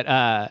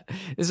 But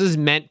this was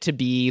meant to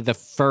be the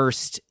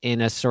first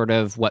in a sort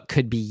of what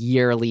could be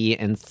yearly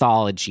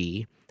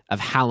anthology of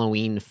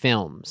Halloween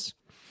films.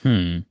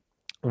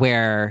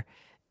 Where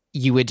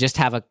you would just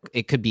have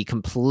it could be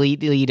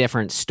completely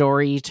different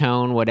story,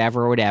 tone,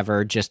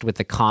 whatever, just with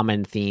the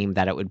common theme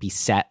that it would be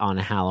set on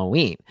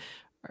Halloween.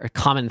 or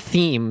common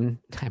theme.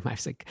 I might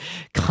say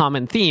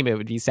common theme. It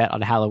would be set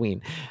on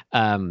Halloween.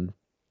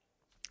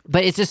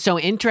 But it's just so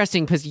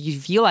interesting because you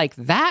feel like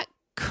that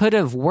could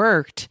have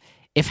worked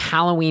if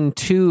Halloween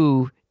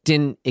 2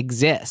 didn't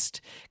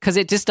exist, because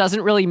it just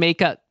doesn't really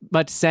make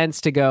much sense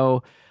to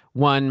go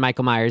 1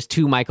 Michael Myers,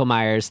 2 Michael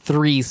Myers,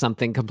 3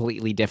 something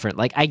completely different.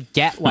 Like, I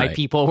get why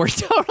people were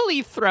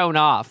totally thrown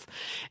off.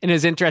 And it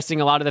was interesting,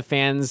 a lot of the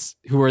fans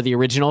who were the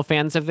original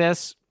fans of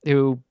this,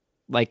 who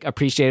like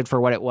appreciated for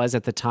what it was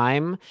at the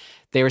time,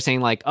 they were saying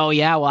like, oh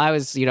yeah, well I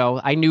was,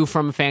 I knew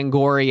from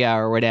Fangoria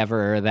or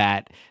whatever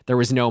that there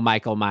was no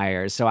Michael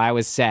Myers, so I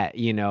was set,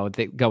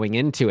 going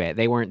into it.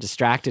 They weren't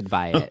distracted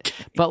by it.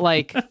 Okay. But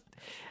like,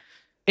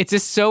 it's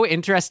just so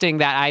interesting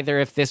that either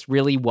if this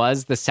really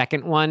was the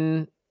second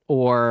one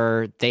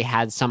or they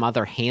had some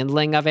other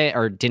handling of it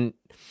or didn't.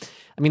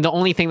 I mean, the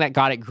only thing that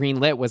got it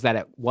greenlit was that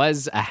it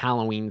was a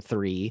Halloween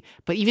 3.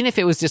 But even if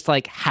it was just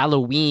like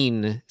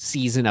Halloween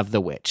Season of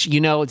the Witch,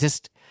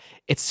 it's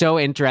so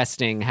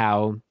interesting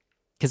how,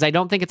 because I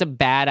don't think it's a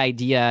bad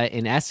idea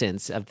in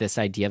essence of this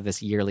idea of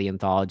this yearly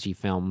anthology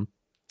film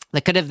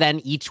that could have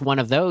then each one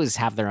of those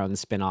have their own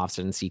spin-offs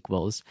and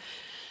sequels.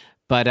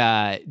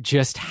 But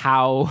just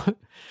how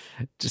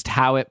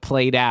it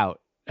played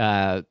out,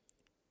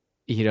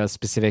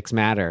 specifics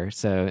matter.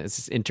 So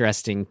it's an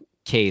interesting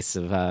case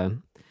of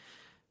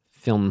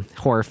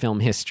horror film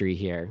history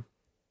here.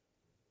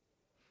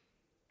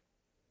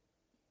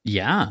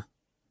 Yeah.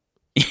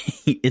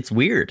 It's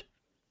weird.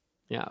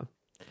 Yeah.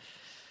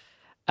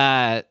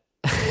 Well,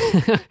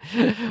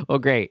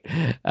 great.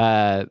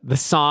 The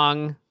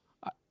song,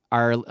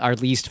 our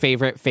least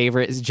favorite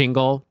is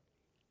Jingle.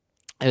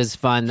 It was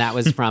fun. That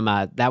was from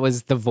that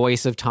was the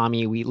voice of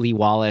Tommy Lee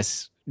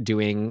Wallace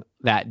doing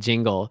that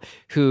jingle,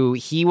 who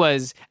he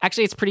was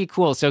actually, it's pretty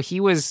cool. So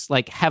he was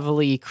like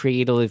heavily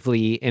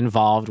creatively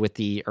involved with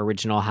the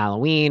original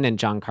Halloween and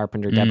John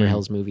Carpenter, Deborah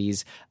Hill's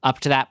movies up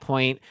to that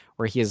point,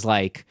 where he is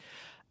like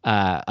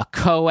a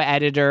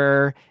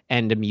co-editor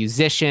and a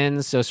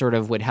musician. So sort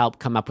of would help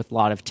come up with a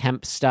lot of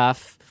temp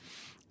stuff.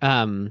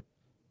 But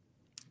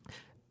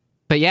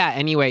yeah,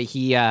 anyway,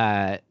 he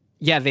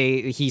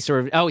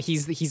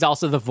he's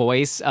also the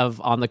voice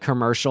of on the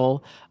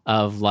commercial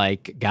of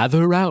like,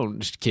 gather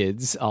around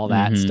kids, all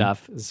that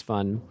stuff is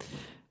fun.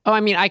 Oh,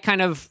 I mean, I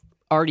kind of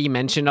already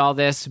mentioned all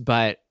this,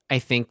 but I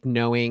think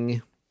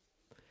knowing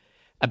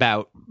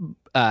about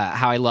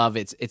how I love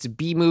it's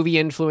B-movie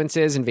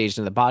influences,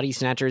 Invasion of the Body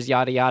Snatchers,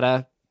 yada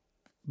yada.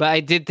 But I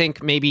did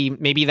think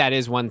maybe that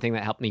is one thing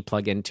that helped me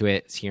plug into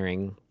it, is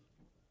hearing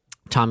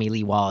Tommy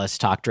Lee Wallace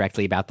talk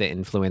directly about the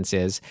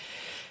influences,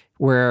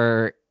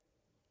 where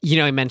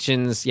he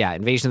mentions,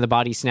 Invasion of the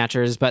Body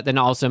Snatchers, but then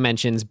also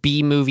mentions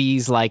B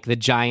movies like The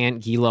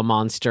Giant Gila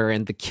Monster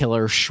and The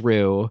Killer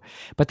Shrew,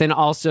 but then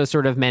also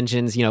sort of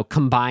mentions,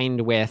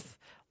 combined with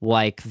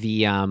like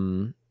there's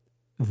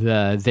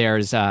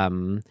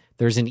an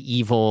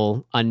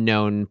evil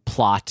unknown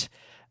plot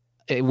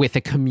with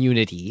a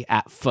community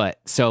at foot.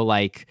 So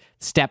like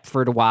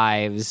Stepford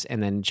Wives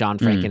and then John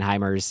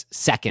Frankenheimer's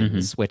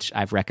Seconds, which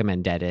I've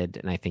recommended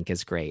and I think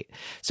is great.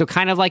 So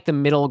kind of like the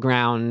middle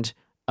ground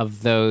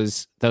of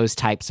those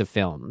types of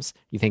films.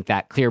 You think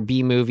that clear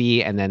B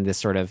movie and then this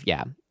sort of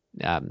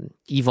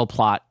evil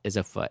plot is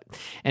afoot.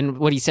 And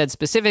what he said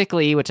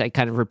specifically, which I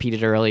kind of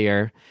repeated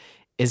earlier,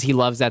 is he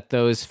loves that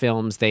those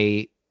films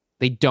they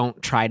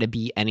don't try to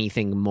be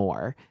anything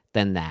more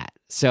than that.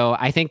 So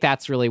I think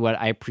that's really what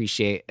I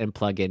appreciate and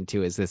plug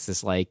into, is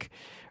this like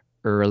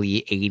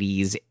early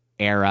 80s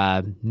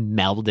era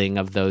melding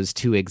of those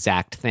two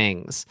exact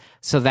things.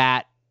 So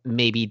that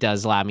maybe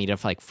does allow me to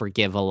like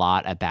forgive a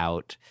lot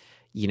about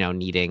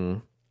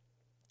needing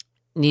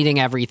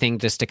everything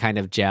just to kind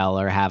of gel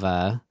or have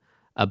a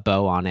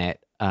bow on it.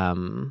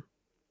 But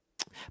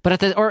I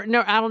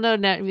don't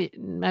know,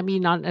 maybe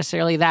not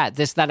necessarily that.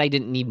 That I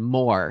didn't need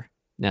more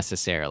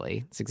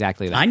necessarily. It's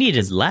exactly that. I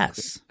needed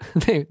less.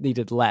 They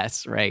needed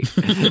less, right?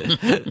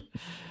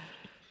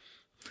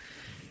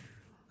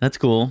 That's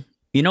cool.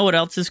 You know what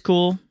else is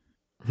cool?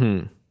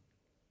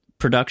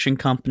 Production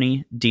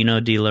company, Dino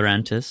De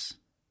Laurentiis,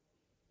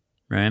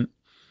 right?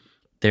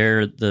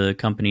 They're the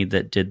company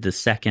that did the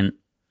second,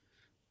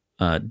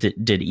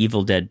 did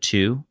Evil Dead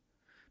 2,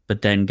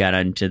 but then got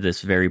into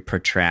this very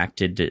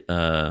protracted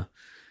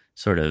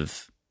sort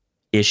of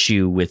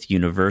issue with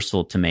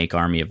Universal to make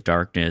Army of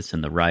Darkness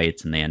and the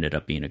rights, and they ended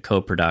up being a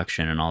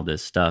co-production and all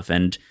this stuff.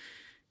 And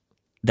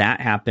that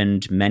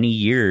happened many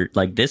years.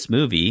 Like, this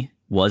movie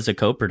was a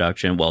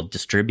co-production,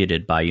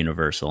 distributed by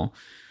Universal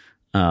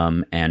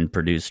and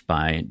produced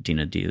by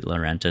Dino De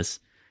Laurentiis.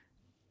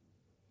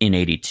 In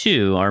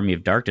 82, Army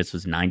of Darkness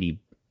was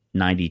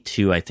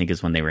 92, I think,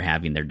 is when they were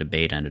having their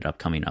debate, ended up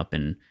coming out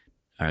in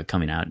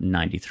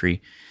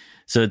 93.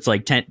 So it's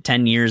like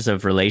 10 years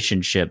of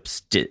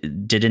relationships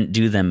didn't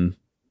do them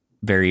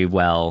very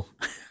well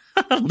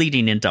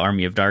leading into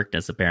Army of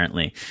Darkness,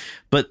 apparently.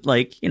 But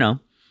like,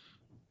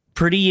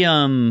 pretty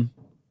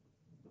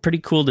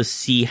cool to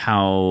see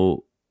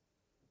how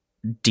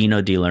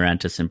Dino De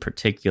Laurentiis in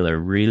particular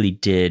really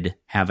did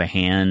have a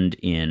hand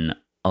in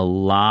a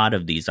lot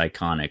of these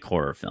iconic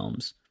horror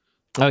films.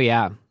 Oh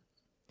yeah.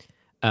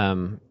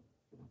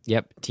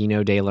 Yep,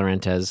 Dino De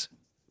Laurentiis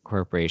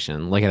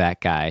Corporation. Look at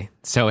that guy.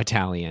 So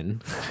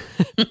Italian.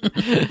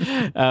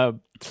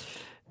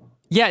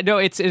 Yeah, no,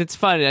 it's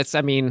fun.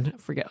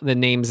 Forget the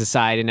names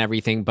aside and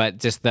everything, but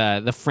just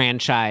the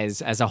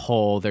franchise as a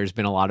whole, there's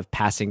been a lot of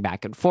passing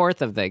back and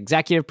forth of the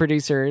executive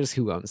producers,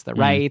 who owns the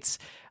rights,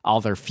 all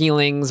their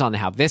feelings on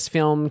how this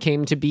film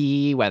came to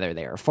be, whether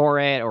they are for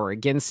it or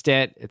against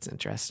it. It's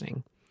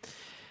interesting.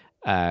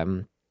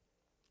 All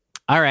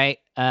right,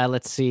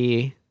 let's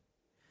see.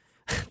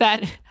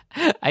 That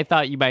I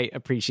thought you might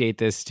appreciate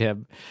this,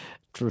 Tim,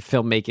 from a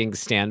filmmaking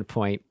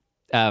standpoint.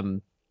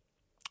 The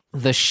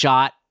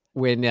shot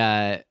when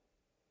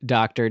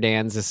Dr.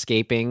 Dan's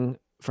escaping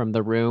from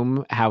the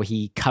room, how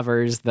he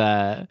covers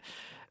the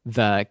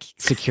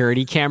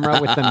security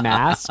camera with the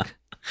mask.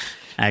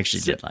 I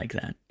actually did like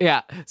that.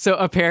 Yeah. So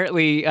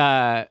apparently,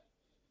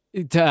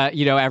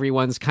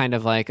 everyone's kind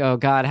of like, oh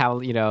God, how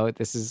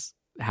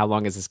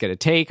long is this going to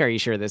take? Are you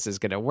sure this is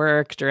going to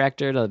work,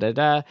 director?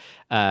 The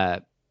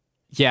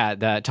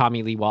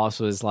Tommy Lee Wallace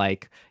was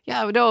like,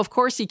 yeah, no, of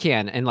course he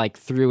can. And like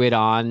threw it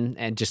on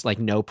and just like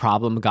no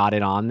problem got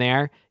it on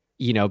there.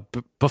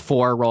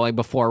 Before rolling,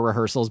 before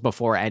rehearsals,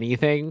 before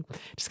anything,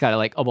 just gotta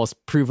like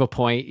almost prove a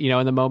point,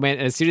 in the moment.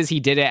 And as soon as he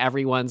did it,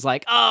 everyone's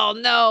like, oh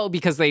no,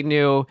 because they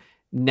knew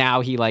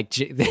now he like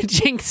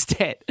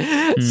jinxed it.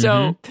 Mm-hmm.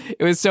 So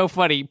it was so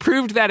funny.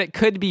 Proved that it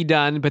could be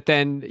done, but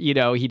then,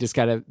 he just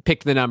gotta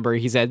pick the number.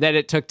 He said that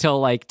it took till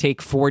like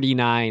take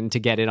 49 to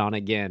get it on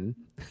again.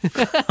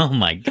 Oh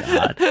my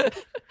God.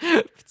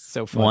 It's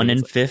so funny. 1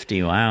 in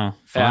 50. Wow.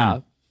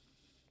 Fun.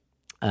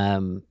 Yeah.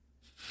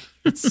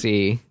 Let's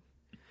see.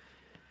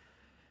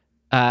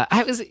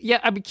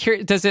 I'm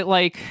curious. Does it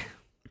like?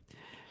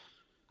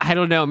 I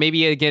don't know.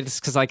 Maybe again, it's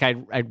because like I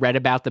read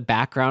about the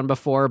background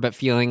before, but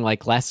feeling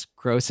like less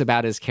gross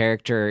about his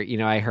character.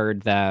 I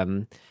heard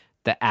the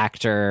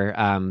actor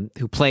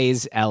who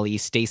plays Ellie,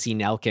 Stacey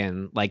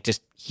Nelkin, like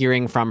just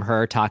hearing from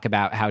her talk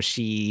about how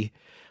she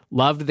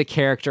loved the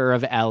character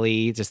of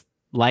Ellie, just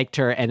liked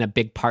her, and a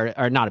big part,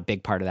 or not a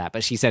big part of that,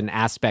 but she said an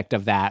aspect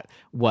of that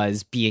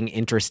was being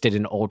interested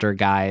in older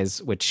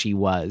guys, which she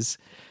was.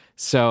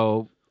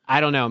 So. I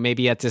don't know.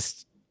 Maybe I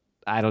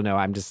don't know.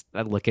 I'm just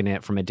looking at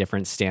it from a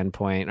different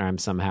standpoint, or I'm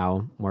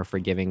somehow more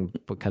forgiving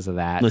because of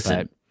that.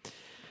 Listen,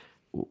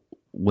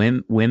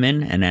 women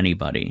and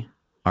anybody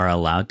are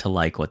allowed to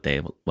like what they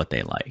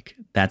like.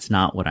 That's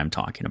not what I'm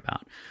talking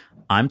about.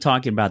 I'm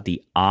talking about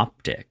the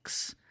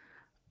optics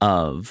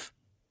of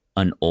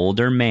an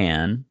older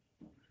man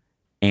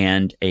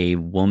and a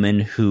woman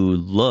who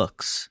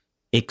looks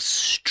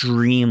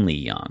extremely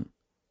young.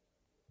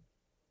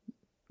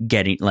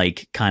 Getting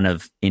like kind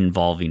of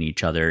involving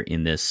each other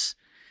in this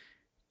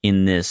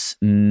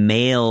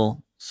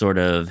male sort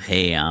of,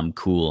 hey, I'm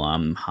cool,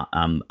 I'm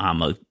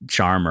a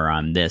charmer,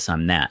 I'm this,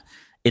 I'm that.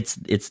 It's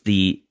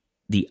the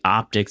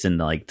optics and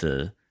like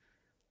the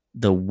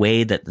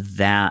way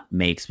that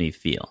makes me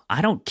feel.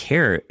 I don't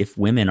care if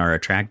women are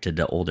attracted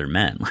to older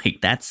men. Like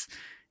that's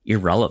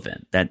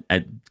irrelevant.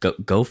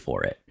 Go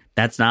for it.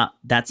 That's not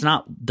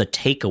the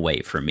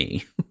takeaway for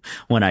me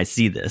when I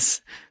see this.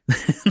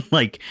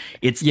 Like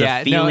it's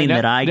the feeling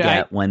that I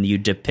get when you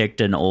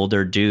depict an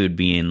older dude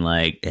being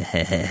like,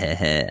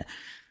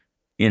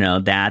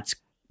 that's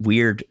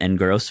weird and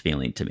gross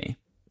feeling to me.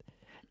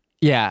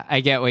 Yeah, I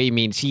get what you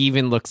mean. She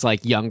even looks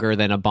like younger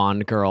than a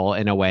Bond girl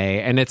in a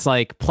way. And it's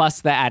like, plus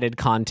the added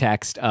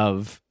context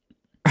of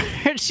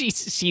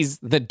she's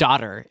the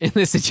daughter in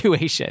this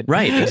situation.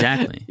 Right,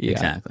 exactly. Yeah.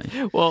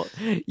 Exactly. Well,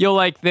 you'll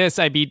like this.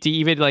 I mean, to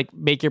even like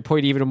make your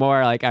point even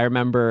more, like I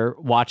remember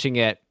watching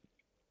it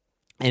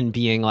and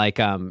being like,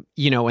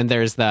 when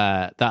there's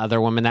the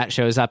other woman that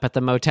shows up at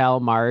the motel,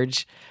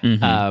 Marge,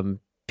 being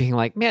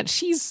like, man,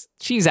 she's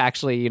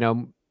actually,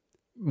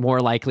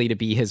 more likely to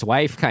be his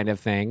wife kind of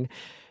thing.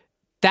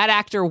 That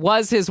actor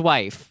was his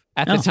wife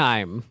at the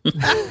time.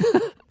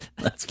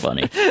 That's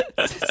funny.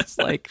 It's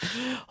like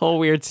whole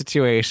weird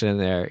situation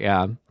there.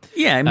 Yeah.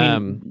 Yeah. I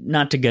mean,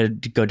 not to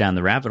go down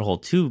the rabbit hole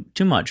too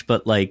much,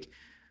 but like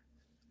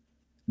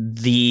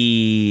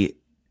the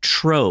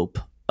trope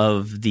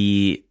of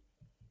the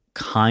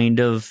kind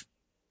of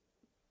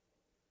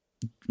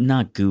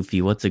not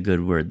goofy, what's a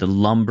good word? The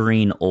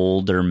lumbering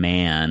older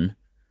man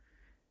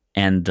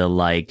and the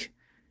like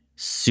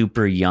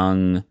super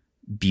young,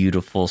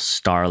 beautiful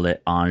starlet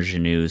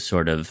ingenue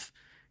sort of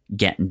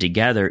getting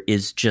together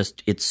is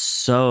just, it's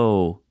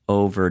so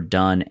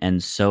overdone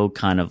and so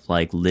kind of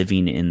like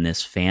living in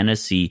this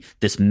fantasy,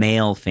 this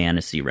male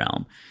fantasy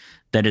realm,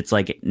 that it's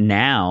like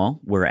now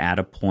we're at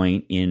a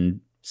point in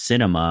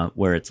cinema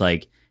where it's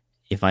like,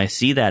 if I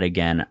see that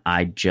again,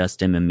 I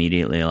just am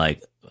immediately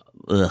like,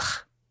 ugh.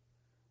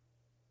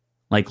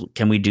 Like,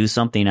 can we do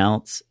something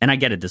else? And I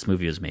get it, this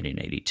movie was made in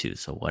 1982,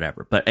 so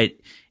whatever. But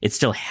it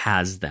still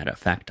has that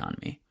effect on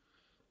me.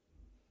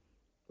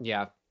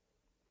 Yeah.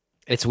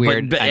 It's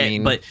weird. But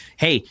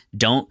hey,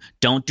 don't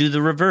do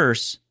the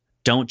reverse.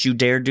 Don't you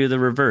dare do the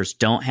reverse.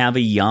 Don't have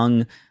a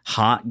young,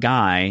 hot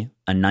guy,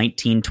 a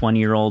 19,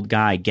 20-year-old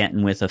guy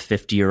getting with a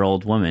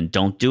 50-year-old woman.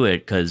 Don't do it,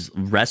 because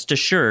rest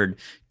assured,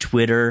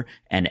 Twitter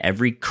and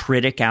every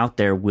critic out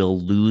there will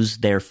lose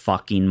their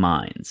fucking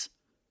minds.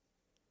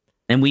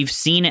 And we've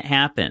seen it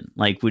happen.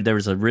 Like, there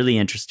was a really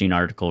interesting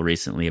article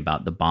recently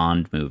about the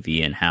Bond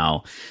movie and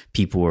how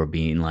people were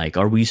being like,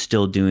 are we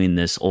still doing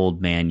this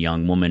old man,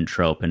 young woman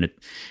trope?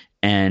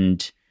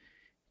 And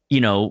you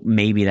know,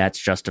 maybe that's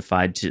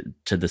justified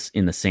to this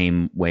in the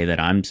same way that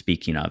I'm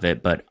speaking of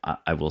it. But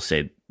I will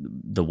say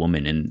the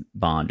woman in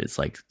Bond is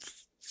like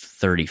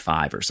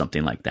 35 or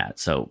something like that.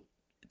 So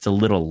it's a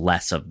little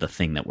less of the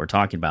thing that we're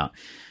talking about.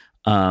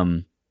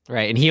 Right.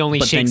 And he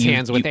only shakes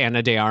hands with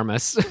Ana de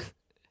Armas.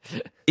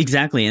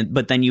 Exactly.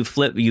 But then you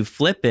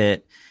flip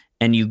it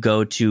and you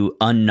go to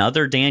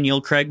another Daniel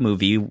Craig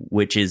movie,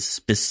 which is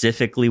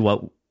specifically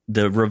what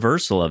the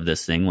reversal of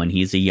this thing, when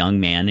he's a young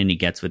man and he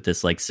gets with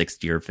this like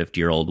 60 or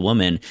 50-year-old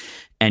woman,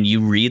 and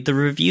you read the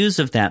reviews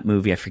of that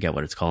movie. I forget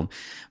what it's called,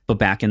 but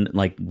back in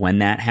like when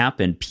that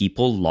happened,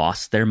 people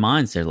lost their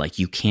minds. They're like,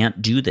 you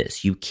can't do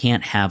this. You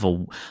can't have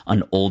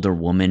an older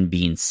woman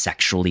being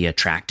sexually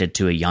attracted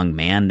to a young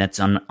man. That's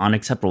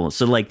unacceptable.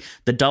 So like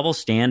the double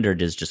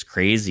standard is just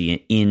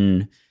crazy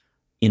in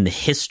the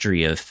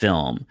history of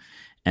film.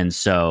 And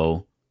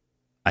so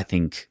I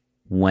think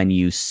when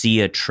you see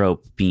a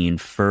trope being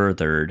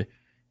furthered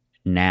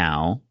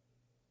now,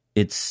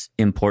 it's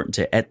important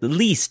to at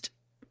least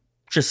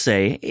just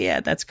say, yeah,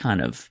 that's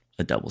kind of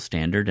a double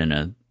standard and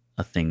a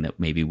thing that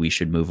maybe we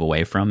should move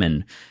away from,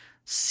 and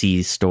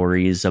see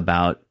stories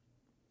about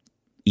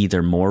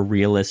either more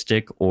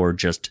realistic or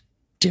just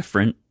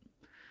different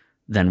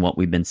than what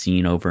we've been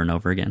seeing over and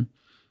over again.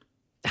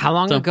 How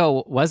long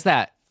ago was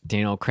that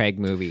Daniel Craig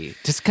movie?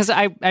 Just because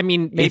I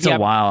mean, maybe it's a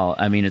while.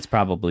 I mean, it's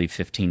probably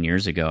 15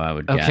 years ago, I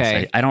would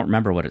guess. I don't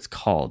remember what it's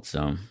called.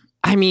 So,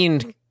 I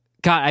mean,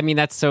 God, I mean,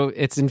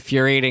 it's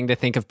infuriating to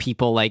think of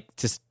people like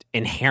just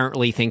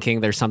inherently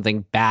thinking there's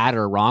something bad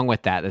or wrong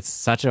with that. That's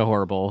such a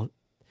horrible,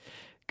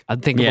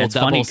 unthinkable it's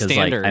double funny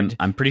standard. Like,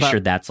 I'm pretty sure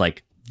that's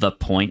like the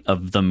point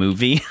of the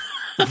movie.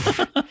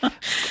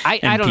 I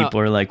don't know. People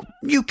are like,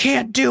 you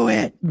can't do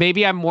it.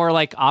 Maybe I'm more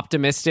like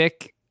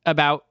optimistic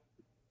about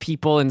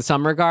people in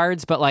some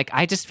regards, but like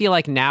I just feel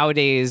like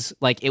nowadays,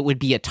 like it would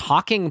be a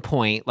talking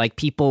point. Like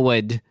people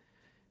would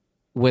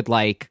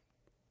like,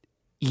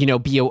 you know,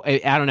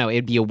 I don't know,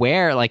 it'd be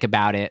aware like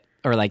about it,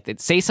 or like they'd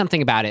say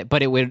something about it,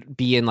 but it would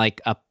be in like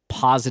a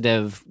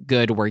positive,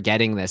 good, we're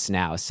getting this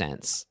now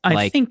sense.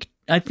 I think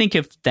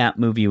if that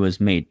movie was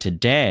made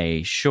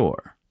today,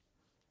 sure.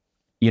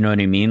 You know what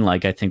I mean?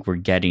 Like, I think we're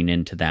getting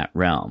into that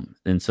realm.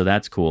 And so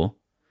that's cool.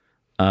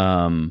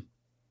 But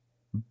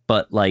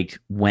like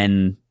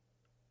when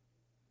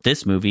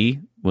this movie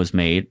was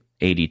made,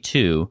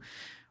 82,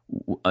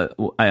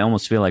 I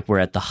almost feel like we're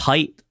at the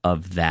height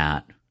of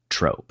that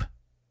trope,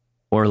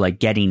 or like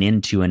getting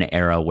into an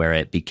era where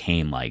it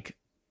became like,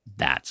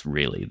 that's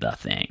really the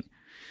thing.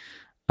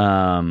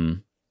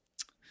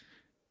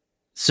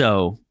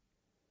 So,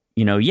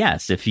 you know,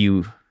 yes,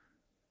 the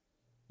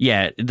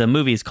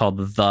movie is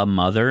called The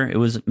Mother. It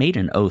was made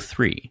in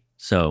 2003.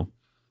 So,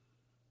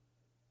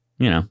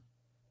 you know,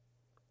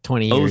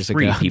 20 years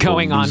ago,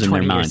 going on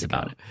 20 years ago.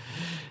 About it.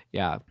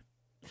 Yeah.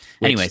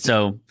 Anyway,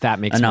 so that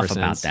makes enough more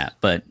sense about that.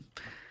 But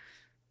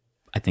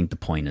I think the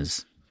point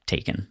is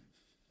taken,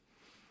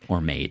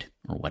 or made,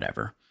 or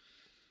whatever.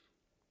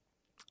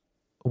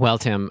 Well,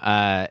 Tim,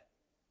 we're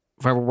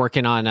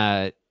working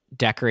on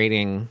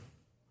decorating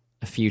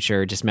a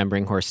future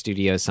Dismembering Horse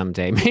Studios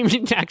someday.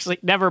 Maybe actually,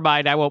 never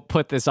mind. I won't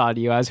put this on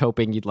you. I was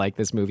hoping you'd like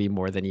this movie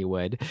more than you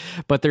would.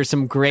 But there's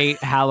some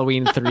great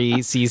Halloween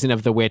 3 Season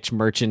of the Witch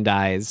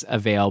merchandise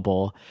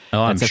available.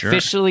 Oh, I'm sure. It's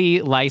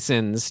officially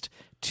licensed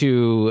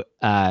to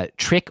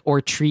Trick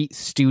or Treat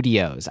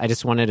Studios. I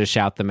just wanted to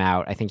shout them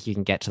out. I think you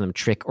can get to them,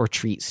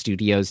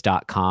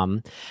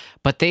 trickortreatstudios.com.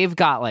 But they've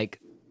got like,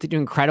 they do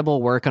incredible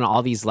work on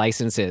all these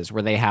licenses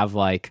where they have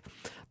like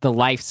the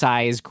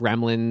life-size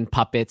gremlin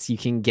puppets you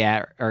can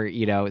get, or,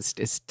 you know,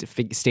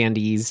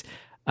 standees,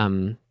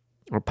 or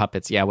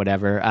puppets, yeah,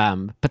 whatever.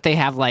 But they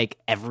have like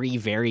every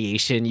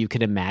variation you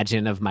could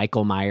imagine of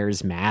Michael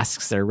Myers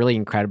masks. They're really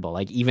incredible.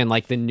 Like even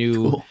like the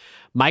new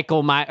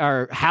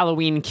or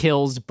Halloween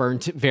Kills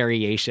burnt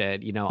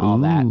variation, you know, all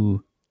that.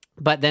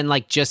 But then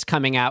like just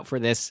coming out for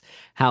this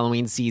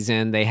Halloween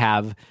season, they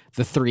have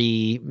the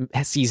 3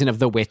 Season of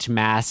the Witch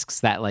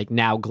masks that like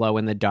now glow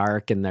in the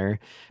dark, and they're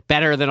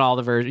better than all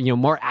the versions, you know,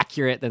 more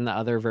accurate than the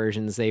other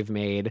versions they've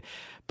made.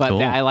 But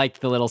I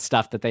liked the little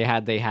stuff that they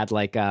had. They had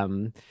like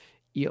a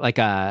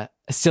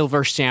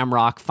silver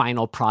shamrock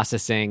final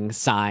processing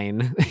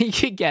sign you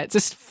could get,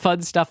 just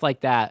fun stuff like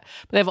that.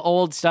 But they have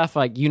old stuff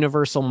like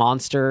Universal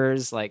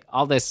Monsters, like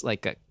all this,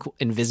 like a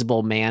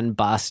Invisible Man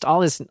bust, all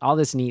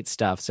this neat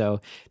stuff.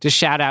 So just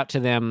shout out to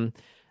them.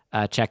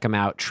 Check them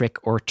out,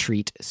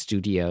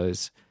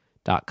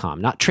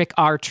 trickortreatstudios.com. Not Trick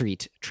or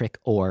Treat, Trick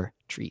or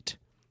Treat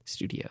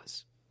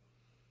Studios.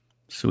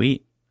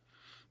 Sweet.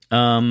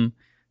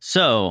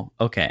 So,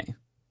 okay.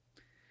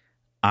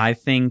 I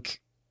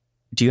think,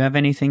 do you have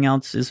anything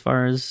else as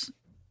far as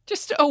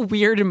just a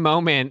weird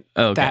moment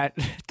that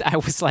I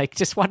was like,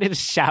 just wanted to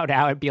shout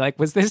out and be like,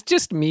 was this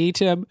just me,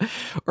 Tim?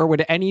 Or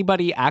would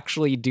anybody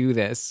actually do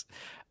this?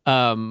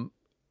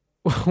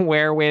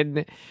 Where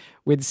when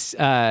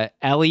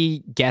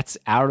Ellie gets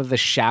out of the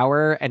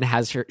shower and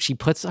she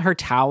puts her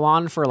towel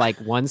on for like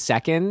 1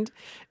 second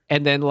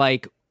and then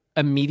like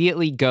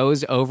immediately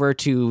goes over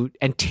to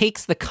and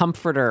takes the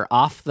comforter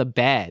off the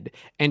bed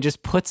and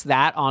just puts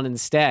that on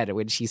instead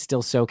when she's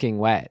still soaking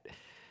wet.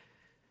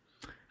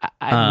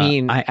 I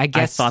mean, I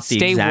guess I thought the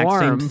stay exact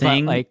warm, same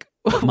thing. But like,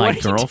 my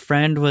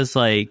girlfriend was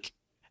like,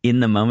 in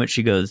the moment,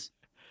 she goes,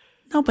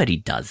 "Nobody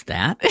does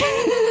that."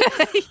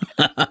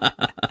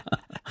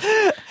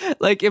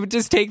 Like, it would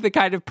just take the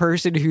kind of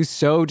person who's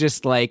so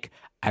just like,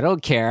 I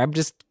don't care.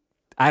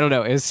 I don't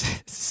know.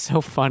 It's so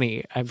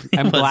funny.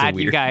 I'm glad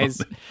you guys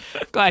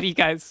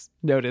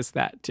noticed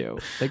that too.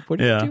 Like,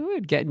 what are you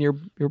doing? Getting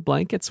your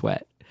blankets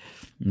wet.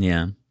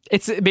 Yeah.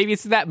 Maybe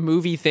it's that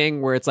movie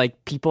thing where it's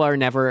like people are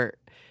never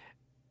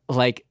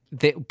like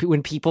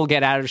when people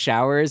get out of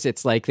showers,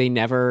 it's like they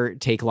never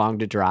take long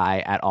to dry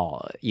at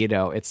all. You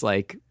know, it's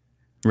like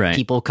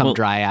people come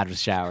dry out of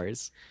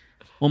showers.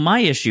 Well, my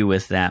issue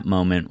with that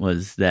moment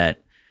was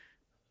that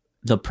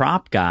the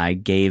prop guy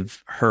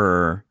gave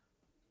her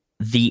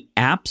the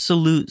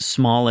absolute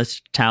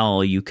smallest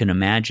towel you can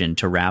imagine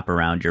to wrap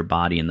around your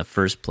body in the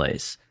first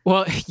place.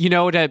 Well, you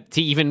know, to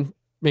even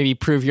maybe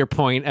prove your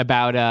point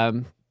about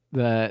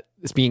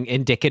this being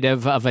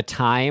indicative of a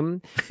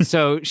time.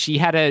 So she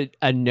had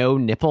a no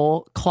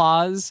nipple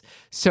clause.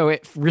 So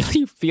it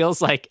really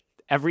feels like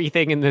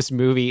everything in this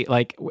movie,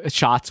 like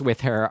shots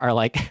with her, are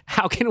like,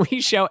 how can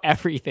we show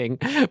everything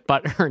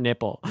but her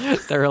nipple?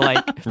 They're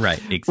like, right,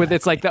 exactly. With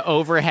it's like the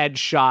overhead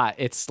shot,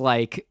 it's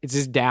like it's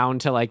just down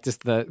to like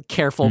just the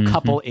careful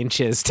couple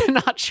inches to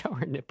not show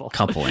her nipple.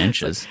 Couple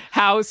inches. Like,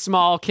 how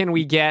small can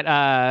we get?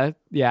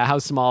 How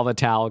small of a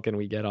towel can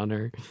we get on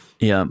her?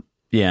 Yeah.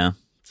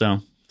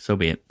 So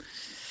be it.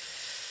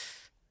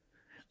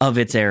 Of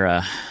its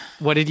era.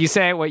 What did you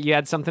say? What, you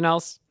had something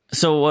else?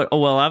 So,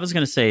 well, I was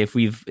going to say if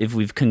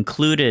we've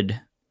concluded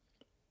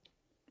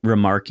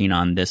remarking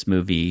on this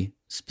movie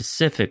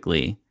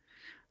specifically,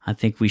 I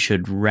think we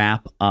should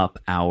wrap up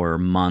our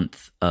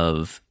month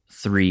of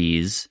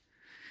threes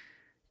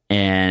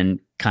and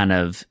kind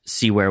of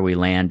see where we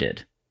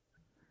landed.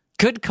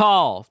 Good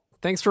call.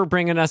 Thanks for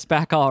bringing us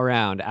back all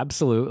around.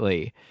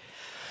 Absolutely.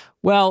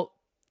 Well,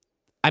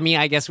 I mean,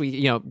 I guess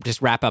we,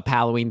 just wrap up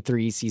Halloween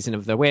 3 Season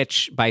of the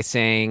Witch by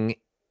saying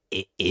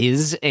it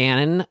is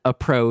an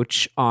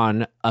approach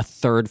on a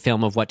third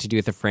film of what to do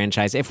with the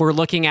franchise. If we're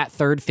looking at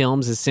third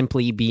films as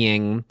simply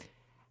being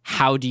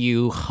how do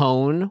you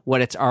hone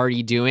what it's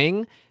already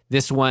doing,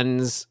 this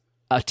one's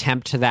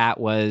attempt to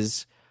that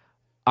was,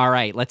 all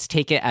right, let's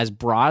take it as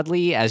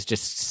broadly as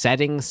just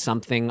setting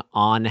something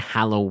on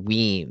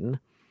Halloween.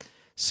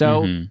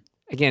 So,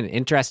 again,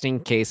 interesting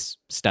case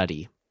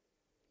study.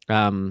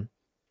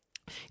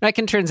 I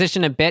can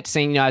transition a bit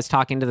saying, I was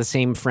talking to the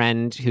same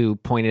friend who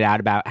pointed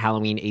out about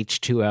Halloween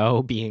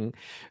H2O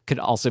could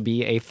also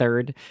be a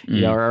third,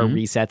 or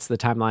resets the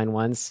timeline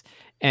once.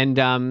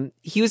 And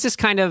he was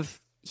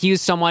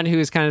someone who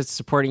was kind of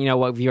supporting,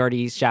 what we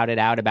already shouted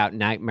out about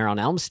Nightmare on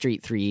Elm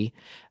Street 3,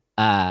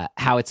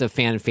 how it's a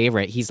fan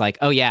favorite. He's like,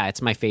 oh yeah,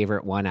 it's my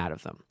favorite one out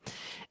of them.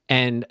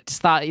 And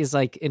just thought it was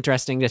like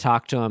interesting to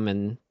talk to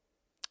him.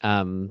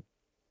 And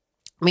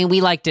we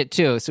liked it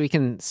too, so we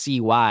can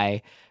see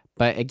why.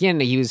 But again,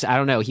 he was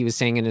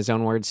saying in his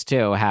own words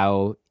too,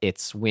 how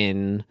it's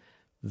when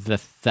the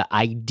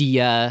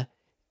idea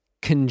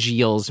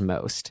congeals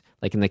most.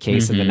 Like in the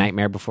case of the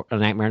Nightmare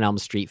on Elm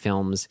Street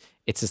films,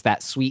 it's just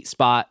that sweet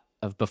spot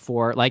of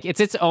before. Like it's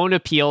its own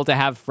appeal to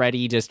have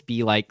Freddy just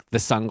be like the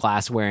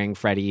sunglass wearing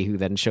Freddy who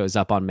then shows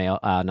up on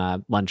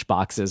lunch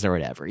boxes or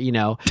whatever,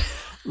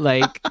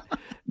 like.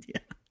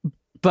 Yeah.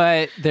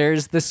 But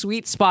there's the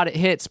sweet spot it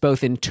hits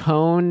both in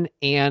tone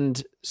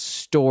and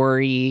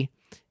story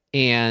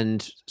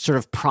and sort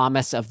of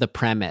promise of the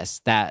premise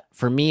that,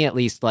 for me at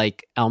least,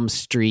 like Elm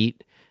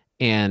Street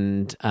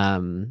and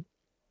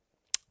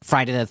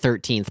Friday the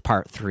 13th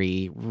Part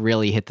 3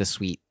 really hit the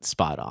sweet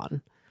spot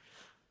on.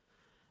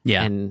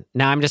 Yeah. And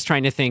now I'm just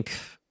trying to think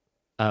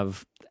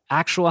of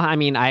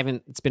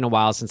it's been a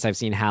while since I've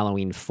seen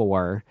Halloween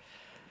 4,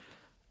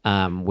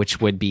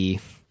 which would be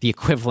the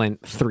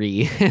equivalent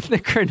 3 in the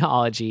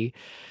chronology.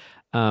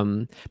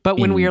 But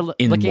when we are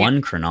looking in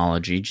one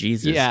chronology,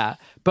 Jesus. Yeah.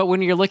 But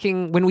when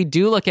we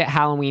do look at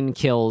Halloween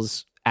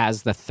Kills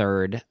as the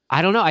third,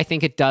 I don't know. I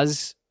think it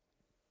does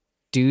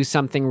do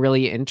something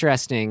really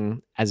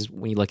interesting as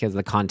when you look at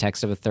the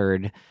context of a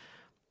third,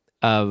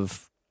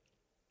 of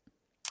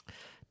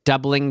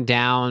doubling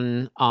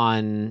down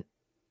on,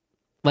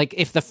 like,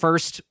 if the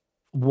first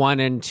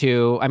 1 and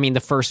 2, the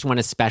first one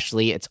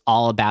especially, it's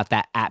all about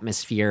that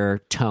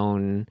atmosphere,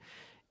 tone,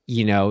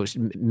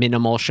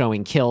 minimal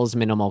showing kills,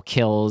 minimal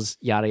kills,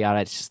 yada, yada.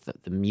 It's just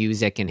the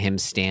music and him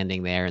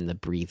standing there and the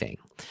breathing.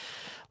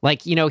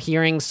 Like,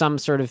 hearing some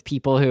sort of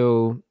people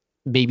who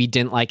maybe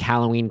didn't like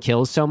Halloween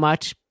Kills so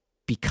much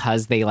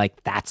because they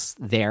like that's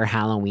their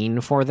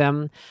Halloween for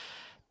them.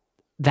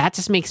 That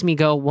just makes me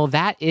go, well,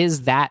 that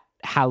is that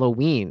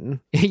Halloween.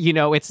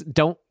 It's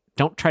don't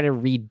try to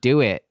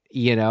redo it,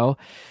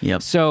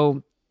 Yep.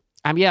 So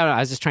I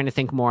was just trying to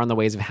think more on the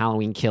ways of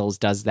Halloween Kills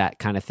does that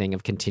kind of thing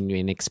of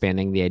continuing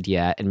expanding the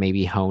idea and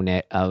maybe hone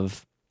it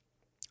of,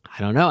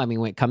 I don't know. I mean,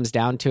 when it comes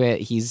down to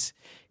it, he's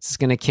just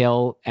going to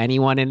kill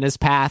anyone in his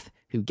path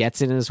who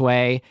gets in his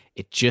way.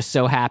 It just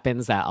so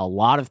happens that a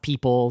lot of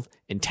people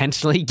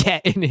intentionally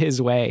get in his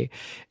way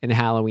in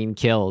Halloween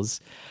Kills.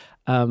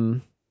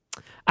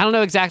 I don't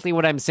know exactly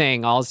what I'm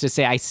saying. I'll just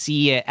say I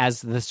see it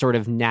as the sort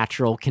of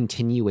natural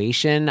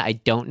continuation. I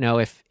don't know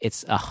if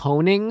it's a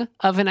honing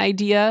of an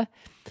idea.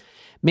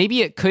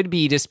 Maybe it could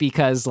be just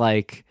because,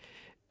 like,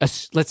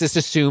 let's just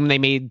assume they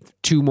made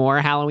 2 more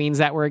Halloweens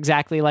that were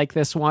exactly like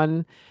this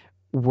one,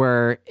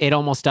 where it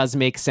almost does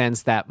make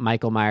sense that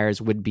Michael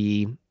Myers would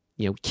be,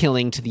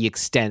 killing to the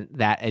extent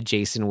that a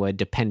Jason would,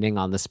 depending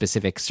on the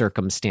specific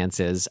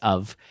circumstances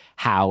of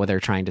how they're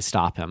trying to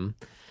stop him.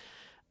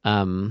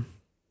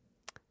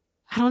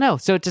 I don't know.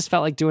 So it just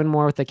felt like doing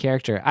more with the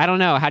character. I don't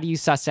know. How do you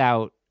suss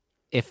out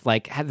if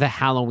like the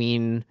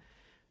Halloween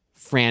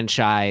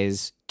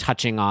franchise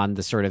touching on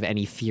the sort of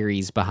any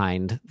theories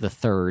behind the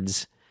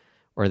thirds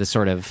or the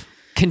sort of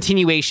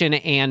continuation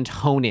and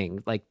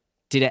honing? Like,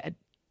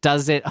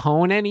 does it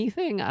hone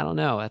anything? I don't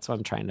know. That's what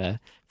I'm trying to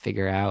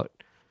figure out.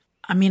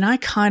 I mean, I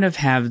kind of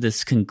have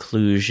this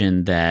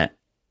conclusion that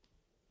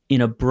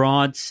in a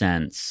broad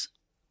sense,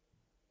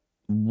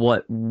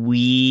 what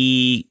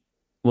we've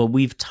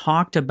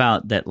talked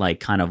about that like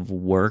kind of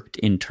worked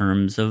in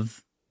terms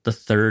of the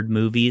third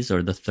movies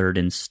or the third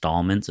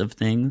installments of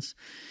things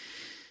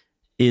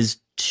is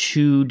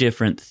 2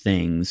 different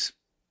things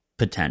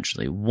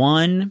potentially.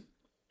 One,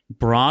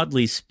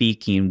 broadly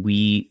speaking,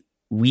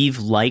 we've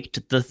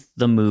liked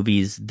the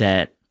movies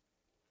that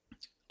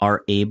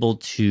are able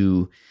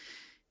to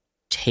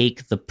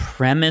take the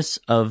premise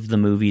of the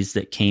movies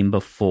that came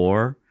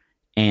before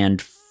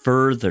and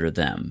further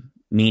them,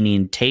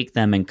 meaning take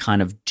them and kind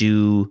of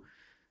do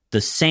the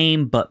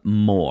same but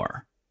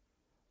more.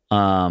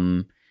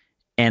 And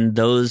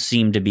those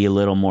seem to be a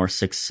little more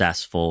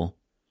successful.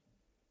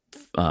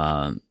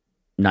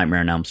 Nightmare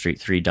on Elm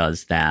Street 3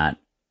 does that.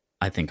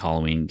 I think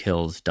Halloween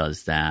Kills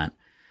does that.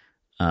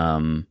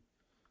 Friday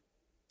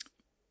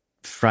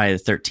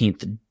the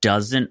 13th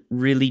doesn't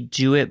really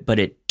do it, but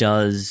it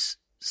does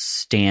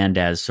stand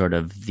as sort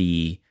of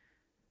the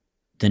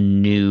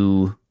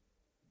new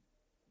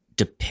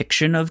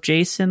depiction of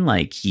Jason,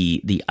 like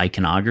the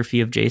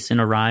iconography of Jason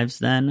arrives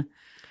then.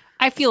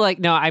 I feel like,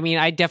 no, I mean,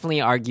 I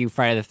definitely argue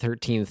Friday the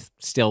 13th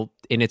still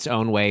in its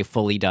own way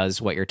fully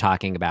does what you're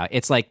talking about.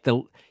 It's like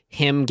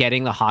him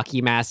getting the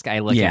hockey mask. I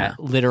look at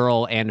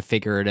literal and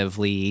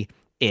figuratively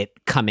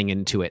it coming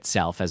into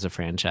itself as a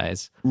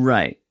franchise.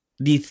 Right.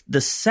 The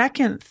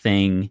second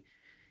thing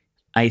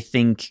I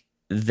think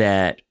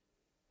that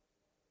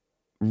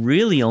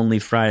really only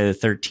Friday the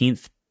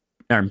 13th,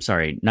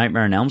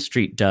 Nightmare on Elm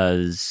Street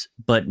does,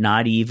 but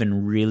not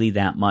even really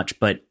that much.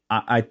 But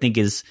I think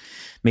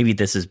maybe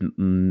this is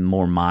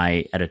more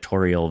my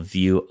editorial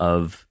view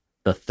of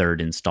the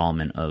third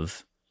installment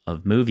of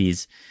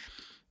movies,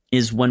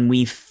 is when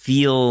we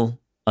feel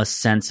a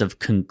sense of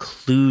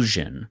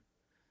conclusion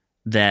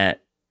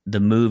that the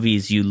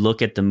movies, you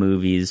look at the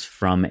movies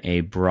from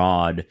a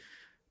broad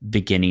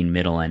beginning,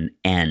 middle, and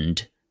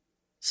end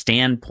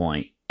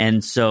standpoint.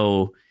 And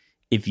so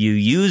if you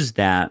use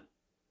that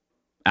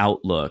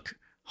outlook,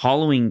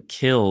 Halloween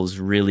Kills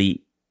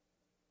really,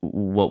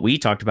 what we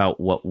talked about,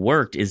 what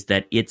worked is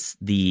that it's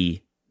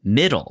the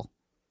middle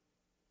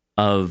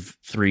of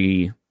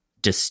 3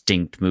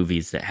 distinct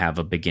movies that have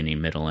a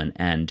beginning, middle, and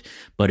end,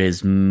 but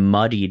is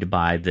muddied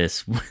by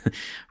this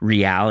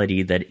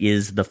reality that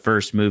is the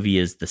first movie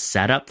is the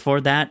setup for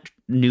that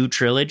new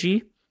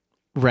trilogy.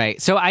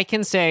 Right. So I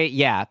can say,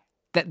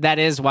 that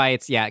is why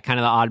it's kind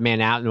of the odd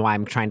man out, and why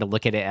I'm trying to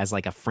look at it as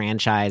like a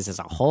franchise as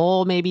a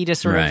whole, maybe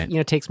just sort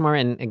of takes more.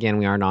 And again,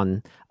 we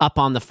aren't up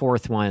on the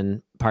 4th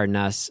one, pardon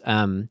us.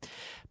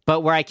 But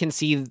where I can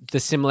see the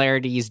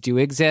similarities do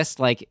exist,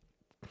 like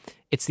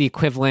it's the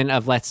equivalent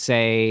of, let's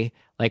say,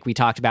 like we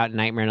talked about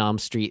Nightmare on Elm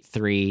Street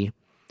 3,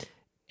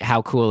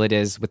 how cool it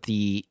is with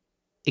the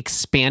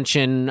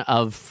expansion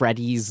of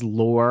Freddy's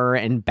lore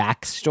and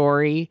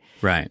backstory.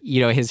 Right.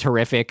 His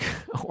horrific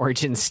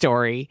origin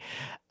story.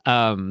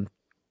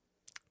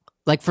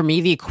 Like for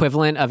me, the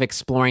equivalent of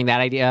exploring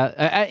that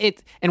idea,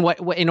 what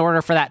in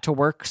order for that to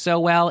work so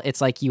well,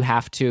 it's like you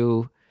have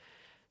to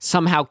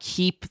somehow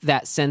keep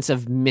that sense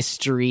of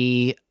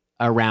mystery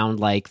around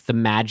like the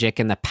magic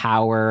and the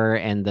power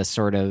and the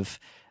sort of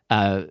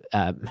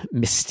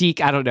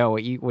mystique. I don't know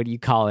what do you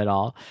call it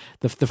all,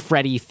 the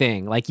Freddy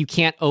thing. Like you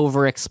can't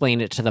over explain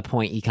it to the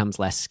point he becomes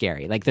less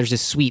scary. Like there's a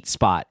sweet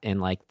spot,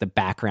 and like the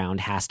background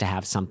has to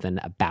have something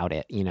about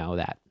it,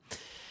 that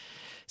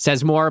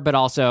says more, but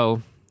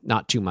also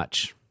not too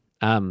much.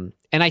 And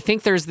I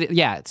think there's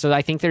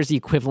I think there's the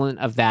equivalent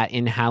of that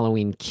in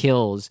Halloween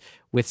Kills,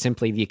 with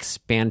simply the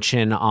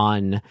expansion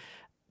on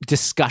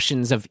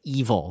discussions of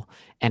evil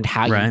and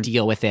how you Right.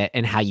 deal with it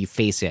and how you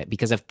face it.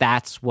 Because if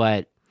that's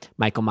what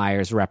Michael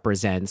Myers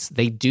represents,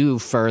 they do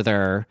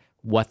further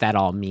what that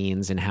all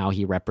means and how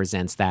he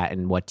represents that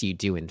and what do you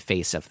do in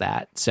face of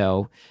that.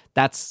 So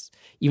that's,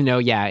 even though,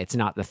 yeah, it's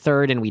not the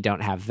third and we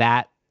don't have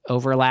that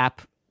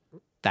overlap,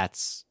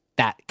 that's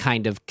that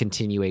kind of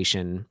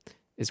continuation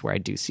is where I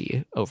do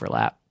see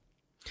overlap.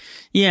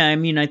 Yeah, I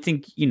mean, I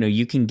think,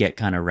 you can get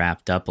kind of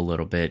wrapped up a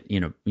little bit,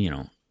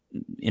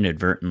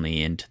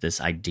 inadvertently into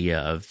this idea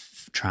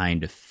of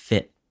trying to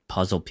fit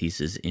puzzle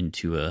pieces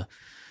into a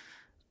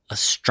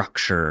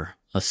structure,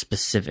 a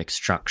specific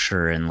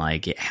structure, and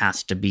like it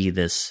has to be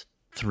this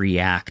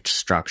 3-act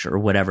structure or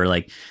whatever.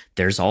 Like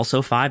there's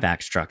also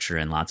 5-act structure,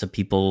 and lots of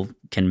people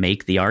can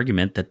make the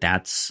argument that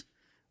that's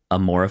a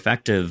more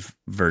effective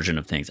version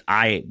of things.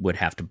 I would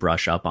have to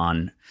brush up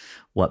on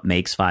what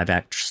makes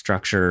 5-act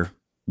structure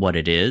what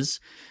it is,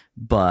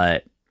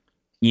 but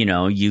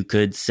you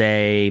could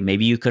say,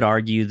 maybe you could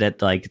argue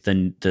that like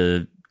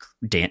to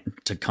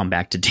come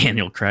back to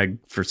Daniel Craig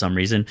for some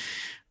reason,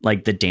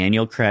 like the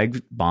Daniel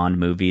Craig Bond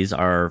movies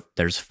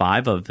there's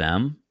 5 of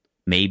them.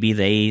 Maybe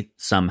they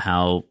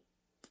somehow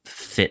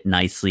fit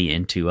nicely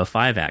into a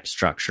 5-act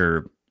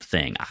structure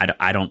thing.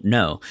 I don't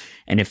know.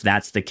 And if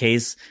that's the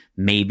case,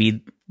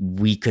 maybe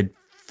we could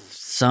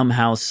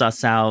somehow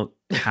suss out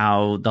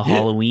how the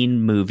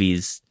Halloween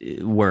movies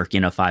work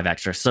in a 5-act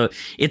structure. So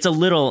it's a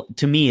little,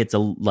 to me, it's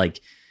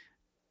like,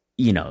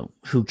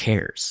 who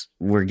cares?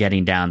 We're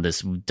getting down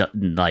this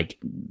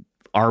like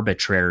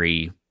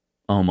arbitrary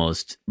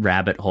almost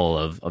rabbit hole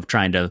of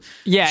trying to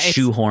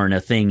shoehorn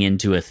a thing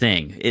into a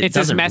thing. It's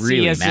as messy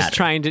really as matter.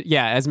 just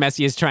as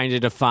messy as trying to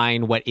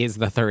define what is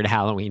the third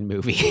Halloween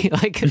movie.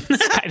 Like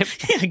it's kind of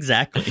yeah,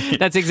 exactly.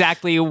 That's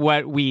exactly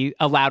what we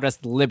allowed us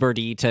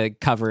liberty to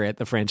cover it,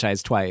 the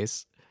franchise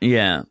twice.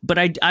 Yeah,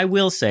 but I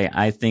will say,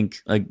 I think,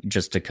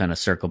 just to kind of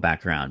circle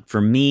back around, for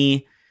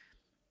me,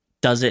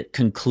 does it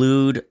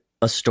conclude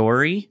a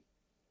story?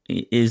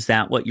 Is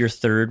that what your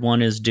third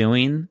one is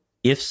doing?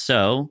 If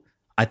so,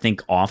 I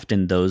think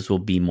often those will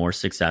be more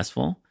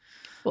successful.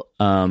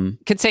 Well,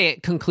 could say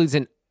it concludes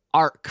an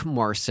arc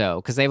more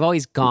so, because they've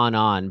always gone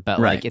on, but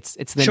like it's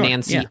the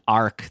Nancy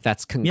arc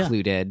that's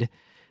concluded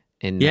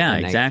in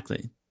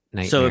exactly.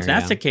 So if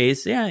that's the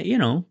case,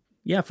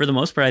 for the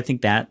most part, I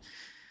think that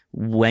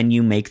when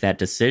you make that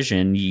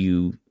decision,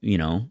 you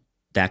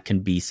that can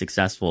be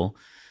successful.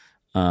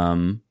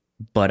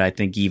 But I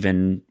think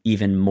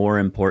even more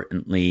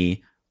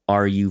importantly,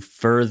 are you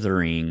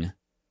furthering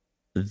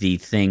the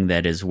thing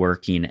that is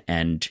working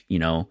and,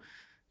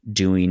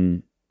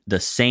 doing the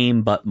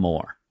same but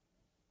more?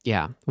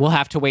 Yeah. We'll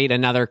have to wait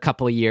another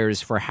couple of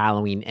years for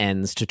Halloween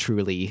Ends to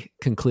truly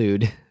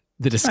conclude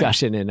the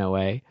discussion in a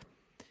way.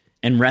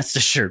 And rest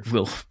assured,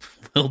 we'll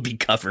be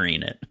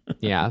covering it.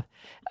 Yeah.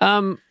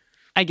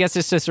 I guess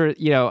it's just sort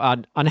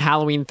of, on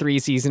Halloween 3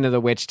 Season of the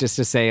Witch, just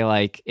to say,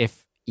 like,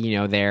 if,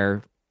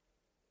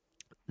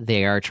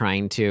 they are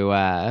trying to,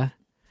 I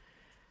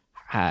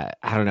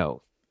don't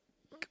know.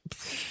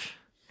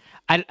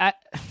 How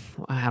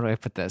do I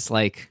put this?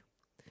 Like,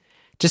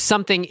 just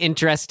something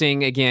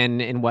interesting again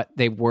in what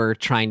they were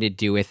trying to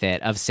do with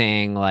it, of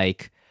saying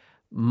like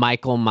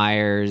Michael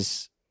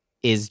Myers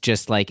is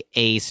just like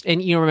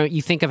and remember,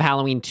 you think of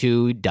Halloween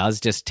 2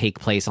 does just take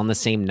place on the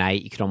same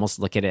night. You could almost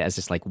look at it as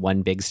just like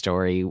one big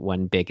story,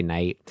 one big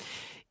night.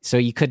 So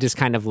you could just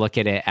kind of look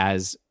at it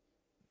as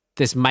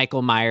this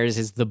Michael Myers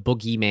is the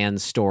boogeyman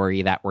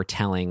story that we're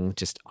telling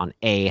just on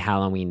a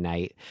Halloween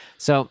night.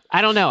 So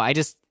I don't know. I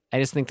just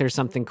think there's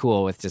something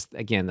cool with just,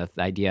 again, the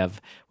idea of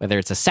whether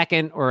it's a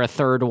second or a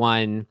third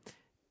one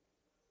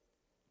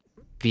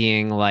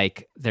being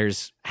like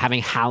there's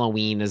having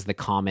Halloween as the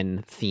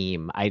common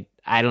theme. I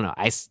don't know.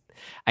 I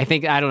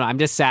think, I don't know. I'm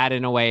just sad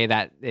in a way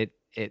that it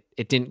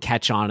didn't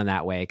catch on in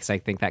that way, because I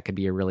think that could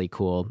be a really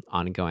cool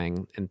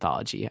ongoing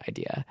anthology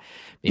idea.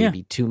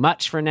 Maybe too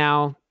much for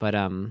now, but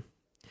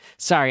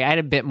sorry, I had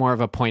a bit more of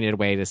a pointed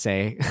way to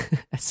say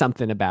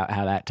something about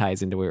how that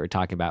ties into what we were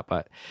talking about,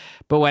 but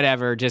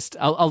whatever. Just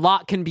a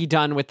lot can be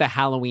done with the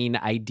Halloween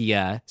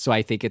idea, so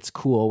I think it's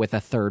cool with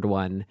a third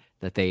one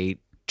that they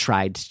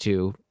tried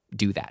to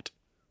do that.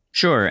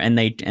 Sure, and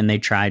they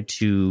tried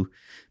to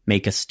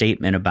make a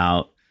statement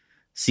about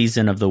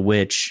Season of the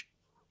Witch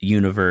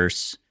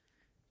universe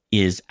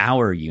is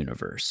our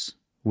universe,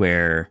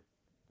 where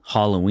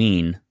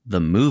Halloween, the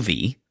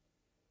movie,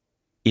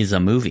 is a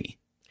movie.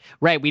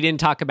 Right, we didn't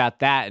talk about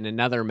that in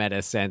another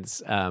meta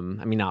sense.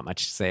 Not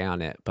much to say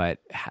on it, but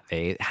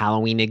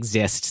Halloween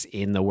exists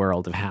in the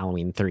world of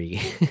Halloween 3.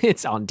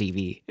 It's on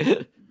TV.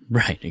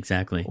 Right,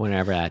 exactly.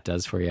 Whatever that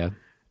does for you.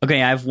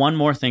 Okay, I have one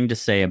more thing to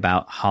say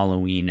about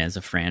Halloween as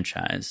a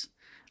franchise.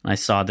 I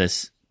saw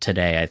this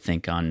today, I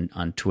think,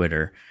 on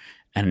Twitter,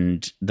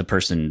 and the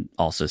person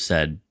also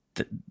said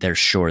that they're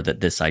sure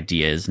that this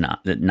idea is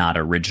not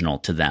original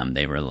to them.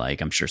 They were like,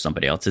 I'm sure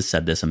somebody else has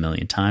said this a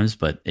million times,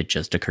 but it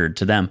just occurred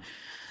to them.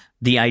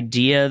 The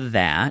idea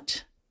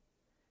that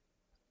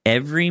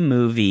every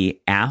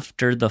movie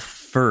after the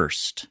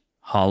first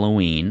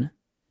Halloween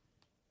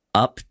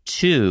up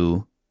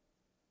to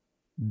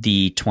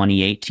the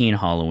 2018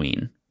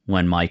 Halloween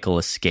when Michael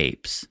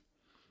escapes.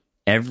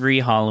 Every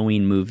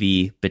Halloween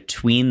movie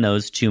between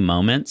those two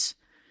moments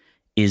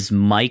is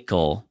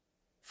Michael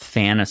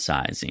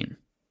fantasizing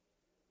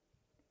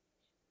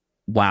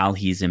while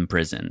he's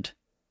imprisoned.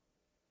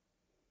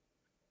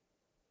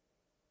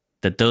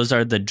 That those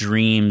are the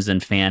dreams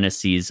and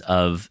fantasies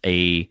of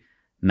a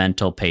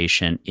mental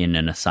patient in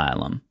an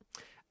asylum.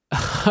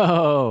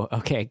 Oh,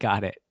 okay,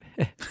 got it.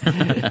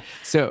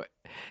 So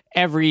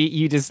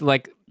you just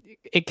like,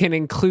 it can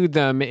include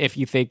them if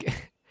you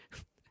think,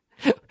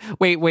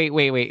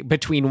 wait,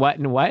 between what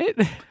and what?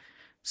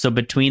 So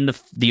between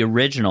the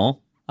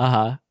original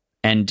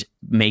and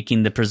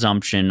making the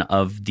presumption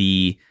of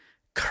the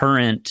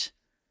current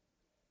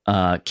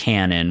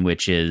canon,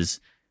 which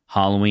is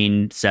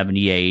Halloween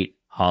 78,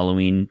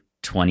 Halloween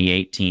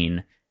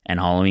 2018, and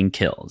Halloween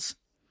Kills.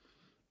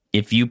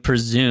 If you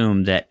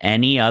presume that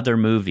any other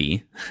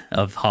movie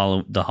of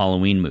the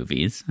Halloween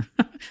movies,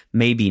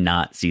 maybe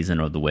not Season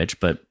of the Witch,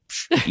 but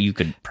you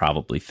could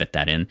probably fit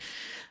that in,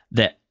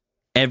 that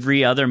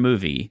every other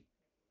movie,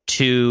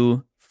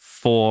 2,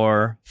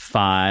 4,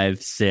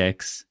 5,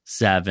 6,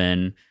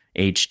 7,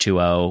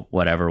 H2O,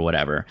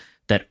 whatever,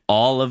 that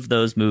all of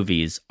those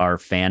movies are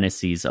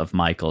fantasies of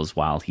Michael's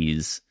while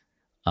he's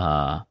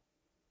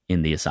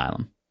in the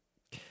asylum.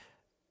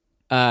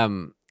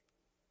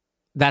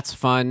 That's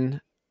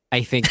fun.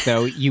 I think,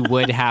 though, you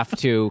would have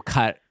to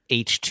cut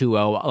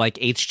H2O. Like,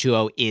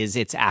 H2O is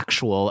its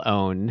actual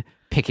own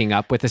picking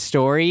up with a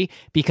story,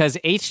 because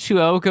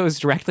H2O goes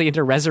directly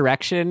into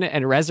Resurrection,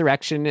 and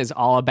Resurrection is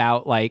all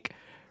about, like,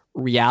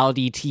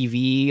 reality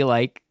TV,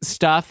 like,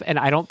 stuff. And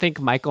I don't think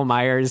Michael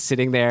Myers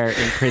sitting there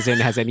in prison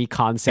has any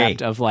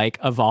concept of, like,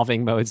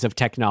 evolving modes of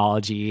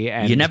technology.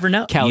 And you never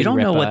know. Kelly you don't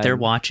know Ripa what they're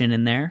watching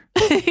in there.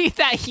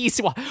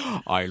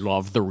 I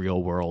love the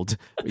real world.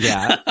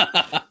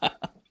 Yeah.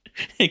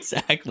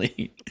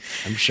 Exactly.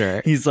 I'm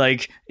sure. He's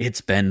like,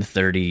 it's been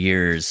 30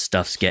 years.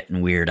 Stuff's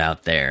getting weird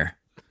out there.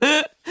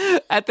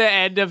 At the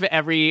end of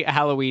every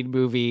Halloween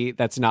movie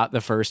that's not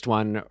the first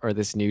one or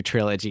this new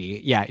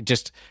trilogy, yeah,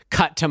 just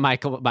cut to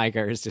Michael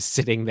Myers just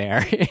sitting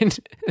there in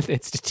the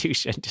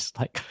institution, just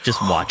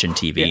watching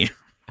TV.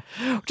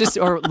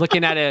 Yeah. Or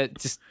looking at it,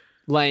 just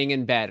laying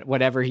in bed,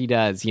 whatever he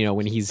does,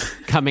 when he's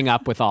coming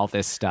up with all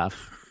this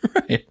stuff.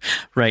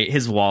 Right.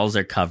 His walls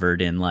are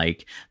covered in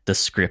like the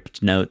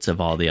script notes of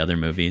all the other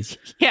movies.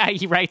 Yeah,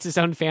 he writes his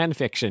own fan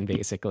fiction,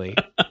 basically.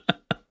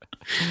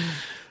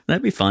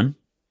 That'd be fun.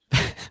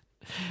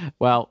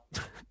 Well,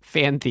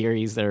 fan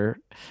theories are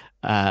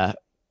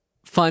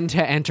fun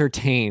to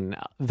entertain,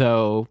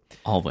 though.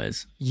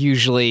 Always.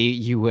 Usually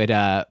you would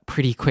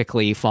pretty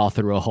quickly fall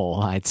through a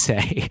hole, I'd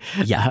say.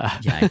 Yeah,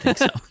 I think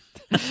so.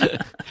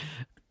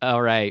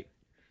 All right.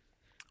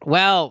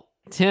 Well,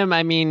 Tim,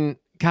 I mean,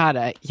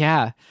 God,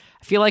 yeah.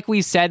 I feel like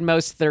we've said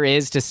most there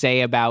is to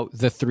say about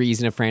the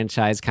threes in a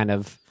franchise kind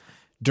of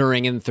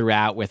during and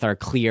throughout with our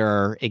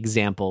clear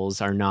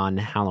examples, our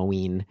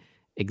non-Halloween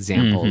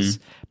examples.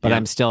 Mm-hmm. But yep.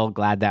 I'm still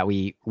glad that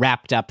we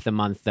wrapped up the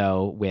month,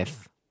 though,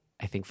 with,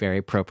 I think very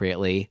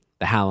appropriately,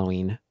 the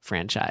Halloween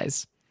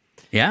franchise.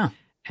 Yeah.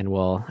 And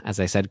we'll, as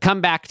I said,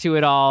 come back to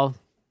it all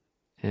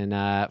and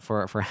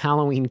for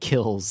Halloween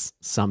Kills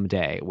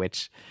someday,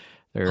 which...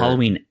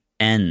 Halloween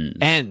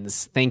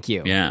Ends. Thank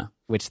you. Yeah.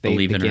 Which they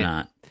believe it or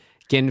not,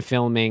 begin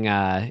filming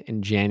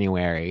in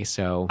January.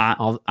 So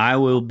I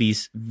will be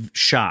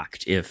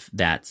shocked if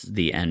that's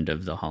the end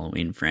of the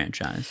Halloween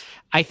franchise.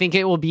 I think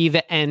it will be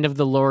the end of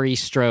the Laurie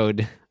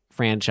Strode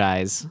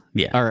franchise,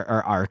 or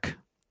arc.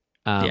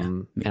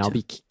 And I'll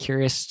be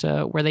curious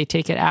to where they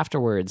take it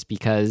afterwards,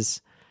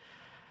 because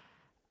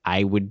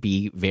I would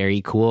be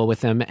very cool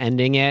with them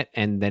ending it,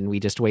 and then we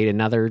just wait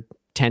another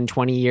 10,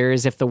 20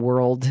 years if the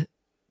world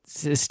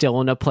is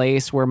still in a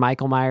place where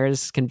Michael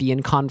Myers can be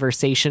in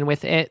conversation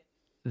with it,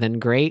 then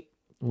great.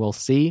 We'll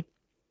see.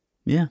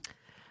 Yeah.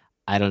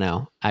 I don't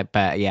know. But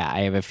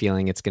I have a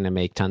feeling it's going to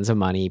make tons of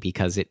money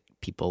because it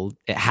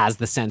has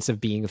the sense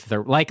of being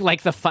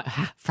like the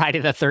Friday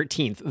the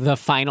 13th, the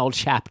final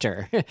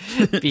chapter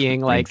being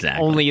like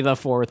exactly. Only the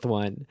fourth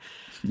one.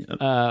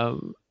 Yep.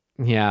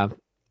 Yeah.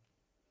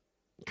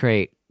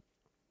 Great.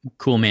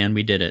 Cool, man.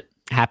 We did it.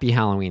 Happy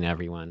Halloween,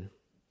 everyone.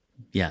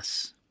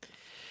 Yes.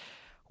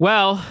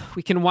 Well,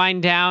 we can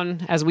wind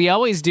down, as we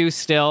always do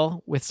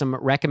still, with some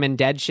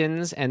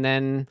recommendations, and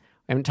then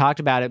we haven't talked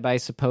about it, but I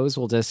suppose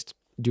we'll just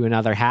do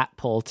another hat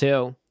pull,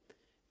 too.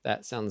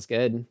 That sounds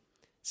good.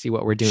 See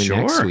what we're doing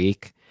next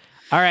week.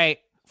 All right,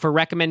 for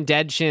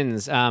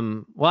recommendations,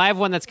 well, I have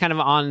one that's kind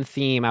of on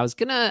theme.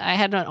 I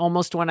had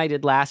almost one I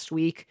did last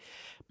week,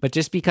 but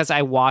just because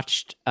I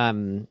watched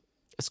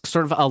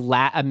sort of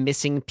a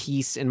missing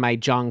piece in my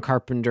John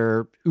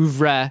Carpenter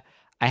oeuvre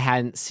I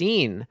hadn't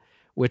seen,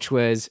 which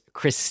was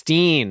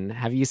Christine.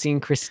 Have you seen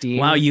Christine?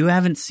 Wow, you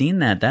haven't seen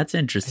that. That's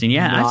interesting.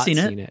 Yeah, I've seen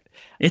it.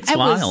 It's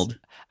wild.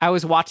 I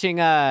was watching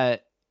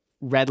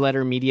Red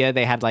Letter Media.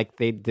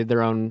 They did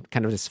their own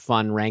kind of this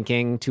fun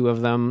ranking, two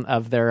of them,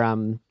 of their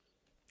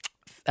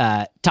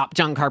top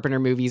John Carpenter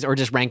movies or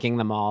just ranking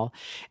them all.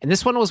 And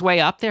this one was way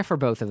up there for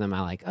both of them.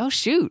 I'm like, oh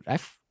shoot,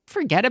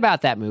 forget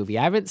about that movie.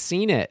 I haven't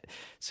seen it.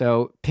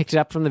 So picked it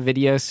up from the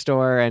video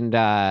store and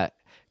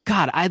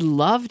God, I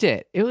loved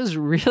it. It was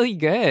really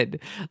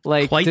good.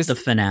 Like quite the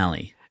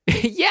finale.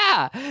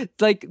 Yeah,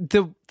 like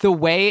the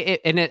way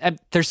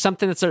there's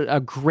something that's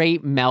a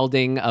great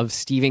melding of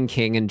Stephen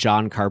King and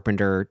John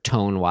Carpenter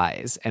tone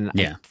wise. And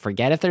I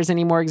forget if there's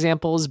any more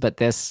examples, but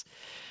this,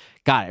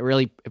 God,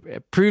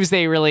 it proves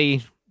they're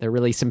really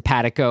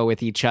simpatico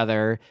with each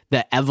other.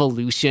 The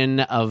evolution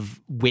of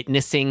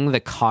witnessing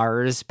the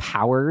car's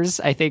powers,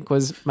 I think,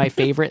 was my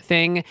favorite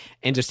thing,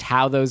 and just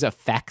how those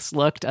effects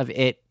looked of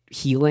it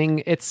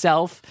healing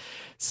itself.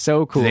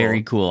 So cool.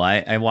 Very cool.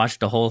 I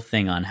watched a whole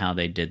thing on how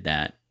they did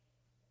that.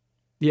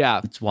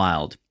 Yeah. It's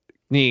wild.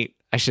 Neat.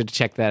 I should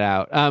check that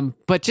out.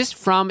 But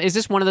just is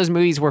this one of those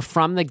movies where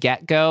from the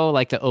get-go,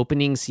 like the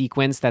opening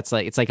sequence, it's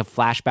like a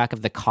flashback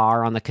of the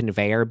car on the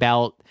conveyor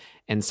belt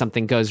and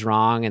something goes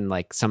wrong and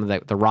like some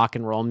of the rock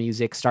and roll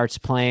music starts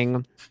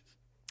playing.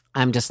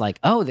 I'm just like,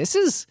 oh, this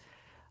is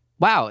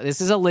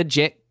a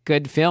legit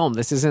good film.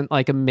 This isn't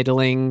like a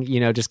middling,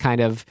 just kind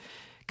of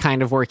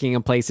working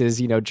in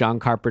places, John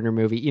Carpenter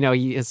movie.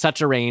 He has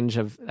such a range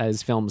of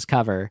as films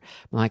cover.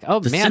 I'm like, oh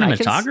the man,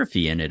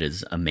 cinematography in it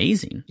is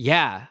amazing.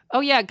 Yeah.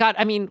 Oh yeah. God.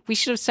 I mean, we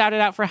should have shouted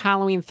out for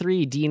Halloween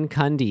 3, Dean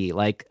Cundy.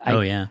 Like,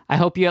 I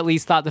hope you at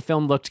least thought the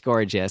film looked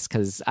gorgeous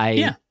because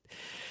I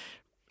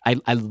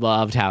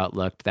loved how it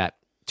looked. That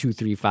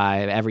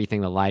 235,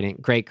 everything, the lighting,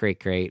 great.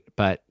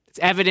 But it's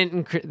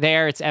evident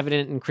it's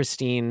evident in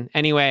Christine.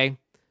 Anyway,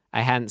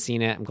 I hadn't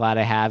seen it. I'm glad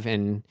I have,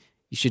 and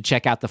you should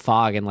check out The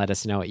Fog and let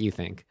us know what you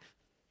think.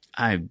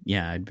 I'd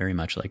very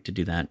much like to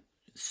do that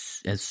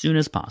as soon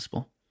as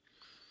possible.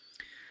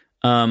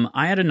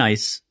 I had a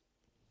nice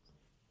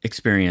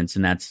experience,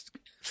 and that's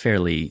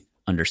fairly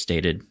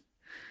understated.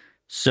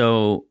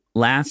 So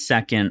last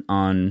second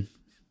on,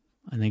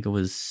 I think it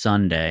was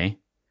Sunday,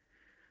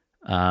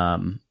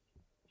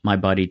 my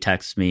buddy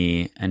texts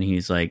me and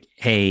he's like,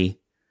 hey,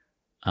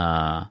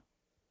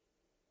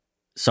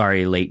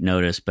 sorry, late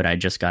notice, but I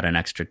just got an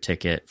extra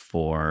ticket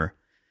for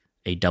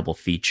a double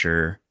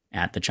feature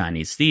at the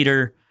Chinese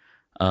Theater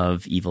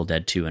of Evil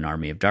Dead 2 and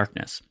Army of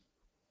Darkness.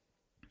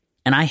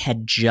 And I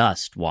had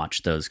just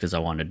watched those because I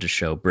wanted to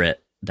show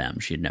Britt them.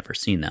 She had never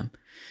seen them.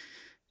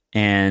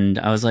 And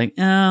I was like,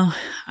 oh,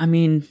 I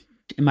mean,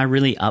 am I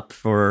really up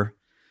for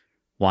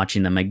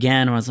watching them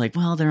again? And I was like,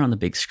 well, they're on the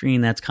big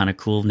screen. That's kind of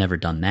cool. Never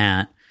done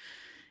that.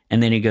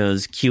 And then he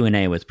goes,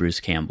 Q&A with Bruce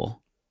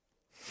Campbell.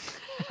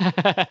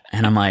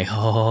 And I'm like,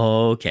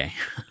 oh, okay.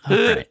 All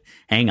right.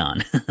 Hang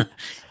on.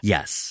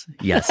 Yes,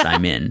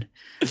 I'm in.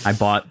 I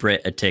bought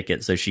Britt a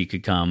ticket so she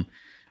could come.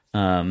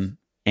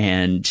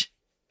 And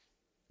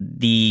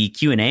the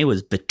Q&A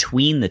was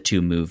between the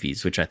two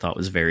movies, which I thought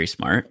was very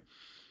smart.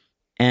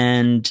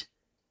 And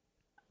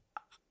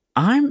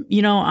I'm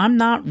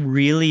not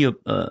really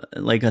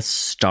like a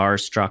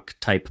starstruck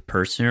type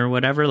person or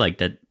whatever like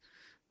that.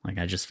 Like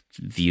I just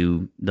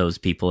view those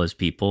people as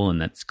people,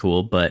 and that's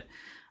cool. But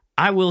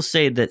I will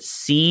say that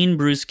seeing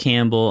Bruce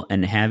Campbell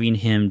and having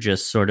him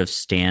just sort of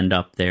stand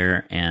up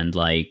there and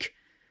like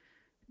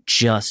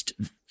just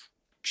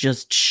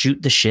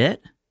shoot the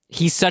shit.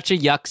 He's such a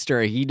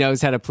yuckster. He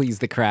knows how to please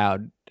the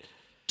crowd.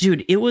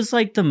 Dude, it was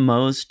like the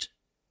most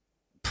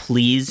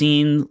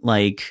pleasing,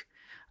 like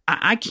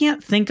I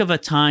can't think of a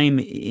time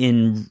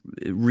in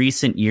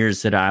recent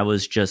years that I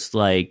was just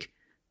like,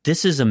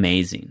 this is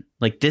amazing.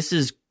 Like this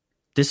is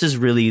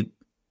really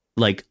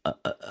like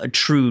a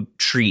true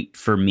treat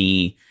for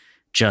me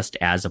just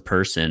as a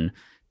person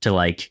to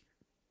like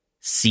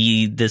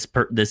see this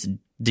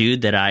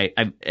dude that I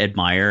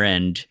admire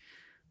and,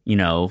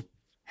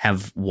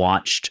 have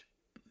watched,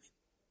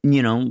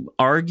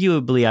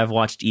 arguably I've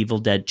watched Evil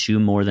Dead 2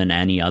 more than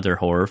any other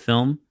horror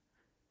film.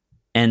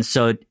 And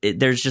so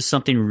there's just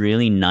something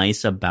really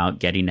nice about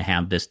getting to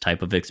have this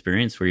type of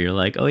experience where you're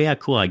like, oh yeah,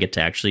 cool. I get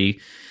to actually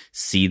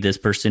see this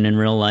person in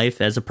real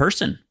life as a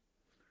person.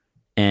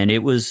 And it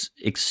was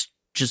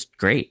just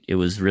great. It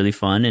was really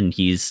fun. And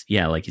he's,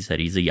 like you said,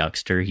 he's a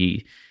yuckster.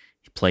 He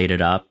played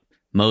it up,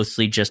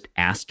 mostly just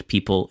asked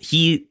people.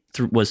 He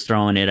was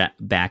throwing it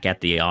back at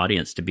the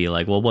audience to be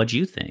like, well, what'd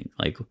you think?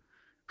 Like,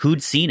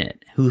 who'd seen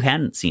it? Who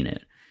hadn't seen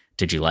it?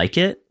 Did you like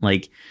it?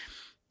 Like,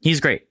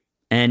 he's great.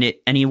 And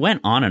he went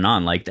on and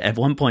on. Like at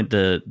one point,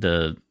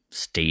 the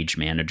stage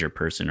manager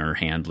person or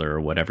handler or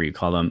whatever you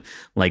call them,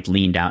 like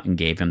leaned out and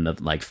gave him the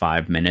like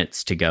 5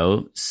 minutes to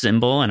go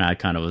symbol. And I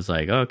kind of was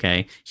like,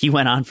 okay. He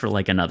went on for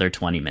like another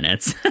 20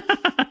 minutes.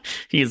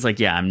 He's like,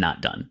 yeah, I'm not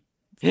done.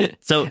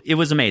 So it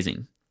was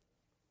amazing.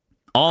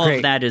 All Great.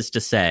 Of that is to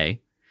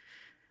say,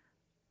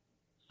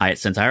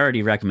 since I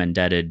already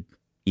recommended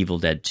Evil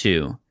Dead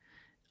 2,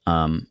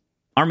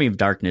 Army of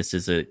Darkness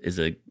is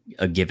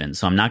a given.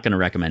 So I'm not going to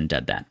recommend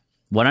Dead that.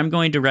 What I'm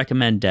going to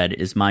recommend Dead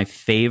is my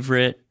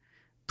favorite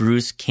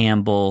Bruce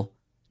Campbell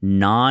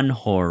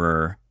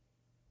non-horror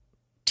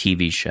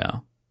TV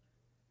show.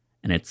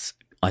 And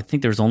I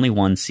think there's only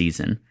one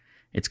season.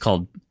 It's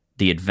called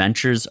The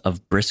Adventures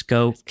of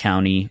Briscoe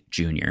County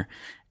Jr.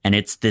 And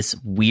it's this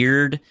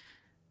weird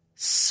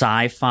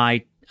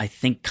sci-fi, I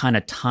think, kind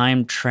of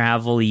time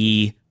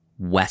travel-y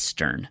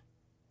Western.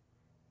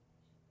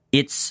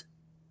 It's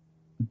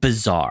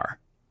bizarre,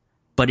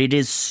 but it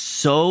is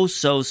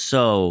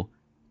so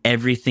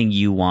everything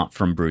you want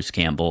from Bruce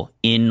Campbell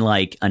in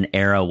like an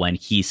era when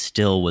he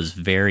still was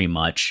very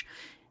much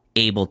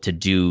able to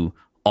do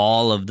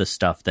all of the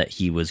stuff that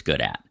he was good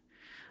at,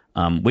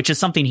 which is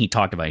something he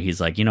talked about.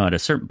 He's like, at a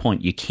certain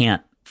point, you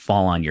can't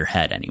fall on your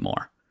head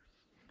anymore.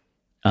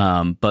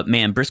 But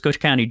man, Briscoe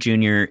County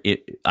Jr.,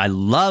 I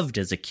loved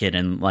as a kid,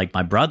 and like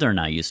my brother and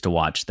I used to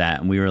watch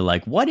that, and we were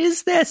like, what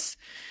is this?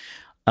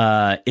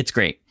 It's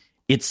great.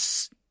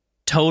 It's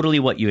totally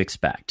what you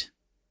expect.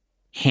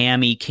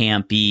 Hammy,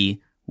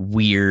 campy,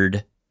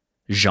 weird,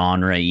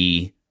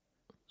 genre-y,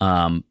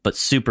 but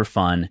super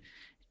fun.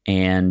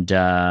 And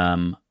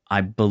I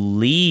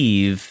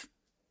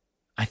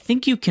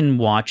think you can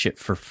watch it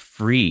for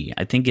free.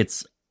 I think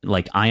it's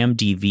like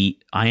IMDb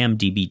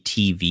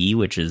TV,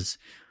 which is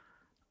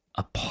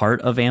a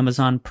part of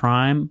Amazon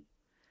Prime,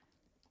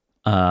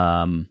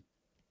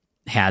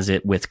 has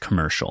it with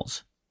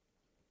commercials.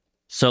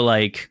 So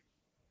like,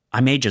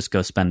 I may just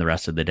go spend the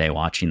rest of the day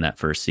watching that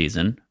first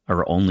season,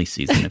 or only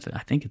season.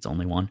 I think it's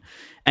only one.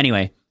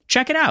 Anyway,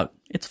 check it out.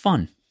 It's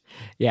fun.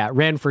 Yeah, it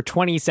ran for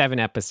 27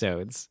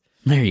 episodes.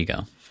 There you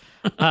go.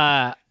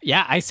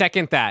 Yeah, I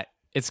second that.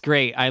 It's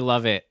great. I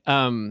love it.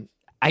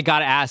 I got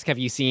to ask, have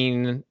you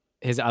seen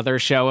his other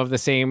show of the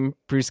same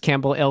Bruce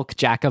Campbell ilk,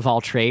 Jack of All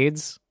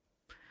Trades?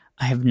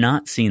 I have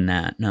not seen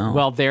that, no.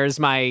 Well, there's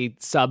my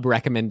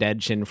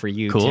sub-recommendation for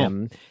you, cool.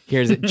 Tim.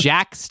 Here's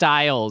Jack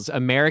Stiles,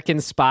 American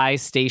spy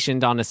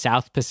stationed on a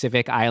South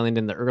Pacific island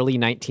in the early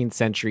 19th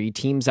century,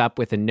 teams up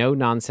with a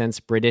no-nonsense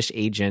British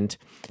agent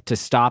to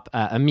stop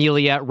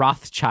Amelia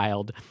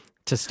Rothschild,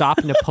 to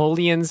stop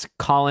Napoleon's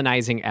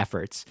colonizing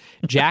efforts.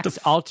 Jack's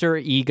alter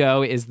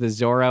ego is the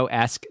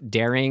Zorro-esque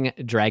Daring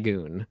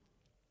Dragoon.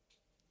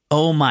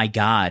 Oh my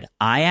God.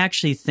 I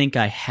actually think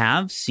I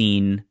have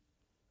seen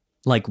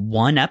like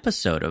one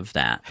episode of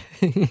that.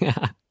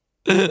 Yeah.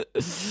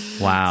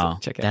 Wow.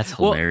 So that's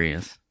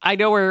hilarious. Well, I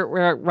know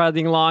we're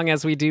running long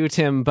as we do,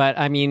 Tim, but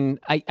I mean,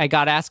 I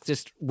got asked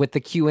just with the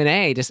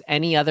Q&A, just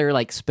any other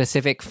like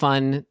specific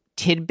fun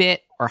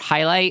tidbit or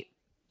highlight?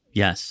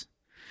 Yes.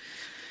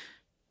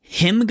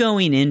 Him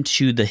going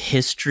into the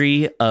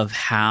history of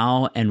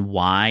how and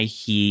why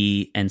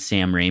he and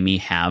Sam Raimi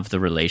have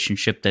the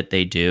relationship that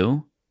they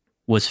do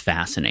was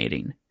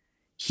fascinating.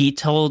 He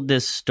told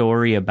this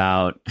story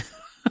about,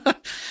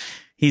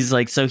 he's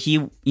like, so he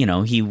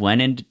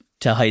went into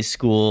high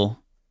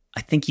school.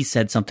 I think he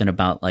said something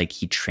about like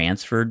he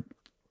transferred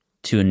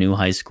to a new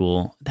high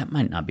school. That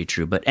might not be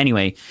true. But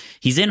anyway,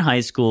 he's in high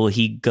school.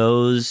 He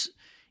goes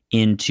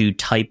into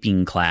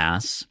typing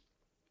class.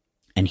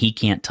 And he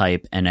can't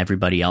type and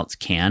everybody else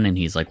can. And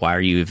he's like, why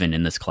are you even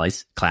in this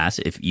class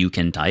if you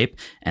can type?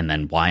 And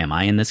then why am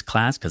I in this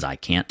class? Because I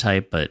can't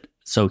type. But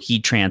so he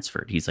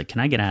transferred. He's like,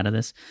 can I get out of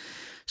this?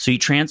 So he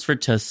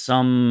transferred to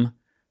some,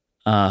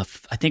 I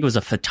think it was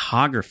a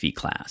photography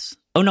class.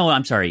 Oh, no,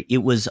 I'm sorry.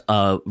 It was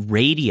a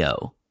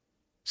radio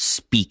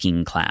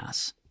speaking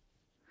class.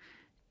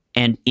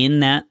 And in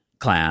that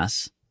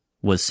class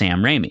was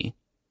Sam Raimi,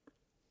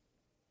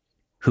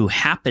 who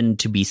happened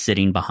to be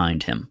sitting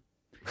behind him.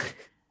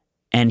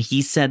 And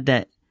he said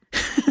that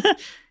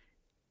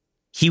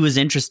he was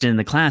interested in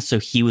the class, so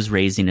he was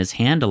raising his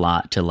hand a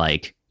lot to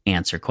like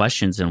answer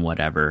questions and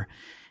whatever.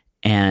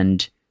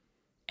 And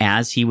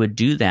as he would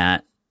do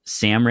that,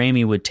 Sam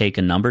Raimi would take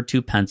a number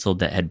 2 pencil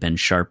that had been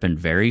sharpened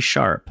very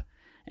sharp.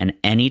 And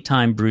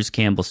anytime Bruce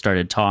Campbell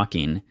started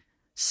talking,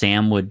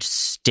 Sam would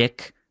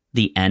stick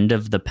the end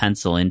of the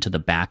pencil into the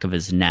back of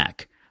his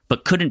neck,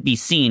 but couldn't be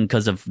seen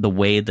because of the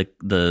way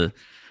the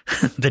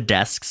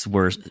desks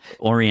were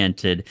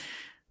oriented.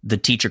 The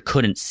teacher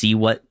couldn't see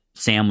what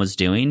Sam was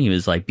doing. He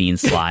was like being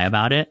sly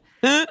about it.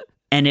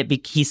 And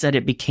he said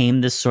it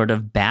became this sort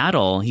of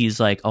battle. He's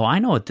like, oh, I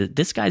know what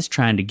this guy's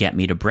trying to get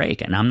me to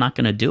break, and I'm not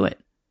going to do it.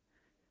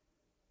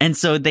 And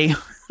so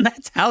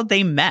that's how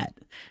they met,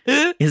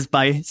 is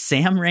by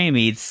Sam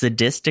Raimi,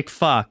 sadistic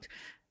fuck,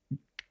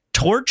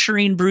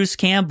 torturing Bruce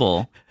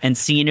Campbell and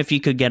seeing if he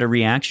could get a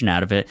reaction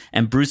out of it.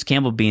 And Bruce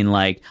Campbell being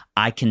like,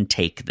 I can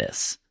take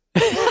this.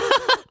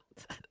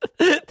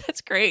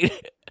 That's great.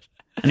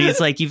 And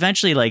he's like,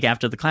 eventually, like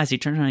after the class, he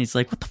turns around and he's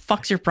like, what the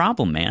fuck's your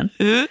problem, man?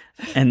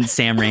 And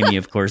Sam Raimi,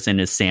 of course, in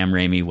his Sam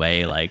Raimi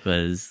way, like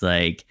was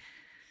like,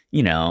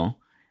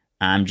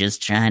 I'm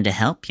just trying to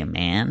help you,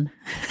 man.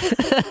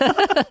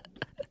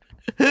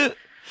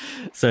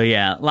 So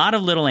yeah, a lot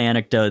of little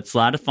anecdotes, a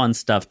lot of fun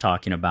stuff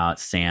talking about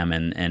Sam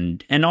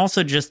and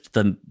also just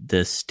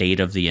the state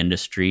of the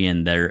industry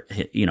and their,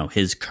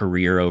 his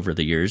career over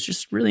the years.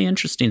 Just really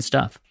interesting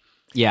stuff.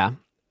 Yeah.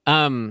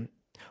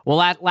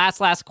 Well,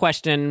 last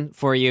question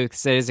for you,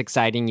 because it is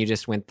exciting. You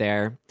just went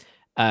there.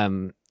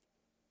 But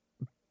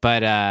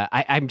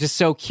I'm just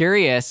so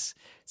curious,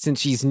 since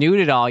she's new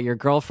to it all, your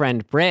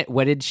girlfriend Britt,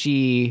 what did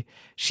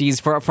she's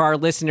for our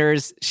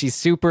listeners, she's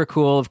super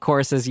cool, of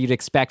course, as you'd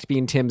expect,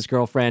 being Tim's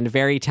girlfriend,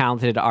 very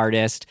talented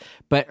artist,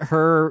 but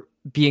her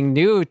being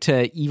new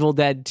to Evil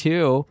Dead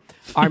 2,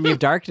 Army of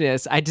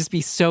Darkness, I'd just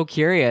be so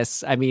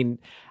curious. I mean,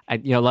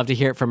 I'd love to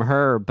hear it from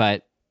her,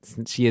 but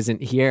since she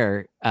isn't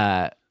here,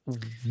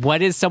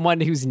 what is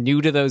someone who's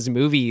new to those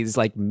movies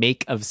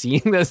make of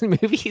seeing those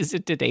movies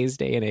in today's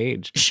day and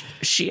age?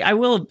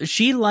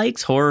 She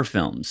likes horror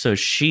films, so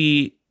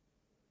she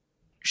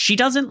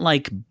doesn't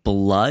like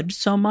blood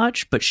so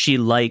much, but she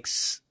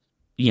likes,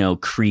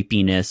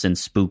 creepiness and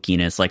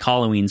spookiness. Like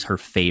Halloween's her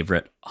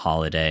favorite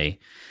holiday.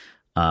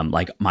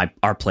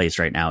 Our place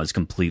right now is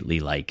completely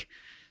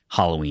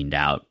Halloweened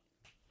out.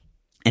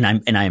 And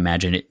I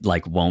imagine it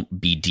won't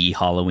be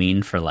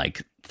de-Halloween for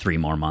 3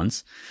 more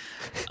months.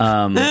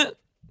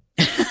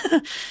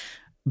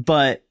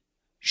 But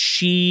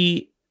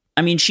she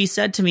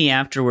said to me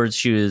afterwards,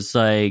 she was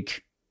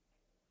like,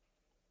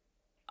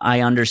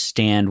 I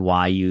understand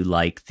why you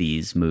like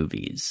these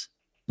movies.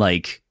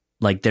 Like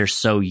they're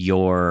so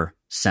your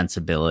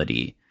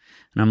sensibility.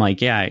 And I'm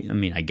like, yeah,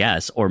 I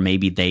guess, or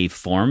maybe they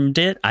formed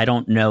it. I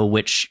don't know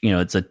which,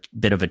 it's a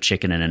bit of a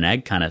chicken and an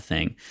egg kind of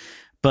thing,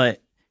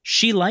 but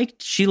she's like me.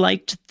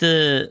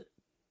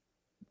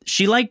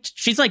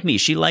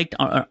 She liked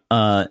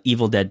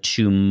Evil Dead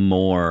 2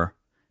 more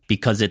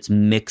because it's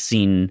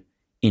mixing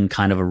in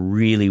kind of a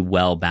really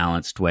well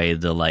balanced way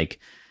the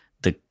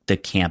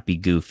campy,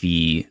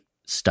 goofy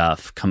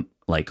stuff,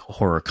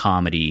 horror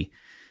comedy,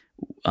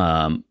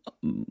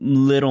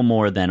 little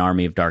more than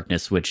Army of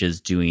Darkness, which is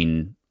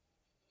doing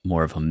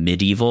more of a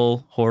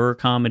medieval horror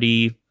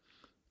comedy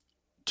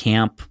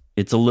camp.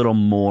 It's a little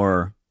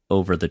more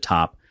over the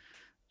top.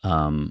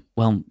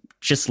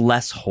 Just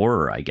less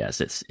horror, I guess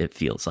it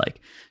feels like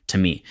to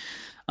me.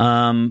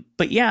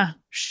 But yeah,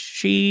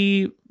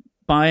 she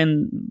by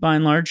and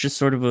large just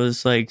sort of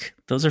was like,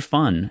 those are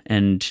fun,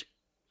 and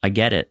I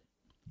get it.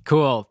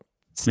 Cool.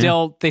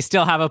 They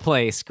still have a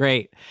place.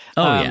 Great.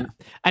 Yeah.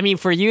 I mean,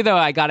 for you though,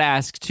 I got to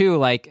ask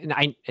too.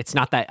 It's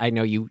not that I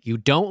know you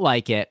don't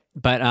like it,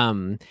 but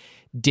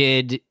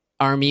did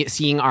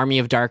seeing Army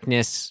of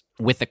Darkness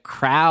with a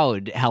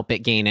crowd help it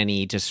gain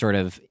any just sort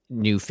of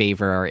new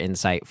favor or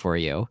insight for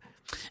you?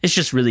 It's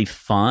just really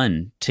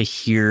fun to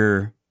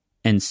hear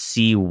and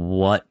see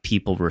what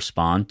people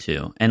respond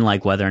to, and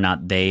whether or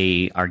not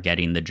they are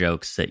getting the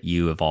jokes that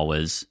you have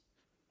always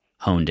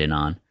honed in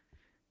on.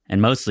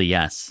 And mostly,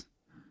 yes.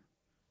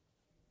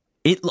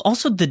 It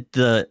also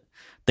the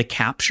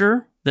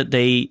capture that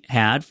they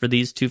had for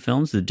these two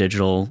films, the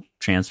digital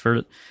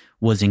transfer,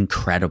 was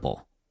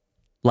incredible.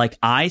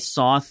 I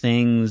saw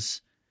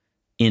things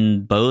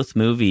in both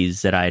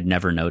movies that I had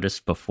never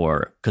noticed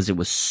before because it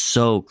was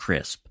so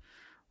crisp.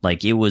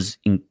 It was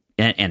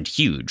and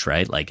huge,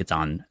 right? It's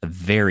on a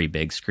very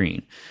big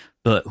screen.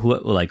 But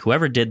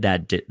whoever did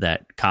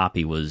that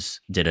copy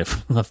did a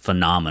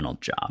phenomenal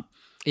job.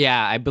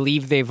 Yeah, I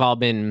believe they've all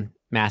been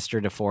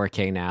mastered to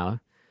 4K now.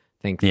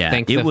 Thank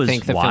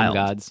the film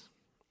gods.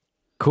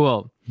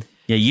 Cool.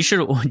 Yeah, you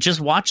should just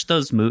watch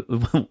those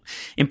movies.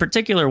 In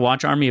particular,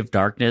 watch Army of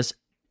Darkness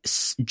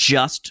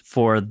just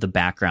for the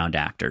background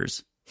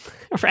actors.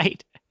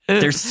 Right.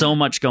 There's so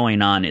much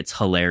going on. It's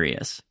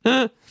hilarious.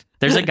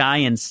 There's a guy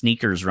in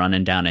sneakers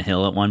running down a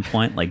hill at one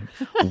point,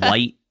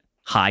 white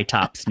high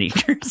top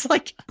sneakers.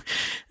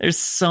 There's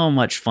so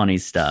much funny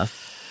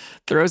stuff.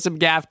 Throw some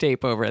gaff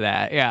tape over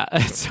that. Yeah,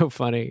 it's so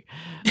funny.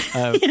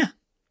 Yeah.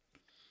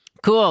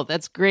 Cool.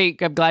 That's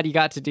great. I'm glad you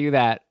got to do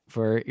that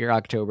for your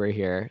October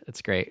here.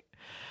 That's great.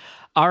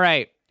 All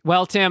right.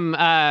 Well, Tim,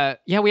 we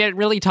didn't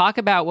really talk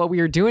about what we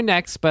were doing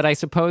next, but I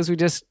suppose we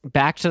just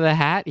back to the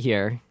hat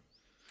here.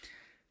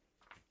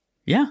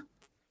 Yeah.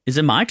 Is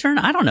it my turn?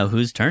 I don't know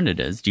whose turn it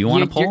is. Do you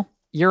want to pull?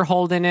 You're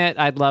holding it.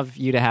 I'd love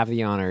you to have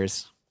the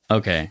honors.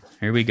 Okay.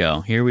 Here we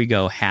go.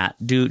 Hat.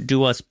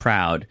 Do us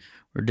proud.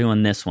 We're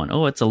doing this one.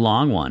 Oh, it's a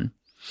long one.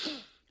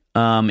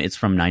 It's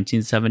from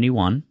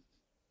 1971.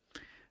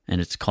 And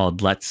it's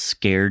called Let's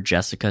Scare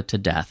Jessica to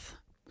Death.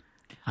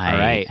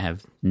 I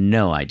have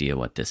no idea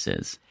what this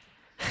is.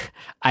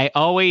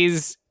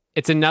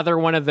 It's another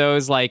one of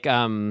those like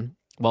a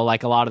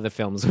lot of the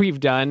films we've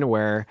done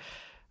where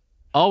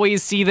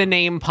always see the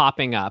name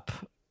popping up.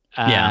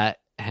 And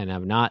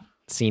I've not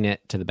seen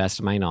it to the best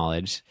of my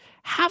knowledge.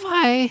 Have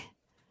I?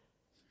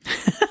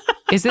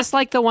 Is this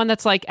the one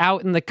that's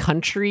out in the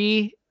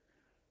country,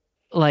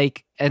 in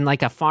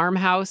a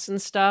farmhouse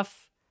and stuff?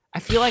 I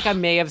feel like I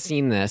may have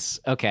seen this.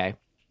 Okay.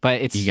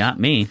 But you got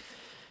me.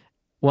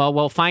 Well,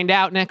 we'll find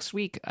out next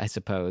week, I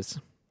suppose.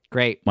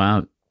 Great.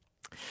 Wow.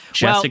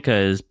 Jessica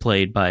is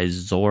played by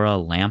Zora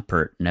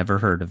Lampert. Never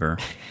heard of her.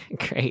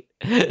 Great.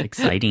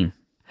 Exciting.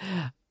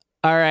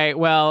 All right.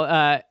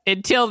 Well,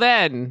 until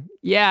then,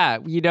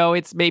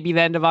 it's maybe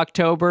the end of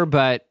October,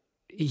 but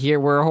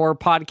here we're a horror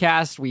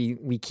podcast.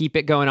 We keep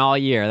it going all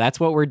year. That's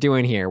what we're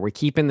doing here. We're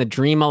keeping the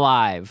dream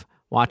alive,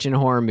 watching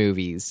horror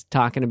movies,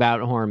 talking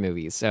about horror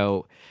movies.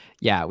 So,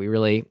 we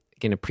really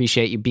Can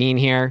appreciate you being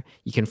here.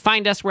 You can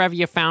find us wherever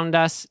you found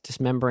us,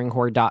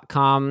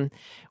 dismemberinghorde.com.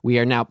 We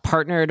are now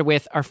partnered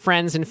with our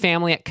friends and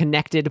family at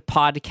Connected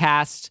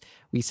Podcast.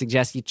 We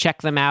suggest you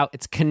check them out.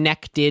 It's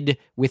Connected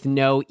with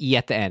no E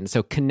at the end.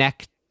 So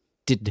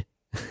Connected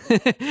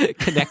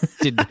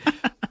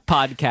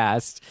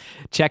Podcast.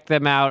 Check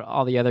them out.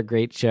 All the other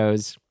great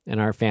shows in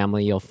our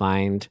family you'll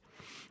find.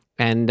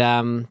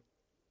 And,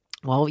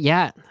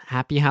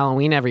 happy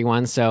Halloween,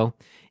 everyone. So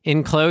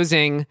in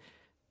closing,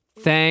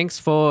 thanks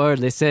for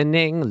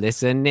listening.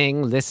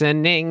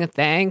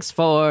 Thanks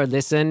for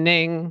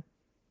listening.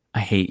 I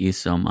hate you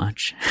so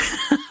much.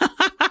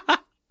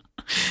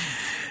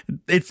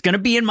 It's going to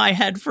be in my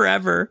head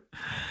forever.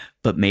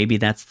 But maybe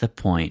that's the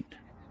point.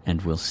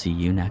 And we'll see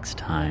you next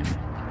time.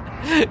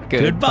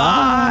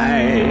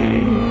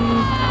 Goodbye.